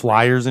types of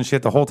flyers and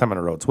shit the whole time on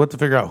the road. So we have to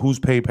figure out whose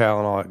PayPal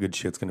and all that good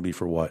shit's going to be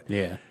for what.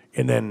 Yeah.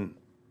 And then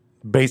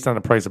based on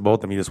the price of both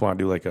of them, you just want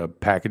to do like a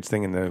package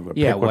thing and then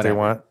pick what they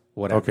want?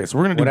 Whatever. Okay, so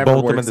we're going to do whatever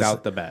both of them works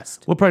out the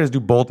best. We'll probably just do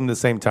both of them at the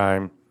same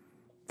time,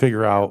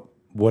 figure out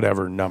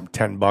whatever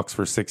 $10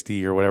 for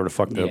 60 or whatever the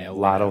fuck the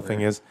lotto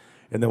thing is,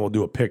 and then we'll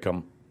do a pick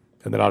 'em.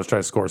 And then I'll just try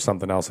to score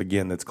something else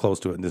again that's close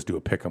to it and just do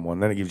a pick 'em one.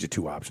 Then it gives you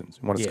 2 options.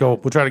 You want to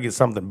scope? We'll try to get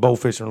something bow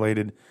fishing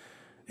related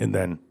and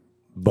then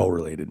bow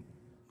related.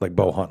 Like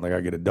bow hunt, like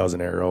I get a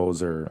dozen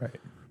arrows or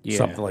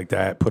something like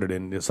that, put it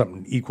in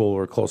something equal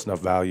or close enough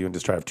value and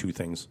just try to have 2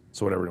 things.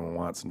 So whatever anyone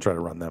wants and try to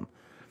run them.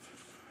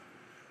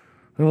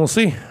 And we'll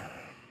see.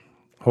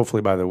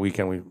 Hopefully by the end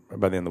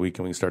of the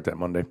weekend, we can start that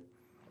Monday.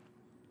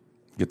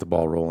 Get the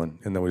ball rolling.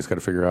 And then we just got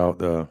to figure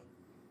out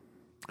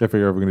I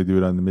figure if we're going to do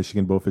it on the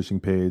Michigan bow fishing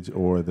page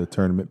or the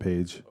tournament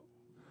page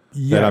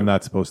that I'm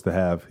not supposed to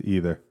have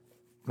either.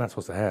 I'm not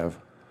supposed to have.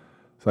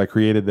 So I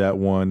created that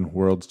one,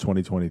 Worlds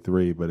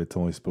 2023, but it's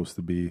only supposed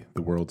to be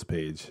the Worlds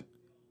page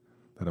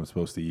that I'm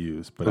supposed to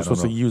use. But I'm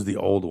supposed to use the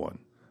old one.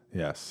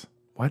 Yes.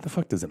 Why the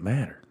fuck does it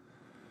matter?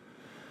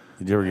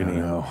 Did you ever get any?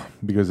 No,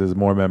 because there's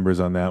more members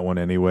on that one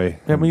anyway.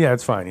 Yeah,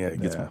 it's fine. Yeah,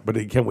 it gets. Yeah.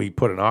 But can we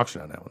put an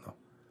auction on that one though?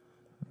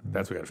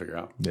 That's what we got to figure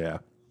out. Yeah.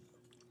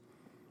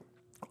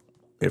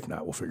 If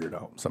not, we'll figure it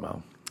out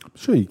somehow. I'm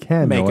sure you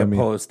can make a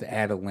post,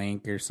 add a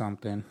link or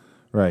something.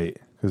 Right?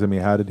 Because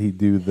how did he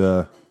do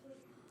the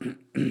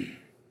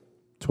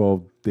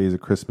 12 Days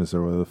of Christmas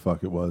or whatever the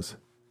fuck it was?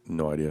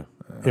 No idea.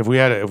 If we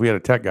had a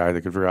tech guy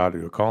that could figure out how to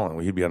do a call,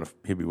 he'd be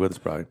with us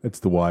probably. It's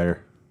the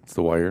wire. It's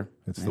the wire.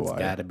 It's the wire.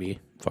 It's got to be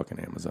fucking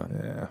Amazon.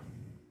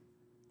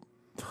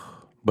 Yeah.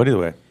 But either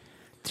way,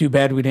 too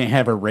bad we didn't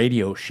have a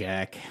Radio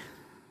Shack.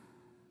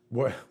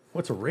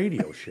 What's a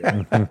Radio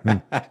Shack?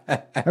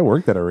 I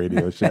worked at a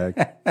Radio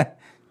Shack.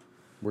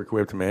 Work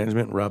way up to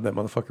management and rob that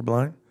motherfucker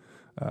blind?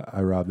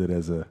 I robbed it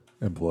as a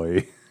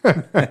employee.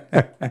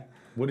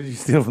 What did you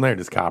steal from there?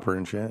 Just copper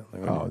and shit?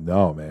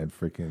 No, man!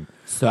 Freaking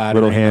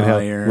little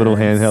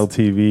handheld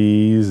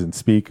TVs and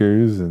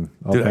speakers and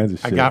all kinds of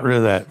shit. I got rid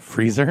of that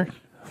freezer.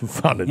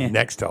 Found a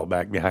Nextel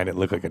back behind it.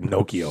 Looked like a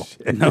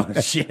Nokia.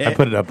 No shit. I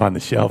put it up on the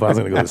shelf. I was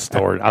going to go to the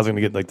store. I was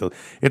going to get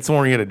it's the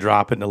one where you had to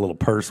drop it in a little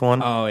purse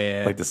one. Oh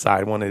yeah, like the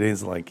side one. It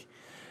is like,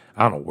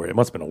 I don't know where. It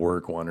must have been a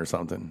work one or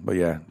something. But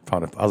yeah,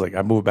 found it. I was like,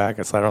 I moved back.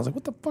 I slid. I was like,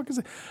 what the fuck is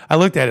it? I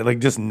looked at it like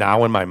just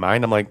now in my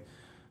mind. I'm like,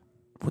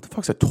 what the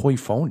fuck's a toy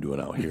phone doing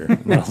out here?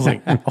 And I was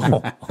like,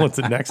 it's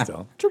a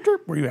Nextel. Chirp,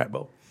 chirp. Where you at,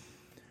 Bo?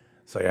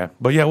 So yeah,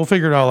 but yeah, we'll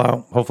figure it all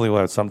out. Hopefully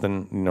we'll have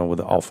something, with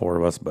all four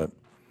of us. But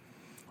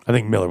I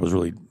think Miller was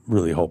really,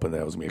 really hoping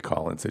that it was going to be a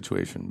call-in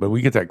situation. But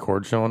we get that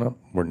cord showing up,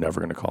 we're never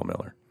going to call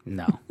Miller.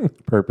 No.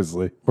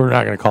 Purposely. We're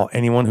not going to call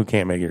anyone who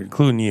can't make it,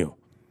 including you.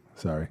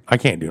 Sorry. I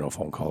can't do no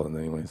phone calling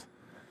anyways.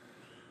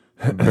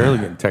 I'm barely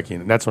getting techie.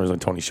 And that's when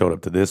Tony showed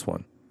up to this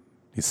one.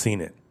 He's seen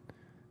it.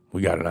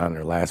 We got it on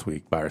there last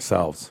week by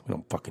ourselves. We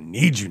don't fucking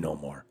need you no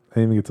more. I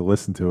didn't even get to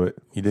listen to it.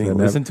 You didn't even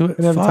listen to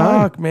it?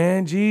 Fuck,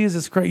 man.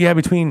 Jesus Christ. Yeah,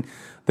 between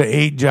the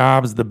 8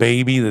 jobs, the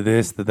baby, the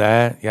this, the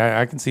that. Yeah,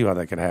 I can see how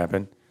that could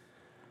happen.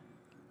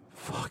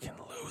 Fucking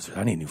loser.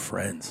 I need new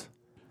friends.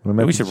 When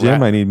I'm at the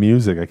gym, I need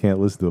music. I can't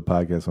listen to a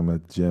podcast when I'm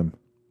at the gym.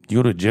 Do you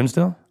go to the gym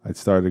still? I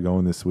started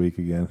going this week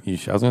again. I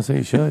was going to say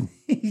you should.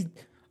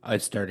 I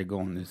started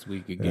going this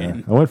week again.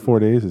 Yeah. I went 4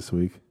 days this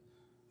week.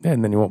 Yeah,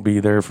 and then you won't be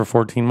there for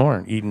 14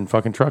 more eating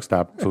fucking truck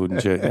stop food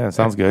and shit. Yeah,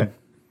 sounds good.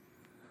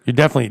 You're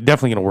definitely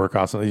going to work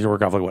off something. You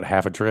work off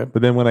half a trip?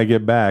 But then when I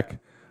get back,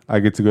 I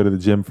get to go to the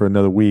gym for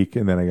another week,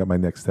 and then I got my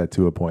next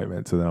tattoo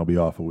appointment, so then I'll be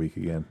off a week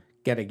again.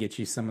 Got to get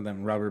you some of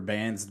them rubber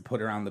bands to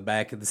put around the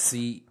back of the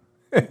seat.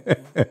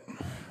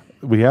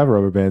 We have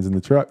rubber bands in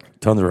the truck.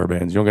 Tons of rubber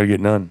bands. You don't got to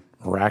get none.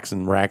 Racks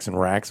and racks and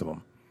racks of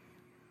them.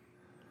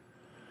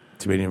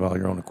 Too bad you have all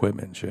your own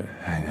equipment and shit.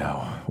 I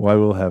know. Well, I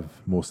will have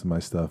most of my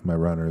stuff, my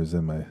runners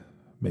and my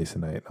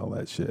Masonite and all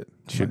that shit.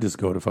 Should just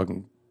go to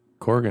fucking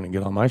Corrigan and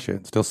get all my shit.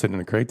 It's still sitting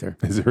in a crate there.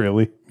 Is it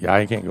really? Yeah,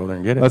 I can't go there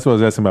and get it. That's what I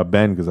was asking about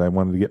Ben, because I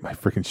wanted to get my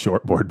freaking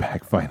shortboard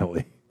back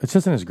finally. It's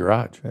just in his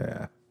garage.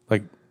 Yeah.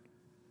 Like,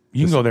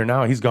 you can go there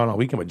now. He's gone all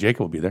weekend, but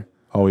Jacob will be there.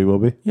 Oh, he will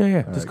be?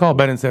 Yeah. Just call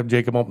Ben and say,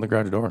 Jacob, open the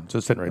garage door. It's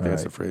just sitting right there.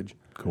 It's the fridge.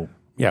 Cool.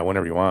 Yeah,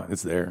 whenever you want.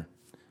 It's there.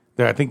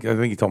 I think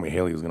he told me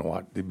Haley was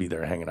going to be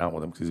there hanging out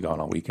with him because he's gone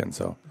all weekend.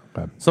 So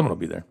someone will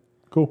be there.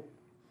 Cool.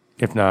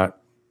 If not,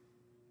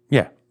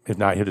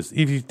 he'll just,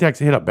 if you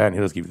hit up Ben,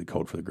 he'll just give you the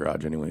code for the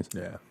garage anyways.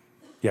 Yeah.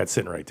 Yeah, it's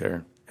sitting right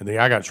there. And then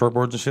I got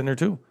shortboards and shit in there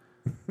too.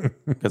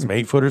 Got some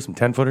 8-footers, some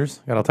 10-footers.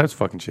 Got all types of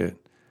fucking shit.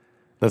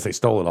 Unless they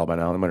stole it all by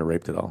now. They might have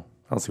raped it all.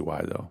 I don't see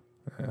why though.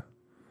 Yeah. Have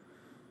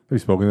you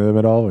spoken to them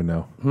at all or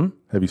no?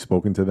 Have you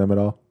spoken to them at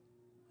all?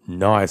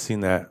 No, I seen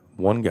that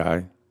one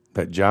guy,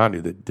 that John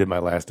dude that did my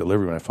last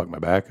delivery when I fucked my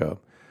back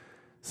up.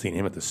 Seen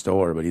him at the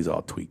store, but he's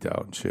all tweaked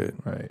out and shit.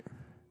 Right.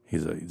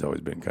 He's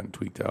always been kind of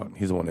tweaked out.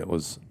 He's the one that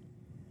was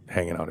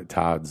hanging out at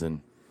Todd's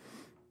and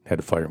had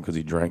to fire him because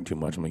he drank too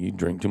much. I'm like, you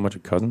drink too much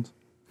at Cousins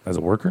as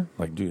a worker?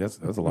 Like, dude, that's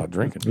a lot of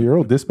drinking. Your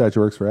old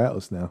dispatcher works for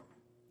Atlas now.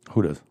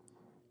 Who does?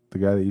 The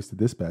guy that used to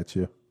dispatch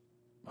you.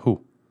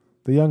 Who?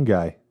 The young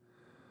guy.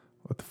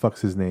 What the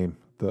fuck's his name?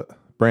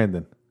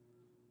 Brandon.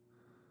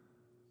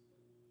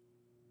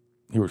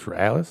 He works for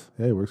Atlas?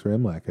 Yeah, he works for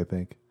MLAC, I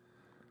think.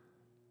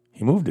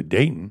 He moved to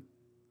Dayton.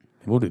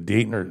 He moved to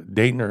Dayton or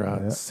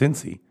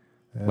Cincy.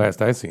 Yeah.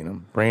 Last I seen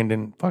him.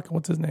 Brandon,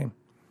 what's his name?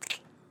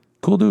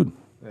 Cool dude.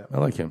 Yeah. I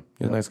like him.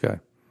 He's a nice guy.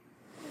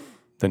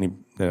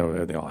 Then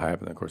everything all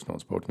happened. Of course, no one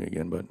spoke to me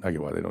again, but I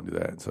get why they don't do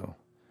that. So,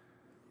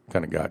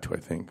 kind of got to, I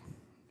think,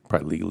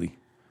 probably legally.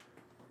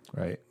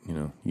 Right.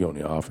 You go in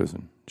the office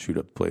and shoot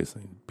up the place,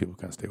 and people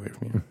kind of stay away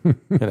from you.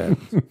 It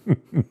happens.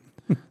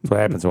 That's what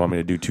happens when I want me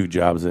to do 2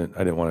 jobs that I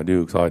didn't want to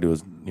do because all I do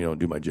is,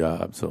 do my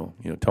job. So,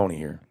 Tony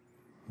here,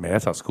 Man,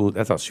 that's how shooting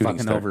Fucking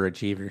started.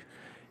 overachiever.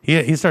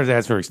 He starts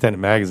asking for extended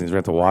magazines. We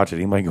have to watch it.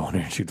 He might go in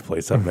there and shoot the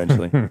place up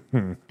eventually.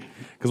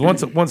 Because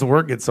once the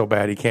work gets so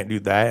bad, he can't do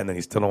that, and then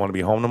he still don't want to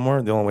be home no more.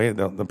 The only way,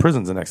 the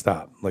prison's the next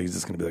stop. Like he's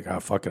just gonna be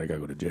like, fuck it, I gotta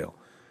go to jail.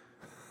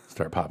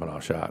 Start popping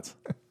off shots.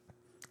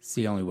 It's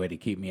the only way to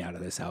keep me out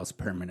of this house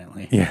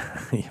permanently. Yeah,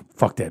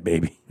 fuck that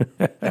baby.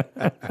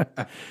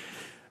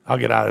 I'll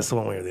get out of this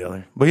one way or the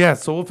other. But yeah,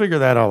 so we'll figure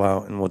that all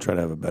out, and we'll try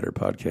to have a better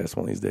podcast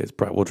one of these days.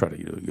 We'll try to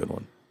do a good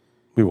one.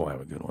 We won't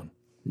have a good one.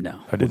 No.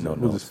 I didn't know.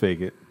 We'll just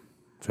fake it.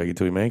 Fake it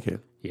till we make it.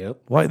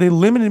 Yep. Why they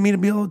limited me to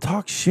be able to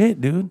talk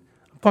shit, dude?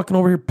 I'm fucking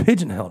over here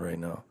pigeonholed right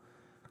now.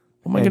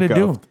 What am I gonna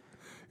do?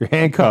 You're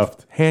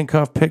handcuffed.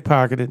 Handcuffed,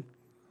 pickpocketed.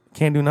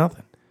 Can't do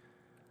nothing.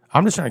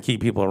 I'm just trying to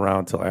keep people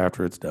around till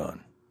after it's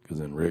done, because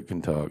then Rick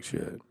can talk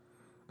shit.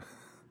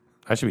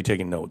 I should be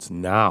taking notes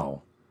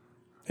now,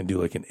 and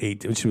do like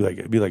it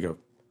should be like a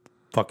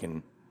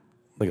fucking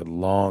like a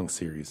long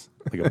series,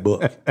 like a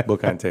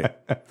book on tape.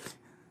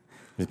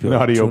 An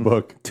audio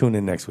book. Tune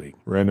in next week.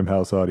 Random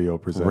House Audio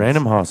presents.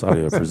 Random House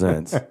Audio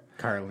presents.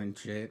 Carlin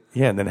shit.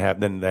 Yeah, and then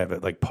have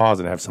it like pause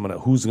and have someone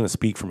who's going to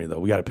speak for me though.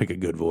 We got to pick a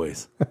good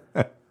voice.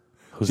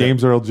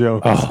 James Earl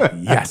Jones. Oh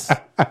yes,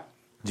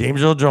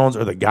 James Earl Jones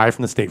or the guy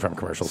from the State Farm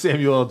commercials.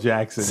 Samuel L.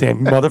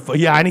 Jackson.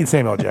 Yeah, I need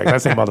Samuel L. Jackson. I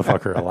say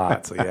motherfucker a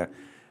lot. So yeah,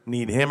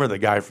 need him or the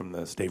guy from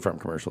the State Farm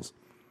commercials.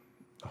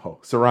 Oh,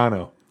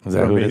 Serrano. Is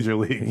that from who it is? Major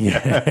League?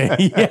 Yeah,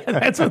 yeah,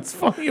 that's what's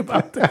funny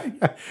about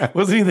that.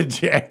 Wasn't he the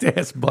jacked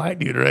ass black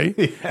dude, right?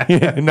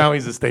 Yeah. And now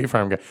he's a State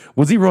Farm guy.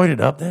 Was he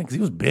roided up then? Because he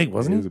was big,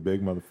 wasn't He he? was a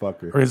big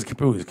motherfucker. Or is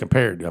he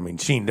compared? I mean,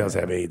 Sheen does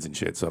have AIDS and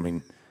shit. So I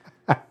mean,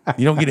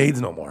 you don't get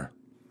AIDS no more.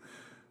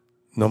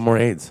 No more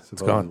AIDS.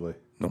 It's gone. Supposedly.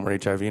 No more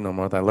HIV. No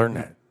more. I learned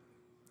that.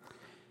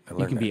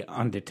 You can be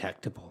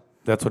undetectable.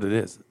 That's what it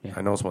is. Yeah.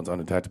 I know someone's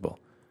undetectable.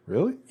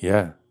 Really?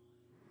 Yeah.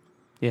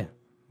 Yeah.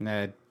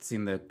 I'd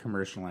seen the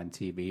commercial on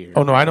TV.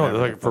 Oh no, I know.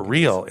 whatever Like the for fuck it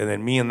real. And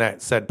then me and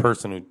that said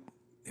person who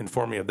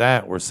informed me of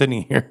that, we're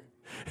sitting here.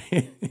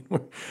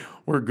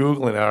 we're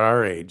Googling at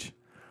our age,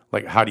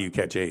 like how do you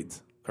catch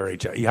AIDS or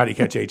HIV? How do you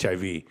catch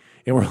HIV?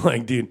 And we're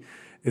like, dude,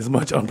 as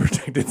much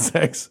unprotected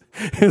sex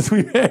as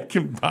we've had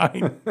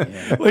combined.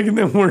 Yeah. Like, and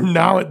then we're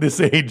now at this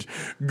age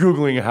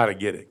Googling how to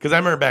get it. Because I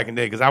remember back in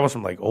the day, because I was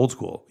from like old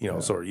school,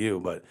 so are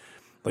you, but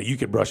like you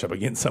could brush up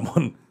against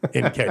someone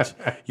and catch,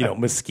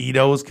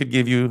 mosquitoes could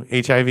give you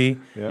HIV,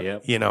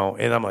 Yep. and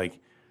I'm like,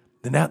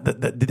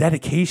 the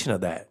dedication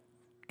of that,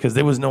 because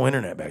there was no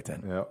internet back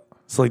then. Yeah.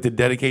 So like the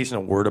dedication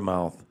of word of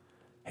mouth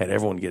had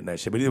everyone getting that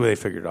shit. But either way, they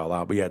figured it all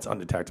out. But yeah, it's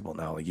undetectable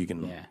now. Like you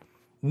can,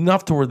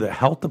 enough to where the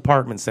health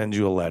department sends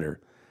you a letter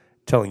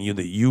telling you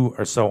that you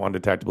are so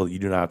undetectable that you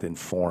do not have to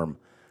inform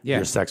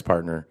your sex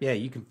partner. Yeah,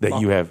 you can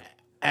that you have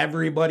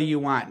everybody you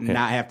want and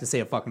not have to say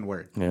a fucking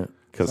word. Yeah,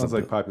 Sounds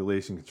like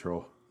population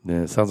control.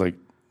 Yeah, it sounds like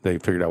they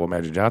figured out what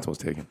Magic Johnson was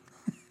taking.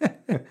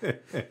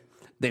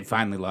 They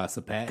finally lost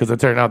the patent. Because it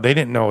turned out they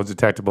didn't know it was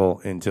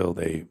detectable until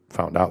they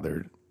found out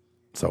there.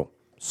 So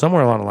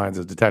somewhere along the lines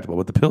it's detectable,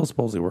 but the pill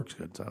supposedly works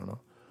good. So I don't know.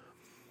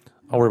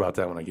 I'll worry about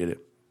that when I get it.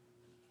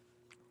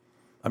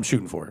 I'm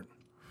shooting for it.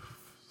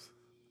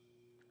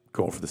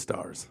 Going for the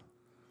stars.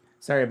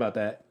 Sorry about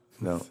that.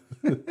 No,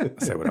 I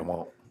say what I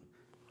want.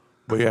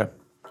 But yeah,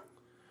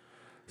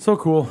 so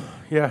cool.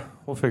 Yeah,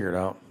 we'll figure it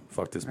out.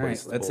 Fuck this All right,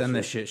 place. let's end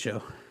this shit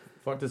show.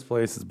 Fuck this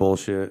place. It's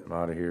bullshit. I'm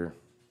out of here.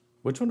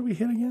 Which one do we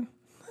hit again?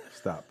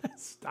 Stop.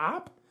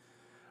 Stop.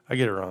 I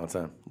get it wrong all the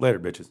time. Later,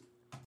 bitches.